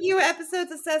gonna review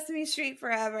episodes of Sesame Street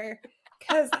forever.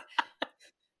 Because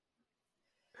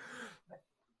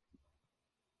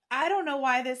I don't know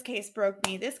why this case broke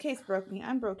me. This case broke me.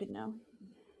 I'm broken now.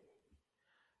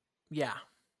 Yeah.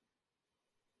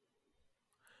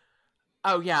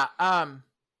 Oh, yeah.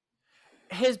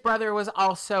 His brother was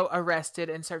also arrested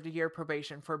and served a year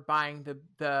probation for buying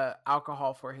the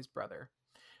alcohol for his brother.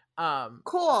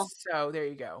 Cool. So there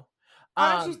you go.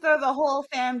 Why don't you throw the whole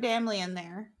family in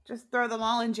there? Just throw them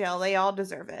all in jail. They all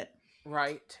deserve it.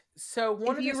 Right. So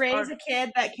if you raise a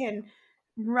kid that can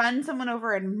run someone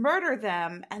over and murder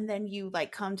them, and then you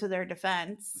like come to their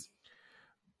defense.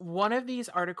 One of these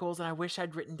articles, and I wish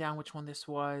I'd written down which one this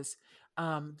was.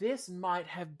 This might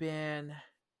have been.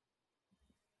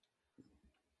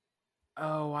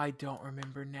 Oh, I don't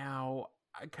remember now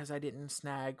because I didn't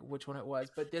snag which one it was.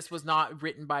 But this was not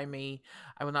written by me.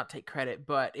 I will not take credit,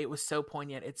 but it was so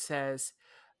poignant. It says,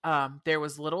 there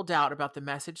was little doubt about the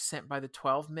message sent by the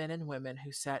 12 men and women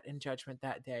who sat in judgment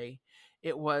that day.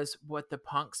 It was what the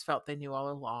punks felt they knew all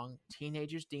along.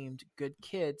 Teenagers deemed good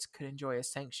kids could enjoy a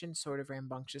sanctioned sort of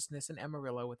rambunctiousness in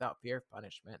Amarillo without fear of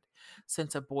punishment,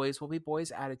 since a boys will be boys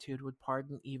attitude would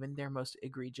pardon even their most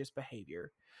egregious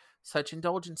behavior. Such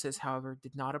indulgences, however,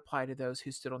 did not apply to those who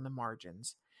stood on the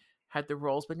margins. Had the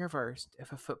roles been reversed,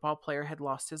 if a football player had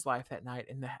lost his life that night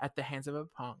at the hands of a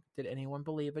punk, did anyone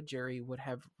believe a jury would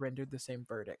have rendered the same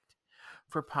verdict?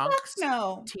 For punks,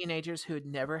 teenagers who had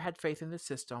never had faith in the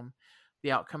system,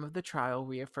 the outcome of the trial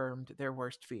reaffirmed their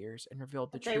worst fears and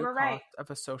revealed the true cost of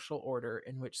a social order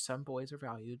in which some boys are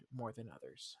valued more than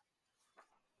others.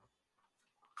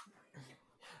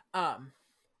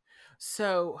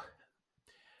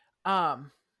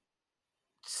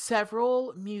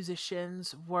 Several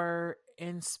musicians were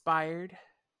inspired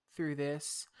through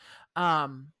this.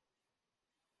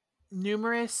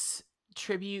 Numerous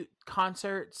tribute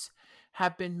concerts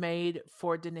have been made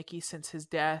for DeNicki since his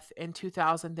death. In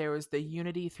 2000, there was the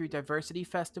Unity Through Diversity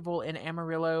Festival in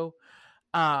Amarillo.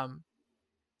 On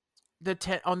the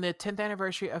 10th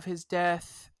anniversary of his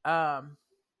death,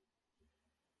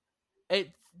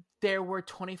 there were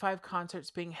 25 concerts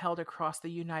being held across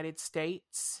the United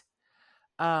States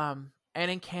and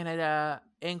in Canada,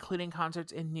 including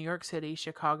concerts in New York City,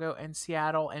 Chicago, and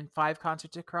Seattle, and 5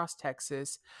 concerts across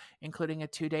Texas, including a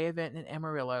 2-day event in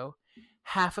Amarillo.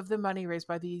 Half of the money raised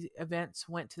by these events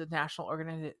went to the National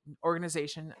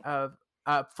Organization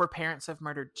for Parents of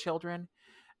Murdered Children,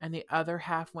 and the other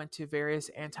half went to various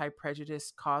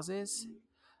anti-prejudice causes.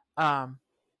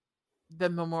 The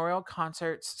memorial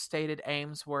concert's stated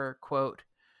aims were, quote,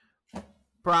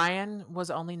 Brian was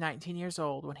only 19 years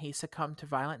old when he succumbed to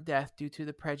violent death due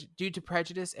to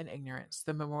prejudice and ignorance.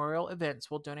 The memorial events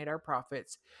will donate our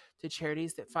profits to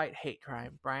charities that fight hate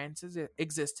crime. Brian's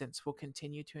existence will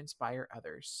continue to inspire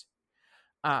others.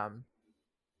 And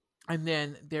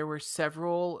then there were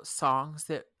several songs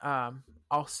that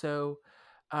also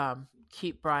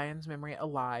keep Brian's memory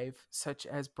alive, such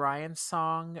as Brian's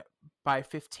Song by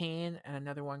 15 and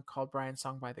another one called Brian's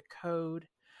Song by The Code.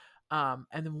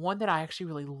 And the one that I actually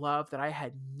really love that I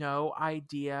had no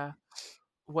idea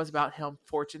was about him,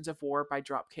 Fortunes of War by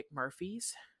Dropkick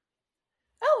Murphys.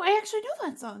 Oh, I actually know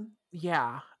that song.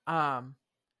 Yeah. I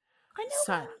know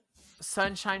that.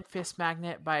 Sunshine Fist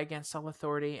Magnet by Against All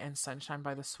Authority and Sunshine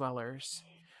by the Swellers.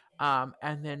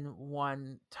 And then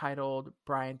one titled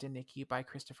Brian DeNicki by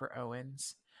Christopher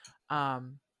Owens.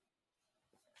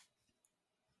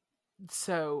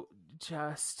 So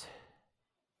just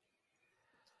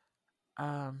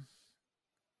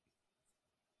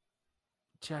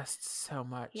so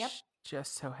much. Yep.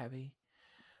 Just so heavy.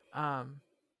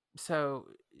 So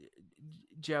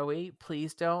Joey,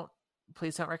 please don't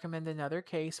recommend another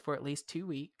case for at least 2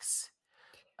 weeks.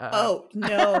 Oh,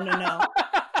 no.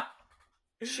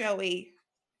 Joey,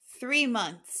 3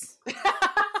 months.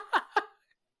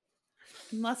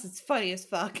 Unless it's funny as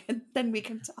fuck, and then we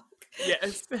can talk.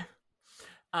 Yes.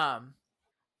 Oh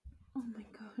my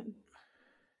god.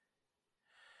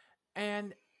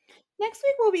 And next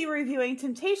week we'll be reviewing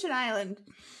Temptation Island.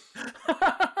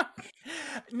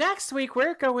 Next week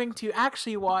we're going to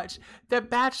actually watch The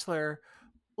Bachelor.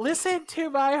 Listen to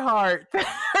My Heart. Was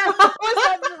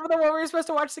that the one we were supposed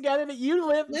to watch together that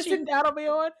you cheated out on me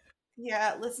on?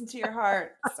 Yeah, Listen to Your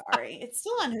Heart. Sorry. It's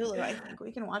still on Hulu, I think.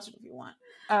 We can watch it if you want.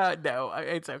 No,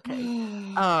 it's okay.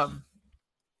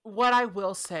 What I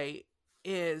will say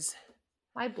is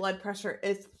my blood pressure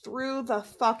is through the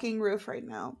fucking roof right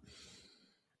now.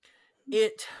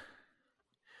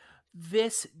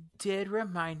 This did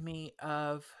remind me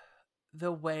of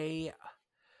the way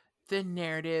the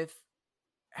narrative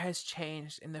has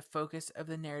changed and the focus of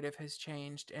the narrative has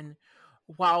changed. And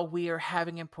while we are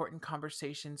having important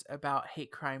conversations about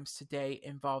hate crimes today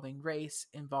involving race,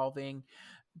 involving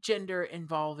gender,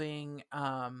 involving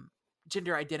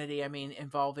gender identity,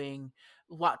 involving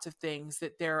lots of things,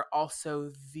 that there are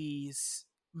also these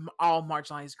all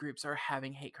marginalized groups are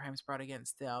having hate crimes brought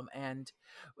against them, and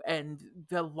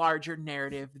the larger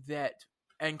narrative that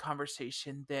and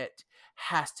conversation that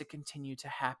has to continue to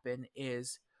happen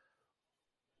is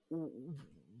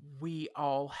we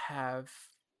all have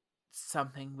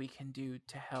something we can do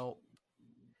to help.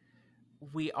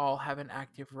 We all have an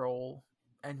active role,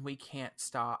 and we can't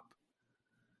stop.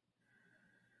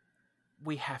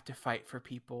 We have to fight for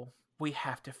people. We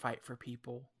have to fight for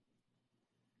people.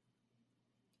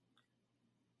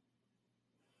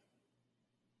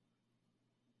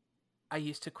 I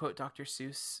used to quote Dr.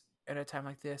 Seuss at a time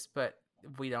like this, but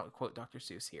we don't quote Dr.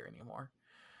 Seuss here anymore.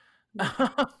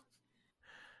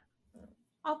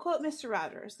 I'll quote Mr.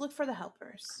 Rogers. Look for the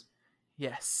helpers.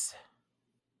 Yes.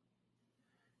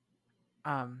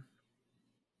 So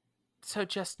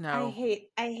just know.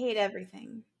 I hate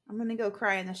everything. I'm going to go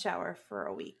cry in the shower for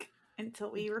a week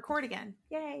until we record again.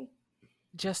 Yay.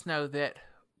 Just know that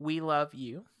we love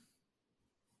you,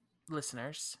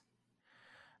 listeners.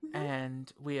 Mm-hmm.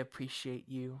 And we appreciate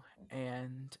you,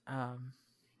 and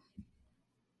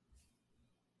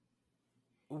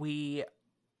we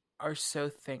are so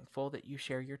thankful that you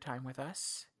share your time with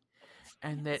us,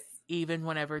 and that even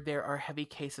whenever there are heavy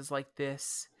cases like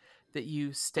this, that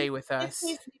you stay with us.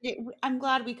 I'm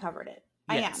glad we covered it.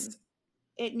 Yes. I am.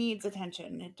 It needs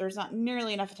attention. There's not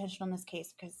nearly enough attention on this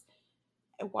case because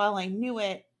while I knew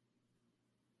it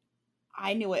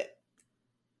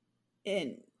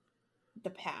in the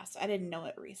past. I didn't know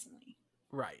it recently.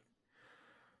 Right.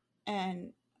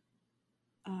 And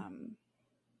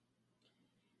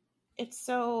it's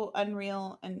so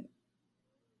unreal, and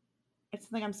it's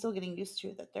something I'm still getting used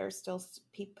to, that there's still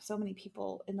so many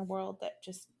people in the world that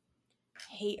just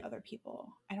hate other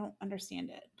people. I don't understand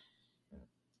it.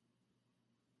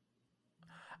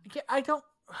 Yeah,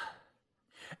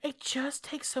 it just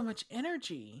takes so much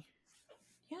energy.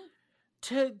 Yeah.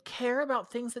 To care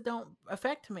about things that don't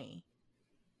affect me.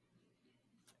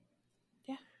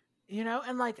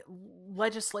 And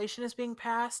legislation is being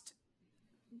passed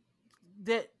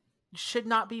that should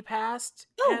not be passed.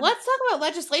 Oh, let's talk about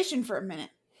legislation for a minute.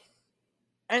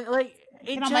 And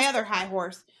get on my other high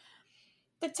horse.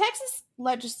 The Texas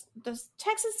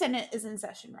Senate is in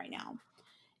session right now.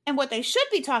 And what they should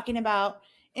be talking about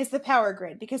is the power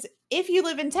grid. Because if you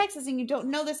live in Texas and you don't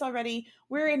know this already,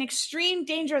 we're in extreme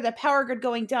danger of the power grid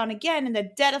going down again in the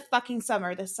dead of fucking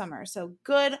summer this summer. So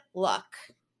good luck.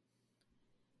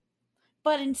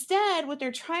 But instead, what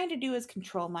they're trying to do is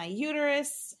control my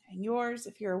uterus and yours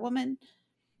if you're a woman.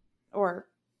 Or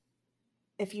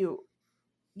if you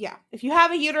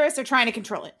have a uterus, they're trying to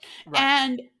control it.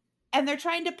 Right. And they're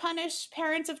trying to punish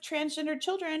parents of transgender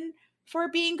children for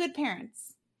being good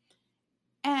parents.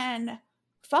 And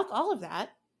fuck all of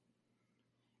that.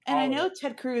 And I know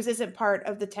Ted Cruz isn't part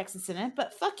of the Texas Senate,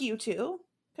 but fuck you too,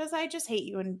 because I just hate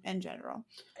you in general.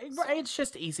 So. It's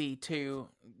just easy to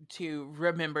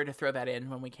remember to throw that in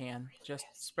when we can. Just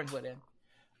sprinkle it in.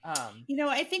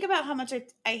 I think about how much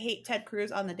I hate Ted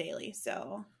Cruz on the daily.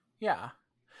 So yeah,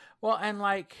 well, and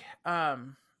like,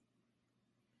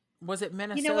 was it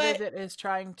Minnesota that is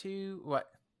trying to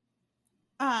what?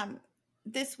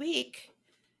 This week,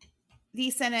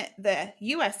 the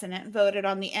U.S. Senate voted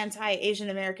on the anti-Asian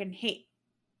American hate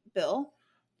bill.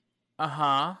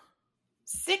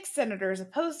 6 senators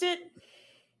opposed it.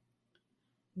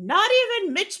 Not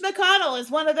even Mitch McConnell is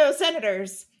one of those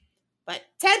senators, but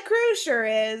Ted Cruz sure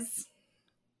is.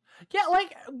 Yeah,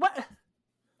 like what did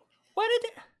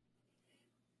it?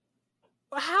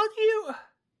 How do you?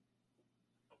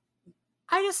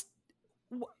 I just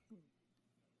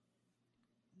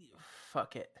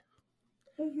fuck it.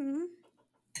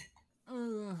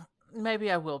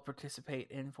 Maybe I will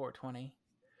participate in 420.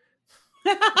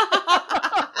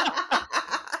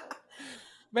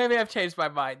 Maybe I've changed my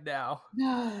mind now.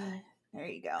 There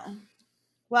you go.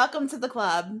 Welcome to the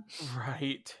club.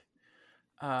 Right.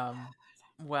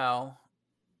 Well,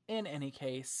 in any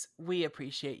case, we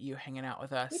appreciate you hanging out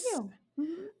with us. We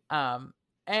do.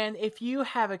 And if you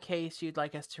have a case you'd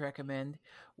like us to recommend,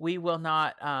 we will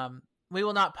not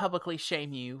publicly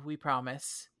shame you. We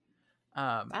promise.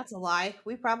 That's a lie.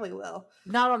 We probably will.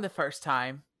 Not on the first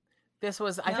time. I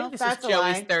think this is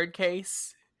Joey's third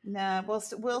case. No,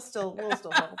 we'll still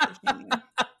publicly shame you.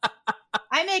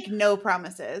 I make no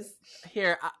promises.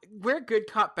 Here, we're good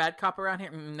cop, bad cop around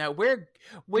here. No, we're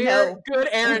good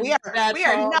Aaron. We are not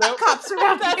cops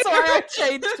around here. That's why I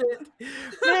changed it.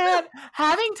 Man,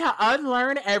 having to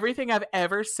unlearn everything I've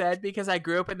ever said because I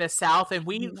grew up in the South and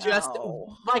just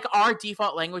like our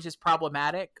default language is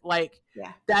problematic. Like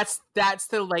that's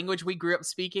the language we grew up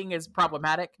speaking is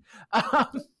problematic.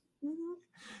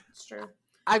 It's true.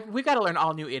 We got to learn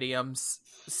all new idioms.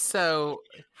 So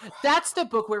that's the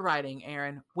book we're writing,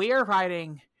 Aaron. We are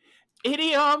writing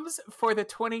idioms for the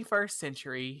 21st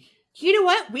century. You know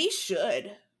what? We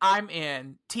should. I'm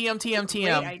in. TM.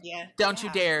 Great idea. Don't you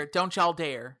dare. Don't y'all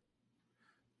dare.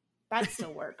 That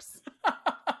still works.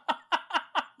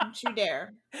 Don't you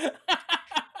dare.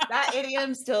 That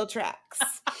idiom still tracks.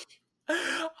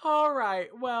 All right.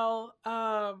 Well,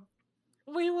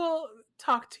 we will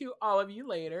talk to all of you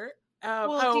later. Do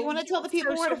you want to tell the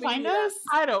people where to find us?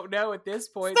 I don't know at this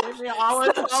point. They all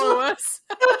follow us.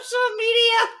 Social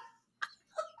media.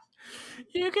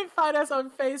 You can find us on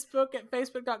Facebook at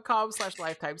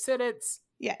facebook.com/Lifetime Sentence.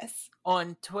 Yes.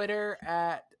 On Twitter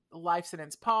at Life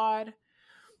Sentence Pod.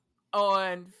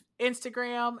 On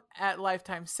Instagram at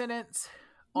Lifetime Sentence.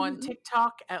 On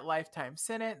TikTok at Lifetime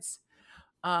Sentence.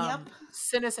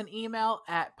 Send us an email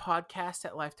at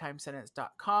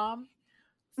podcast@lifetimesentence.com.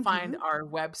 Find our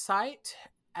website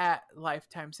at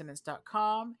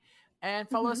lifetimesentence.com and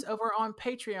follow us over on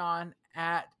Patreon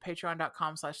at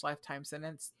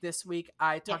patreon.com/lifetimesentence. This week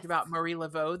I talked about Marie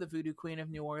Laveau, the Voodoo Queen of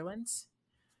New Orleans.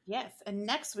 Yes, and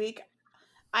next week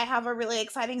I have a really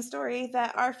exciting story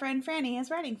that our friend Franny is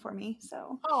writing for me.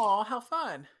 So, oh, how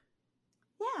fun!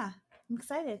 Yeah, I'm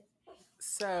excited.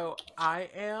 So I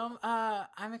am.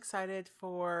 I'm excited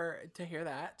to hear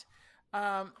that.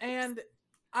 And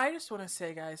I just want to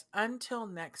say, guys, until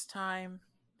next time,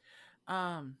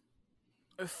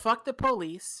 fuck the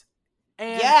police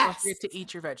and don't forget to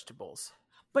eat your vegetables.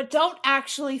 But don't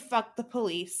actually fuck the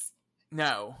police.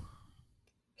 No.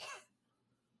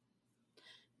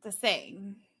 The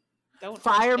saying.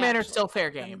 Firemen are still fair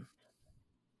game.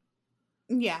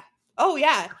 Yeah. Oh,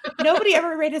 yeah. Nobody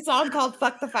ever made a song called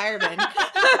Fuck the Firemen.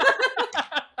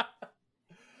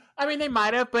 I mean, they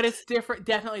might have, but it's different.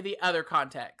 Definitely the other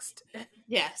context.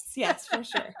 Yes, for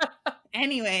sure.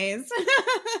 Anyways.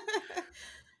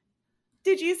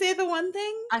 Did you say the one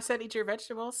thing? I said eat your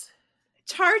vegetables.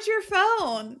 Charge your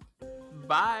phone.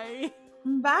 Bye.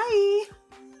 Bye.